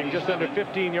averaging just under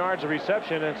 15 yards of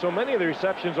reception, and so many of the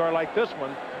receptions are like this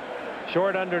one.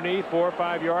 Short underneath, 4 or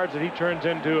 5 yards that he turns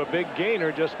into a big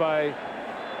gainer just by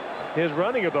his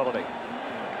running ability.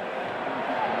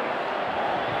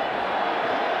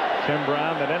 Tim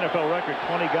Brown, that NFL record,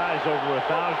 20 guys over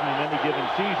 1,000 in any given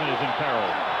season, is in peril.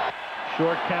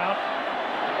 Short count.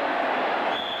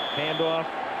 Handoff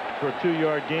for a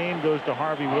 2-yard gain goes to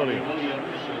Harvey Williams.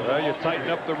 Well, you tighten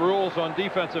up the rules on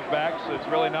defensive backs. It's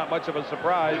really not much of a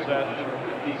surprise that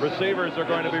receivers are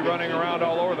going to be running around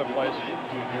all over the place.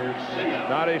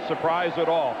 Not a surprise at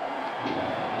all.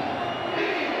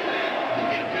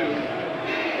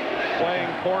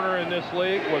 Playing corner in this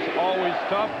league was always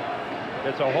tough.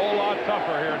 It's a whole lot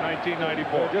tougher here in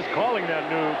 1994. Just calling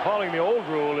the old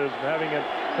rule is having a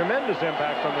tremendous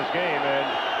impact on this game. And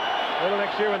well,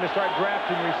 next year when they start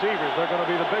drafting receivers, they're going to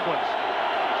be the big ones.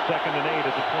 2nd and 8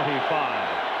 at the 25.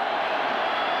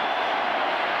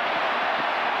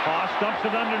 Haas dumps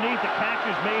it underneath. The catch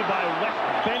is made by Wes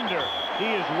Bender. He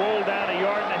is rolled down 1.5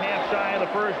 yards shy of the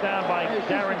first down by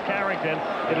Darren Carrington.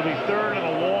 It'll be 3rd and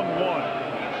a long one.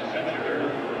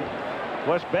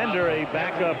 Wes Bender, a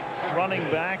backup running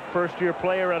back, first-year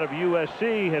player out of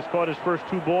USC, has caught his first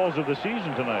 2 balls of the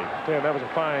season tonight. Yeah, that was a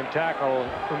fine tackle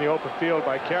from the open field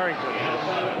by Carrington.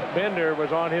 Bender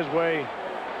was on his way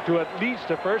to at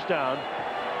least a first down,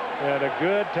 and a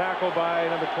good tackle by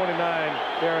number 29,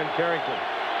 Darren Carrington.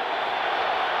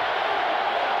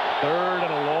 3rd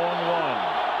and a long one.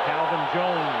 Calvin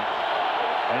Jones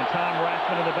and Tom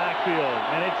Rathman in the backfield,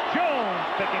 and it's Jones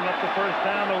picking up the first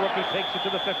down. The rookie takes it to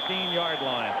the 15-yard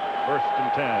line. 1st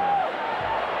and 10.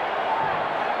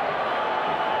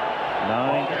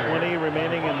 9:20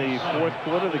 remaining in the 4th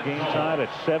quarter. The game tied at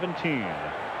 17.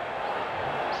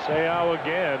 Seau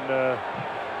again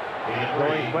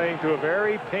playing through a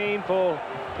very painful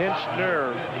pinched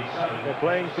nerve. And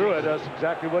playing through it, that's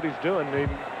exactly what he's doing.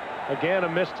 Again, a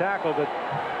missed tackle that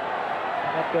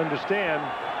you have to understand.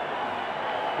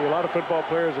 A lot of football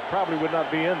players that probably would not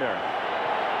be in there.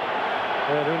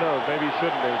 And who knows, maybe he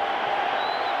shouldn't be.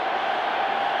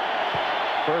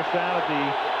 First down at the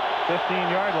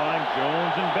 15-yard line.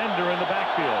 Jones and Bender in the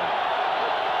backfield.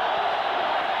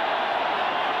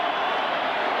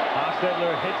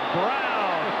 Hostetler hits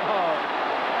Brown.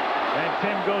 And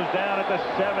Tim goes down at the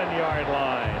 7-yard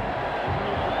line.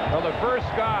 Well, the first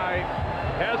guy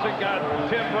hasn't got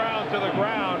Tim Brown to the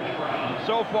ground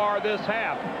so far this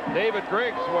half. David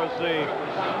Griggs was the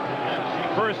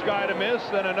first guy to miss,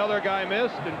 then another guy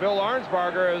missed, and Bill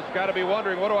Arnsparger has got to be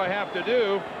wondering, what do I have to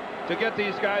do to get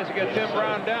these guys to get Tim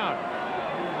Brown down?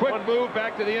 Quick move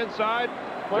back to the inside.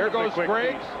 There goes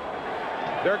Griggs.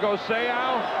 There goes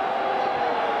Seau.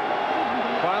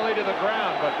 Finally to the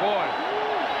ground, but boy,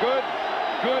 good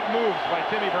moves by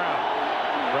Timmy Brown.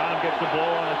 Brown gets the blow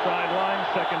on the sideline.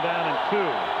 2nd down and 2.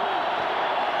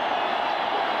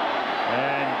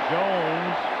 And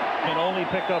Jones can only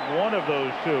pick up one of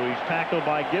those 2. He's tackled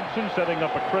by Gibson, setting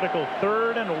up a critical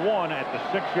 3rd and 1 at the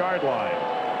 6-yard line.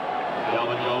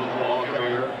 Calvin Jones, ball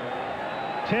carrier.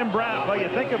 Tim Brown, well, you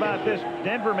think about this,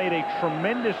 Denver made a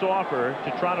tremendous offer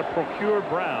to try to procure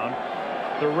Brown.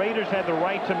 The Raiders had the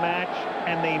right to match,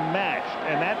 and they matched.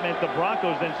 And that meant the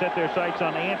Broncos then set their sights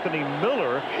on Anthony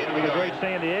Miller, the great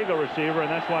San Diego receiver,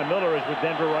 and that's why Miller is with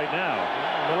Denver right now.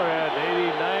 Miller had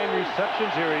 89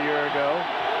 receptions here a year ago.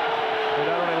 They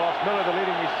not only lost Miller, the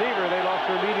leading receiver, they lost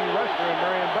their leading rusher in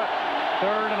Marion Butts.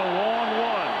 3rd and a long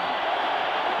one.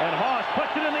 And Haas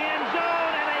puts it in the end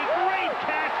zone, and a great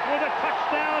catch with a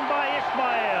touchdown by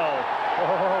Ismael.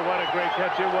 Oh, what a great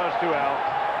catch it was, too,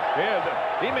 Al. Yeah,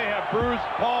 he may have bruised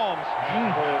palms in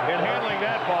handling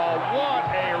that ball. What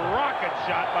a rocket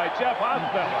shot by Jeff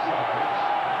Hostetler.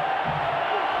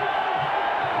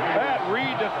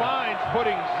 redefines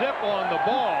putting zip on the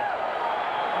ball.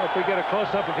 If we get a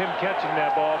close-up of him catching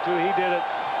that ball, too, he did it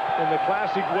in the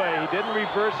classic way. He didn't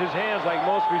reverse his hands like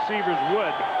most receivers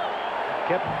would.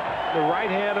 Kept the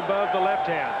right hand above the left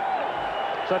hand.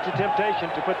 Such a temptation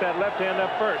to put that left hand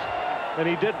up first, and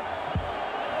he didn't.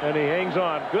 And he hangs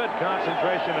on. Good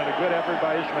concentration and a good effort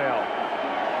by Ishmael.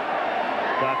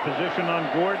 Got position on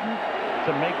Gordon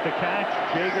to make the catch.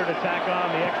 Jaeger to tack on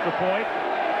the extra point.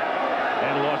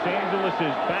 And Los Angeles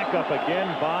is back up again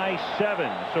by 7.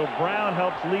 So Brown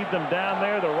helps lead them down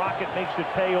there. The Rocket makes it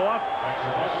pay off.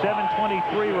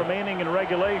 7:23 remaining in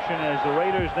regulation as the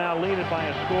Raiders now lead it by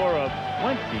a score of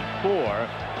 24.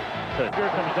 So here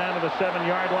comes down to the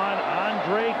 7-yard line.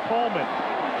 Andre Coleman,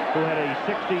 who had a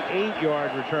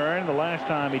 68-yard return the last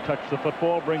time he touched the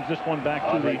football, brings this one back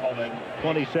to the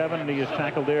 27, and he is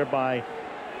tackled there by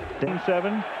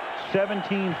 7,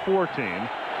 17-14.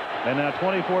 And now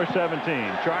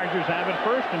 24-17. Chargers have it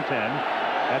 1st and 10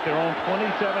 at their own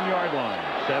 27-yard line.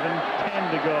 7:10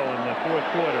 to go in the 4th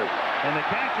quarter. And the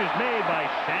catch is made by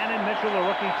Shannon Mitchell, a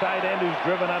rookie tight end who's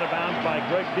driven out of bounds by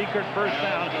Greg Biekert. First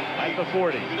down at the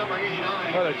 40.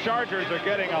 Well, the Chargers are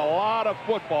getting a lot of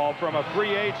football from a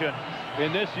free agent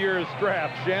in this year's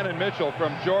draft, Shannon Mitchell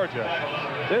from Georgia.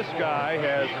 This guy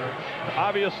has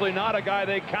obviously not a guy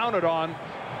they counted on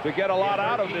to get a lot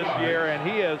out of this year, and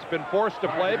he has been forced to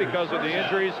play because of the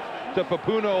injuries to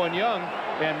Papuno and Young.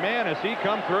 And man, has he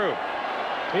come through.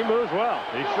 He moves well.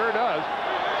 He sure does.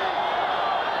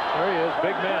 There he is,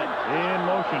 big man. In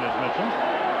motion is Mitchell.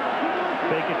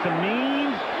 Fake it to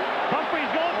Means.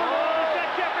 Humphreys going for Rose. Got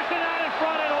Jefferson out in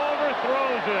front and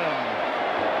overthrows him.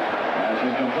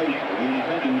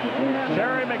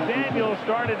 Terry McDaniel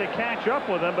started to catch up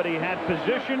with him, but he had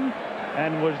position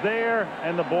and was there,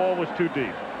 and the ball was too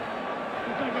deep.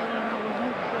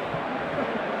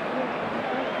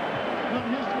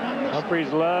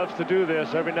 Humphreys loves to do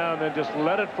this every now and then, just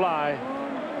let it fly.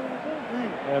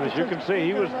 And as you can see,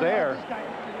 he was there.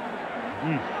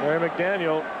 Terry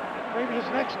McDaniel, Maybe his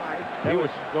next line. he was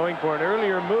going for an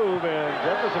earlier move, and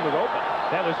Jefferson was open.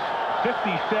 That was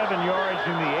 57 yards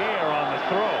in the air on the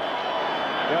throw.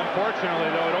 Unfortunately,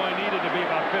 though, it only needed to be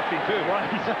about 52. Right.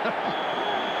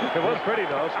 It was pretty,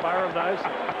 though. Spiraled nice.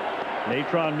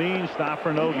 Natron Means stop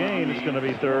for no gain. It's going to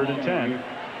be 3rd and 10.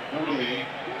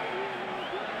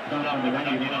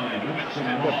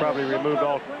 That probably removed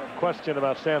all question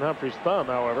about Stan Humphrey's thumb,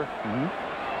 however.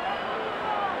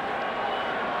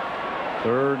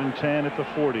 3rd and 10 at the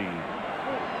 40.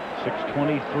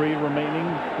 6:23 remaining,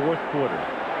 4th quarter.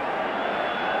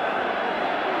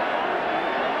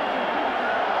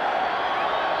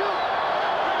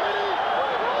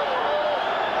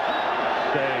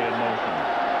 Stay in motion.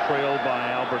 Trailed by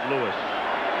Albert Lewis.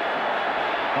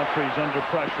 Humphreys under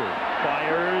pressure.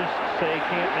 Fires. Say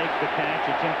can't make the catch.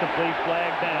 It's incomplete.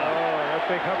 Flag down. Oh, I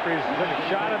think Humphreys took a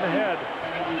shot in the head.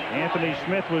 Anthony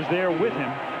Smith was there with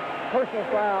him. Personal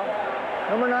foul.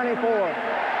 Number 94.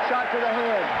 Shot to the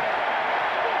head.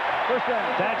 First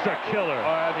down. That's a killer.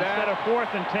 Instead of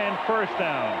 4th and 10, first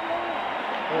down.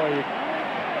 Boy,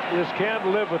 you just can't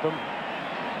live with them.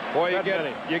 Boy,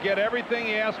 you get everything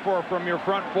you ask for from your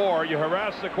front four. You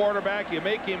harass the quarterback, you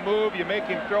make him move, you make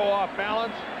him throw off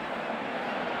balance.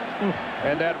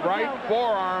 And that right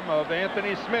forearm of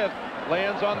Anthony Smith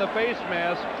lands on the face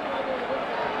mask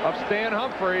of Stan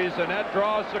Humphreys, and that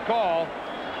draws the call.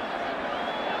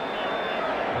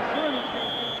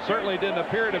 Certainly didn't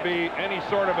appear to be any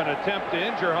sort of an attempt to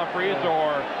injure Humphreys,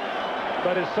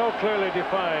 but it's so clearly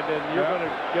defined, and you're going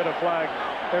to get a flag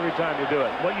every time you do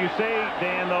it. What you say,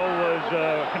 Dan, though, was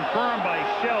confirmed by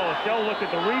Shell. Shell looked at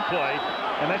the replay,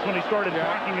 and that's when he started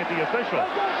barking at the official.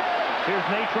 Here's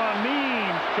Natron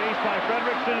Means, chased by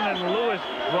Fredrickson, and Lewis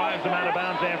drives him out of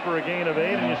bounds after a gain of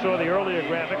 8. And you saw the earlier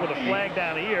graphic with a flag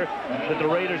down here that the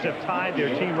Raiders have tied their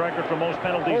team record for most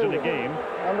penalties in the game.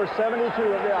 Number 72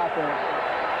 of the offense.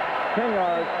 10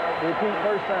 yards, repeat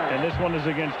first down. And this one is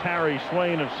against Harry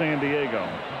Swain of San Diego.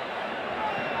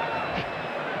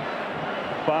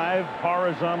 5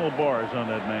 horizontal bars on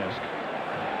that mask.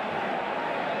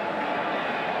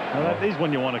 Well, that is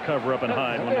when you want to cover up and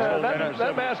hide. When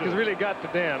that mask has really got to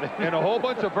Dan. And a whole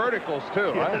bunch of verticals,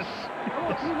 too. Yes.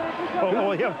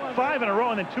 Oh, yeah, 5 in a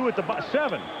row and then 2 at the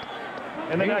 7.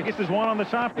 And then I guess there's 1 on the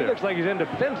top there. He looks like he's into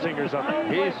fencing or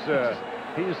something.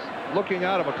 He's looking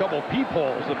out of a couple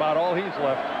peepholes, about all he's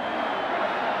left.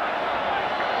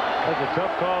 That's a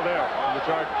tough call there from the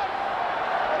Chargers.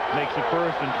 Makes it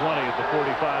 1st and 20 at the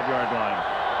 45-yard line.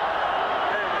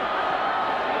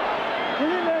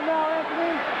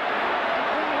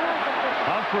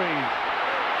 Humphreys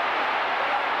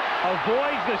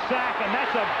avoids the sack, and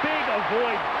that's a big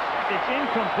avoidance. It's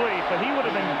incomplete, but he would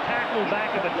have been tackled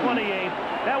back at the 28.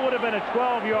 That would have been a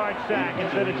 12-yard sack.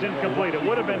 Instead, it's incomplete. It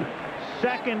would have been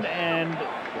 2nd and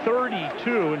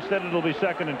 32. Instead, it'll be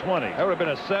 2nd and 20. That would have been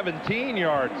a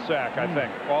 17-yard sack, I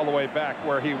think, all the way back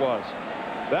where he was.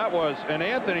 That was, and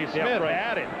Anthony Smith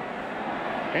had him.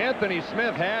 Anthony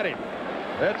Smith had him.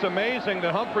 That's amazing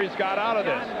that Humphreys got out of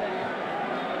this.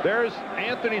 There's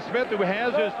Anthony Smith, who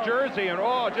has his jersey and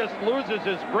just loses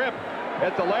his grip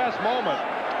at the last moment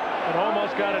and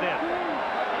almost got it in.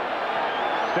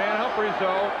 Stan Humphreys,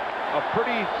 though, a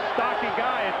pretty stocky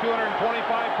guy at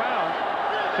 225 pounds,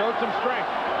 showed some strength.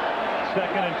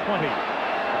 2nd and 20.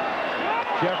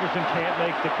 Jefferson can't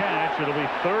make the catch. It'll be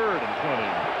 3rd and 20.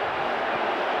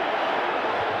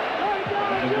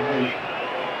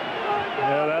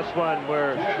 Yeah, that's one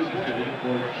where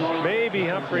maybe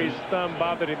Humphreys' thumb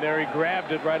bothered him there. He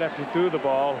grabbed it right after he threw the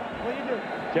ball.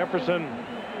 Jefferson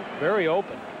very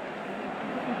open.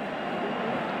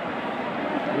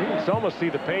 You can almost see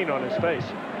the pain on his face.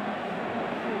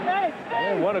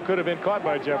 And one could have been caught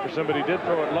by Jefferson, but he did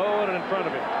throw it low and in front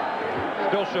of him.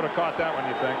 Still should have caught that one,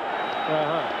 you think?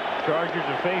 Chargers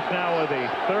are faced now with a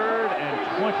 3rd and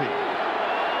 20.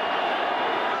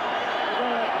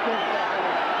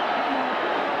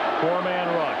 Four-man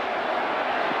rush.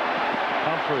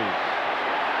 Humphreys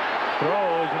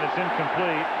throws, and it's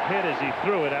incomplete. Hit as he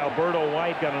threw it. Alberto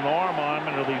White got an arm on him,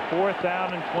 and it'll be 4th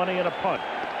down and 20 and a punt.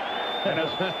 And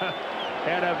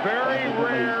a very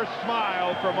rare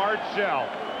smile from Art Shell.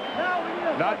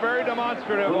 Not very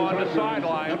demonstrative on the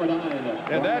sideline.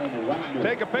 And that,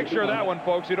 take a picture of that one,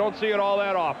 folks. You don't see it all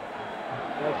that often.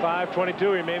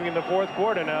 5:22 remaining in the 4th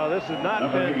quarter now. This has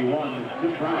not been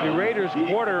the Raiders'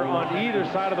 quarter on either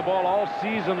side of the ball all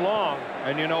season long.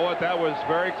 And you know what? That was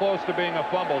very close to being a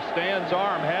fumble. Stan's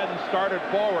arm hadn't started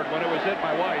forward when it was hit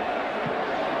by White.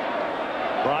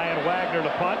 Brian Wagner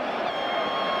to punt.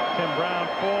 Tim Brown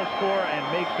falls for and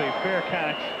makes a fair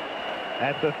catch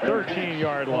at the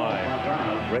 13-yard line.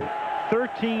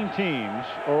 13 teams,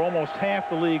 or almost half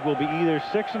the league, will be either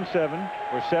 6-7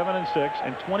 or 7-6,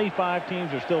 and 25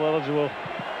 teams are still eligible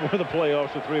for the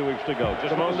playoffs with 3 weeks to go.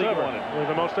 Just the most ever. Wanted.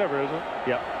 The most ever, isn't it?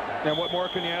 Yep. And what more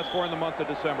can you ask for in the month of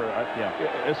December? Yeah.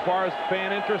 As far as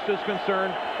fan interest is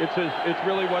concerned, it's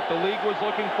really what the league was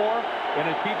looking for,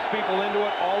 and it keeps people into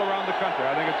it all around the country.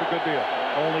 I think it's a good deal.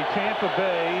 Only Tampa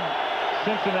Bay,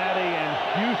 Cincinnati, and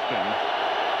Houston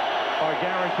are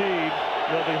guaranteed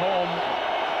they'll be home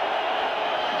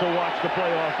to watch the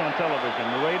playoffs on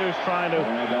television. The Raiders trying to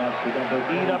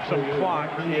eat up some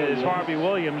clock as Harvey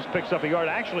Williams picks up a yard.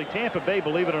 Actually, Tampa Bay,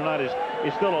 believe it or not, is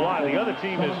still alive. The other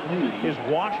team is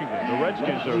Washington. The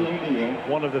Redskins are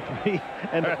one of the 3,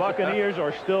 and the Buccaneers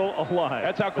are still alive.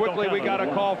 That's how quickly we got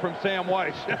a call from Sam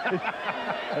Weiss.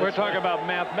 We're talking about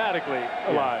mathematically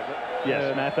alive.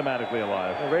 Yes, mathematically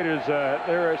alive. The Raiders,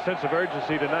 their sense of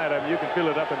urgency tonight, I mean, you can feel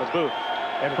it up in the booth.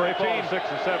 And for a team 6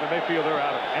 and 7, they feel they're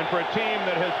out of it. And for a team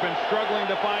that has been struggling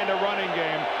to find a running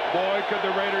game, boy, could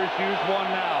the Raiders use one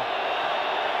now.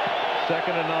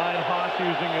 2nd and 9. Haas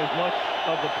using as much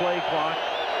of the play clock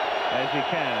as he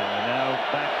can. And now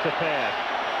back to pass.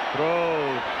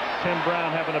 Throws. Tim Brown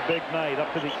having a big night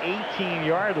up to the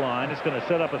 18-yard line. It's going to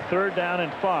set up a 3rd down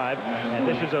and 5. And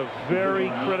this is a very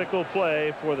critical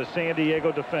play for the San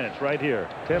Diego defense right here.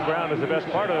 Tim Brown is the best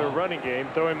part of the running game,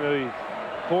 throwing the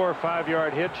 4 or 5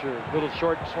 yard hitch or little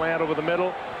short slant over the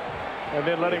middle, and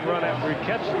then let him run after he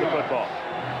catches the football.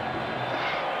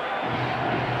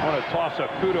 I want to toss a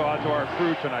kudos to our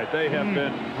crew tonight. They have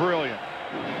been brilliant.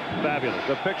 Fabulous.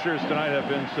 The pictures tonight have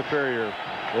been superior.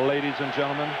 Ladies and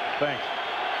gentlemen, thanks.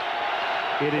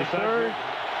 It is 3rd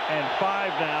and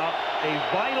 5 now. A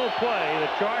vital play. The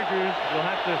Chargers will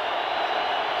have to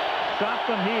stop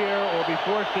them here or be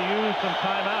forced to use some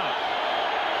timeouts.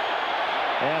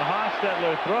 And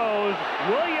Hostetler throws.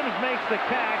 Williams makes the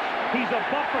catch. He's a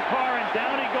bumper car, and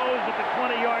down he goes at the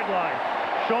 20-yard line.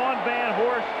 Sean Van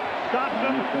Horst stops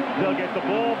him. They'll get the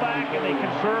ball back, and they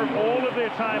conserve all of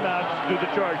their timeouts to the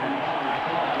Chargers.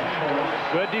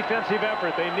 Good defensive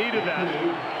effort. They needed that.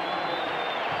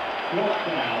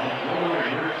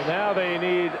 Now they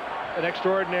need an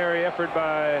extraordinary effort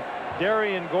by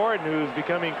Darian Gordon, who's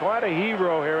becoming quite a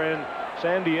hero here in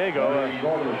San Diego.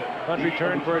 Punt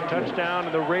return for a touchdown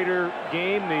in the Raider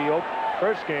game, the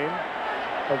first game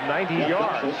of 90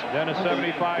 yards. Then a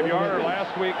 75-yarder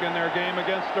last week in their game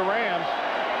against the Rams.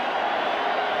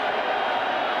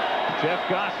 Jeff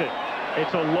Gossett.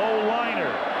 It's a low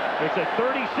liner. It's a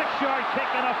 36-yard kick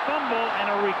and a fumble and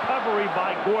a recovery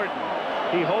by Gordon.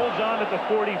 He holds on at the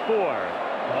 44.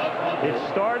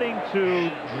 It's starting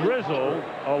to drizzle,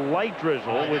 a light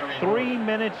drizzle, with 3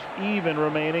 minutes even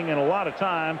remaining and a lot of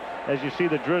time, as you see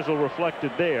the drizzle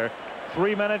reflected there.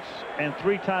 3 minutes and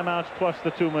 3 timeouts plus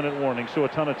the 2-minute warning, so a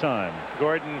ton of time.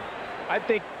 Gordon, I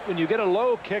think when you get a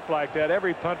low kick like that,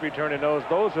 every punt returner knows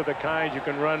those are the kinds you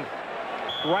can run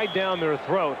right down their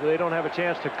throat. They don't have a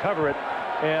chance to cover it.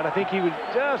 And I think he was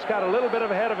just got a little bit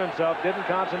ahead of himself, didn't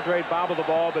concentrate, bobbled the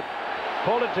ball, but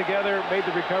pulled it together, made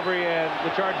the recovery, and the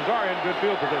Chargers are in good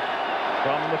field position.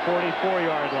 From the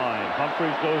 44-yard line,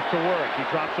 Humphreys goes to work. He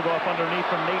drops it off underneath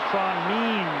from Natron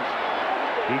Means.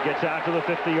 He gets out to the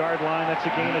 50-yard line. That's a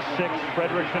gain of 6.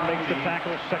 Frederickson makes the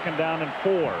tackle, 2nd down and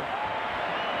 4.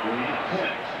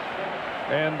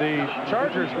 And the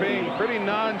Chargers being pretty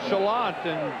nonchalant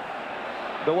in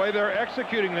the way they're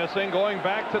executing this thing, going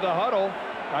back to the huddle.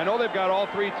 I know they've got all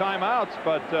 3 timeouts,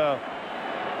 but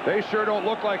they sure don't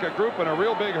look like a group in a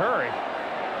real big hurry.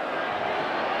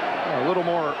 A little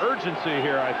more urgency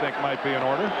here, I think, might be in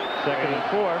order. 2nd and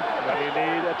 4. They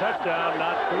need a touchdown,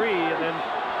 not 3, and then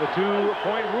the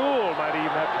 2-point rule might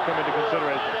even have to come into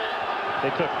consideration. They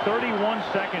took 31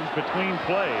 seconds between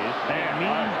plays, and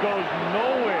Means goes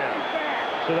nowhere.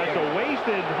 So that's a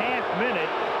wasted half minute.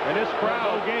 And this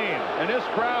crowd, game. And this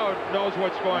crowd knows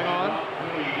what's going on.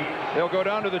 They'll go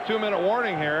down to the 2-minute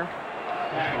warning here.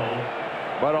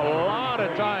 But a lot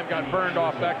of time got burned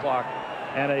off that clock.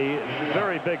 And a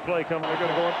very big play coming. They're going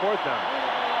to go on 4th down.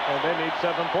 And they need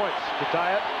 7 points to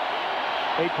tie it.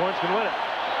 8 points can win it.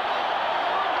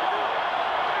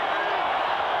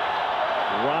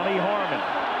 Ronnie Harmon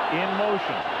in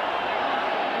motion.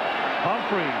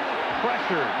 Humphreys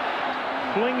pressured.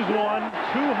 Flings one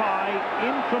too high,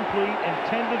 incomplete,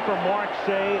 intended for Mark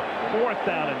Say. 4th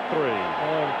down and 3.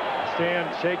 Stan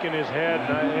shaking his head,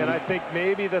 and I think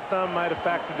maybe the thumb might have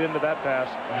factored into that pass.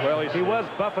 Well, he was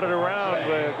buffeted around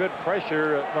with good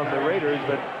pressure from the Raiders,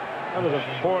 but that was a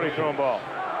poorly thrown ball.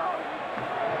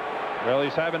 Well,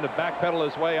 he's having to backpedal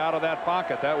his way out of that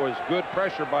pocket. That was good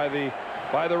pressure by the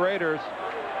Raiders.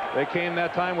 They came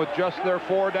that time with just their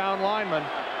 4 down linemen.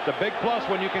 It's a big plus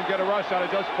when you can get a rush out of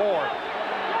just 4.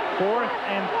 4th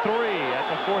and 3 at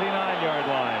the 49-yard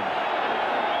line.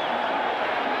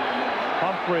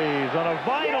 Humphreys on a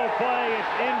vital play.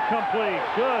 It's incomplete.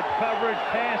 Good coverage.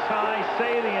 Pass high.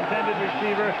 Say the intended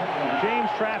receiver. James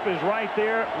Trapp is right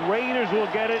there. Raiders will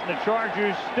get it, and the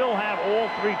Chargers still have all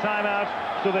 3 timeouts,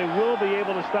 so they will be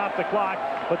able to stop the clock.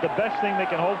 But the best thing they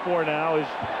can hope for now is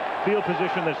field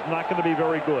position that's not going to be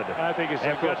very good. I think it's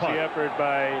a gutsy effort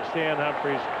by Stan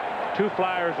Humphreys. 2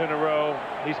 flyers in a row.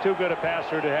 He's too good a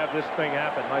passer to have this thing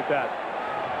happen like that.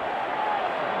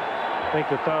 I think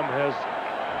the thumb has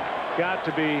got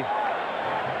to be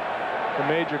a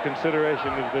major consideration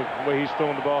of the way he's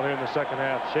throwing the ball here in the 2nd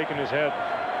half, shaking his head.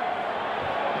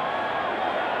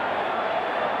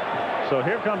 So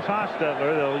here comes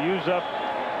Hostetler. They'll use up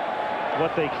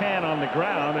what they can on the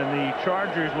ground, and the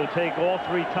Chargers will take all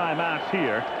 3 timeouts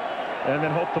here and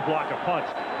then hope to block a punt.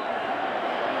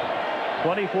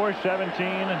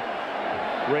 24-17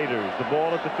 Raiders. The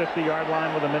ball at the 50-yard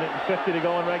line with 1:50 to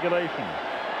go in regulation.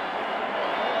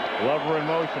 Glover in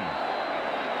motion.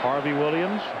 Harvey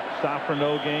Williams, stop for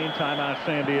no gain, timeout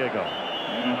San Diego.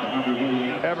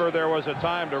 Ever there was a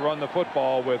time to run the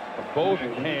football with both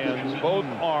hands, both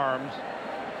arms,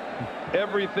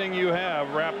 everything you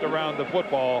have wrapped around the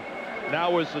football,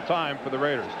 now is the time for the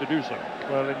Raiders to do so.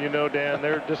 Well, and you know, Dan,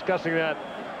 they're discussing that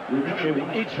in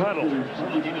each huddle.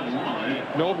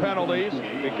 No penalties,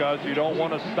 because you don't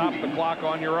want to stop the clock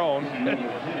on your own.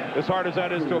 As hard as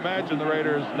that is to imagine the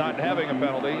Raiders not having a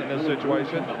penalty in this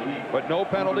situation, but no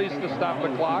penalties to stop the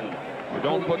clock. You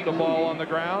don't put the ball on the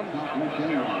ground.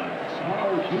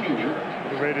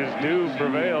 The Raiders do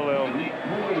prevail. They'll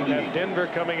have Denver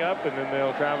coming up, and then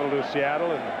they'll travel to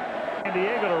Seattle and San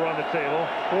Diego to run the table.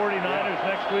 49ers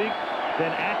next week,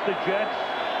 then at the Jets,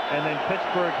 and then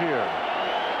Pittsburgh here.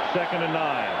 2nd and 9.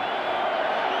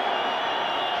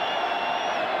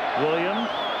 Williams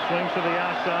swings to the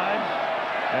outside,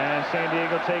 and San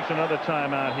Diego takes another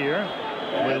timeout here.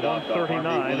 With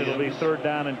 1:39, it'll be 3rd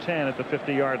down and 10 at the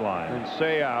 50-yard line. And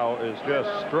Seau is just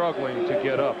struggling to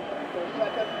get up.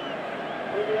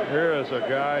 Here is a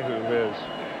guy who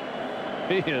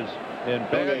is in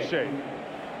bad shape.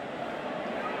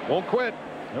 Won't quit.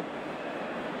 Nope.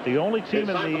 The only team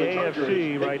in the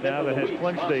AFC right now that has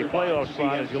clinched a playoff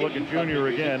spot, as you look at Junior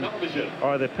again,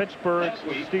 are the Pittsburgh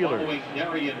Steelers.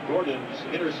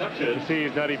 You see,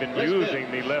 he's not even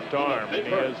using the left arm. He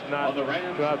has not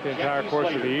throughout the entire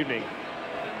course of the evening.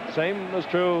 Same was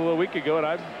true a week ago, and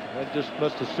I just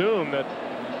must assume that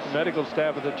medical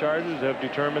staff of the Chargers have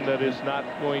determined that it's not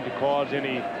going to cause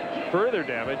any further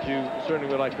damage. You certainly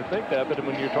would like to think that, but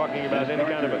when you're talking about any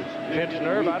kind of a pinched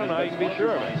nerve, I don't know how you can be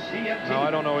sure of it. No, I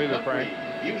don't know either, Frank.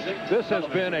 This has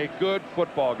been a good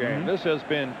football game. This has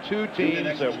been two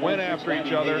teams that went after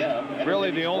each other.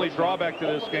 Really, the only drawback to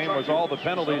this game was all the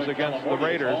penalties against the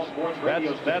Raiders.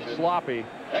 That's sloppy.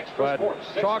 But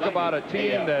talk about a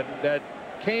team that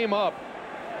came up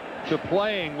to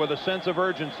playing with a sense of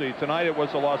urgency. Tonight it was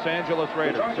the Los Angeles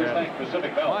Raiders.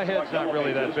 My head's not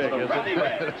really that big, is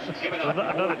it?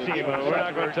 Another team, we're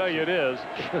not going to tell you it is.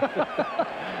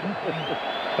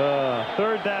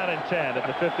 3rd down and 10 at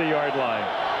the 50-yard line.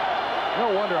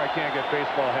 No wonder I can't get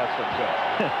baseball hats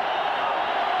upset.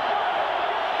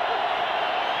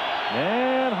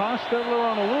 And Hostetler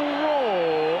on a little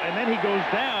roll, and then he goes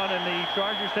down, and the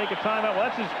Chargers take a timeout. Well,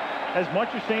 that's as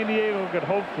much as San Diego could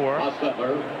hope for.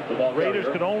 Raiders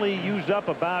could only use up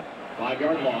about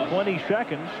 20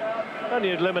 seconds. And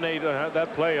you eliminate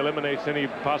that play eliminates any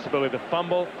possibility to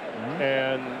fumble,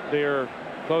 and they're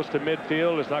close to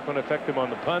midfield. It's not going to affect them on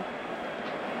the punt.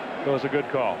 So it's a good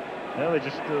call. Well,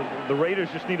 the Raiders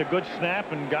just need a good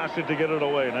snap and Gossett to get it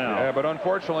away now. Yeah, but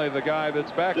unfortunately, the guy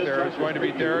that's back there is going to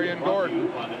be Darian Gordon.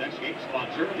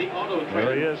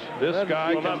 There he is. This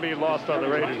guy will not be lost on the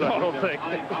Raiders, I don't think.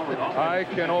 I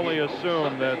can only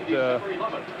assume that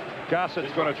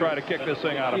Gossett's going to try to kick this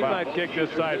thing out of bounds. He might kick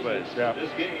this sideways. Yeah.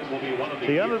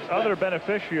 The other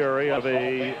beneficiary of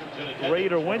a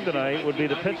Raider win tonight would be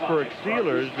the Pittsburgh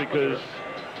Steelers, because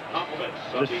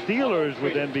the Steelers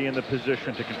would then be in the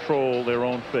position to control their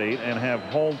own fate and have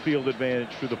home field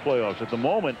advantage through the playoffs. At the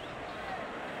moment,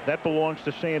 that belongs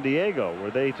to San Diego,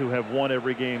 where they too have won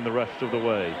every game the rest of the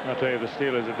way. I'll tell you, the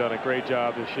Steelers have done a great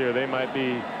job this year. They might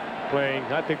be playing,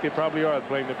 I think they probably are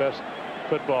playing the best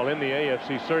football in the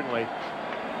AFC, certainly.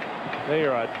 They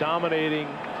are a dominating,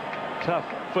 tough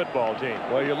football team.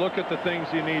 Well, you look at the things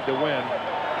you need to win.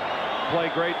 Play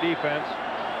great defense,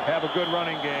 have a good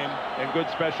running game, and good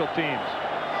special teams.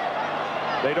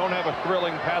 They don't have a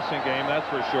thrilling passing game, that's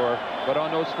for sure, but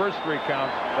on those first 3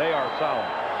 counts, they are solid.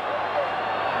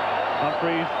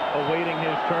 Humphreys awaiting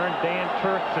his turn. Dan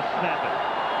Turk to snap it.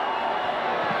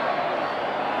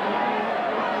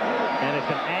 And it's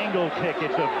an angle kick.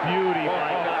 It's a beauty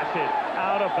by Gossett.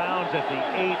 Out of bounds at the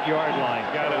 8-yard line.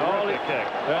 Got it. All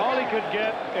he could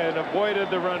get and avoided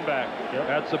the run back. Yep.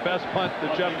 That's the best punt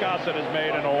that Jeff Gossett has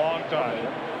made in a long time.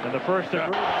 And the first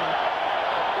and 10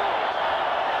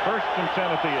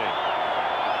 at the 8.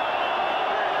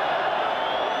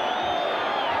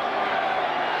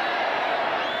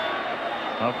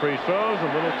 Humphreys throws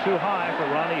a little too high for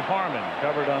Ronnie Harmon.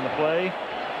 Covered on the play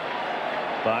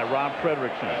by Rob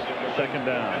Fredrickson. 2nd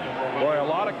down. Boy, a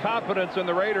lot of confidence in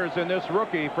the Raiders in this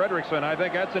rookie, Fredrickson. I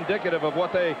think that's indicative of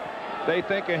what they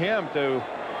think of him to,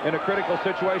 in a critical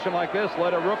situation like this,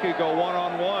 let a rookie go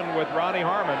one-on-one with Ronnie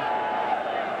Harmon.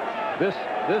 This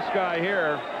guy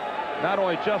here not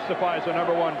only justifies a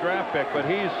 #1 draft pick, but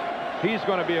he's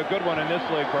going to be a good one in this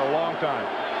league for a long time.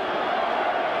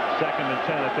 2nd and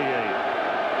 10 at the 8.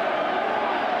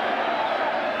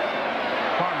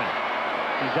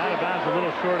 He's out of bounds a little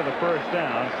short of the first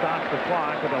down. Stops the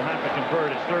clock, but they'll have to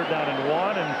convert. It's 3rd down and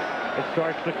 1, and it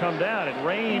starts to come down. It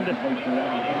rained this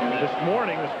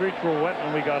morning. The streets were wet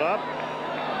when we got up.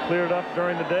 Cleared up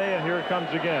during the day, and here it comes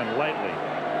again, lightly.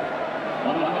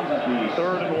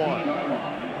 3rd and 1.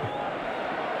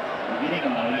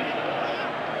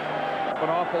 An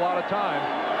awful lot of time.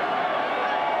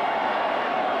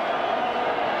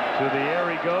 To the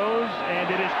air he goes, and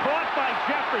it is caught by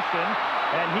Jefferson,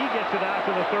 and he gets it out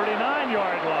to the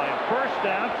 39-yard line. First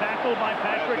down, tackled by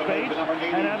Patrick Bates,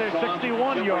 and now they're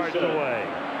 61 yards away.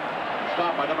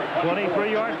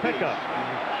 23-yard pickup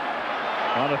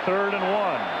on a 3rd and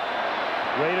 1.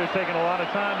 Raiders taking a lot of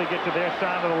time to get to their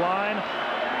side of the line.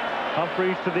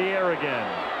 Humphreys to the air again.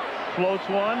 Floats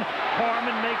one.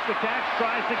 Harmon makes the catch,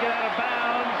 tries to get out of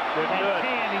bounds, and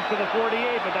can. He's to the 48,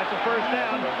 but that's a first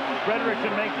down.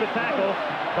 Fredrickson makes the tackle.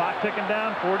 Clock ticking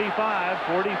down, 45,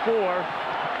 44.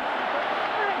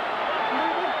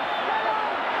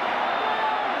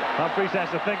 Humphreys has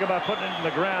to think about putting it in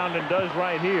the ground, and does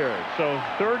right here. So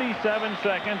 37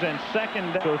 seconds and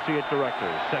 2nd down. Associate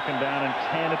directors. 2nd down and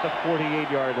 10 at the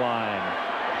 48-yard line.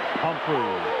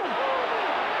 Humphreys.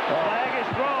 The flag is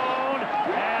thrown,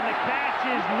 and the catch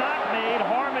is not made.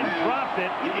 Harmon dropped it.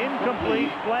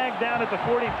 Incomplete. Flag down at the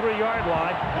 43-yard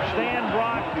line. Stan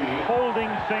Brock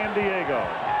holding San Diego.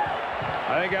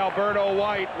 I think Alberto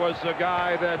White was the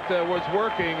guy that was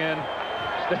working, and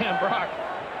Stan Brock,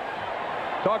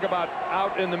 talk about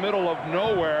out in the middle of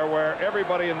nowhere where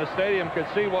everybody in the stadium could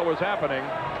see what was happening,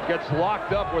 gets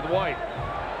locked up with White.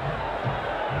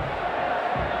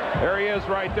 There he is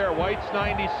right there. White's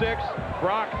 96,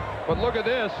 Brock. But look at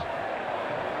this.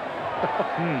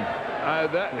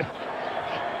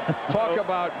 Talk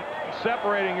about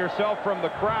separating yourself from the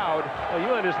crowd. Well,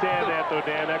 you understand that, though,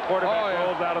 Dan. That quarterback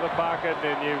rolls out of the pocket,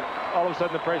 and all of a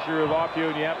sudden the pressure is off you,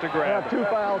 and you have to grab it. 2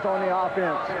 fouls on the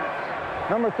offense.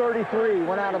 Number 33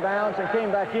 went out of bounds and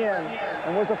came back in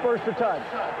and was the first to touch.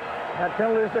 That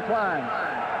penalty is declined.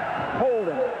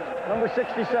 Holding. Number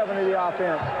 67 of the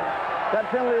offense. That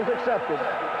penalty is accepted.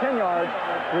 10 yards.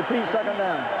 Repeat, second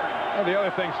down. Well, the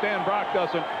other thing, Stan Brock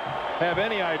doesn't have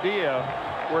any idea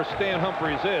where Stan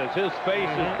Humphries is. His face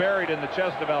is buried in the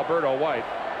chest of Alberto White.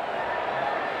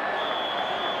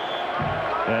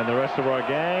 And the rest of our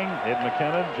gang, Ed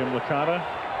McKenna, Jim Licata,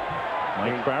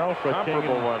 Mike Farrell, Fred King,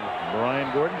 and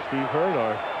Brian Gordon, Steve Hurd,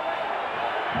 our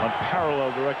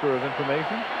unparalleled director of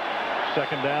information.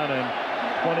 Second down and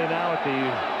 20 now at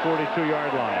the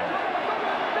 42-yard line.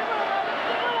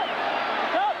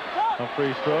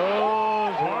 Humphries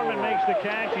throws. Harmon makes the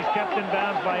catch. He's kept in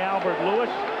bounds by Albert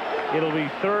Lewis. It'll be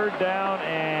third down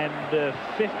and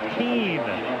 15.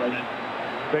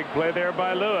 Big play there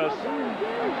by Lewis.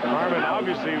 Harmon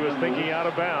obviously was thinking out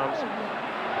of bounds.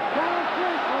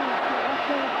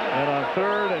 And on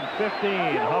third and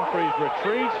 15, Humphries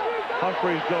retreats.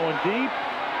 Humphries going deep.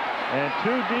 And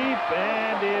too deep,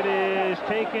 and it is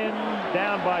taken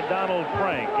down by Donald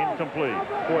Frank. Incomplete.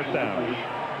 Fourth down.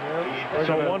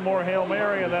 So one more Hail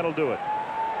Mary, and that'll do it.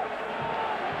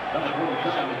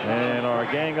 And our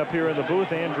gang up here in the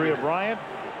booth, Andrea Bryant,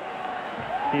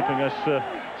 keeping us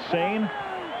sane.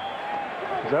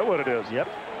 Is that what it is? Yep.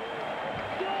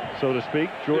 So to speak.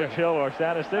 George Hill, our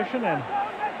statistician, and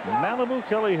Malibu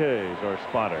Kelly Hayes, our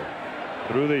spotter,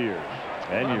 through the years.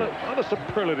 And a lot of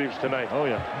superlatives tonight. Oh,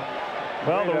 yeah.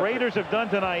 Well, the Raiders have done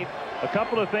tonight a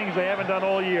couple of things they haven't done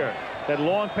all year. That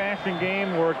long passing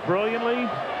game worked brilliantly,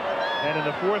 and in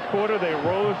the fourth quarter, they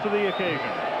rose to the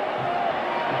occasion.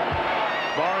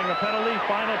 Barring a penalty,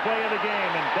 final play of the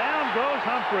game, and down goes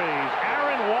Humphries.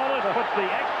 Aaron Wallace puts the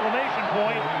exclamation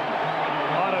point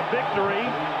on a victory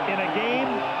in a game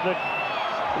the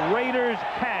Raiders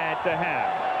had to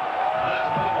have.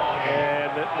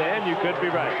 And Dan, you could be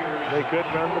right. They could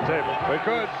run the table. They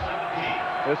could.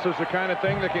 This is the kind of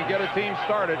thing that can get a team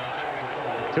started.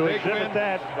 To exhibit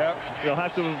that, they'll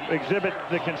have to exhibit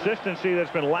the consistency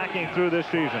that's been lacking through this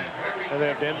season. And they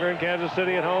have Denver and Kansas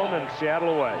City at home and Seattle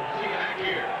away.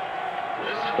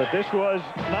 But this was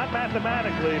not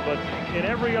mathematically, but in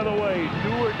every other way,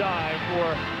 do or die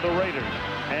for the Raiders.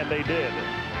 And they did.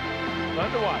 Fun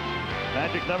to watch.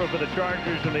 Magic number for the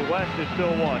Chargers in the West is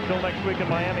still 1. Till next week in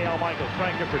Miami, Al Michaels,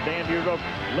 Frank for Dan Bureau,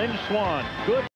 Lynn Swan. Good.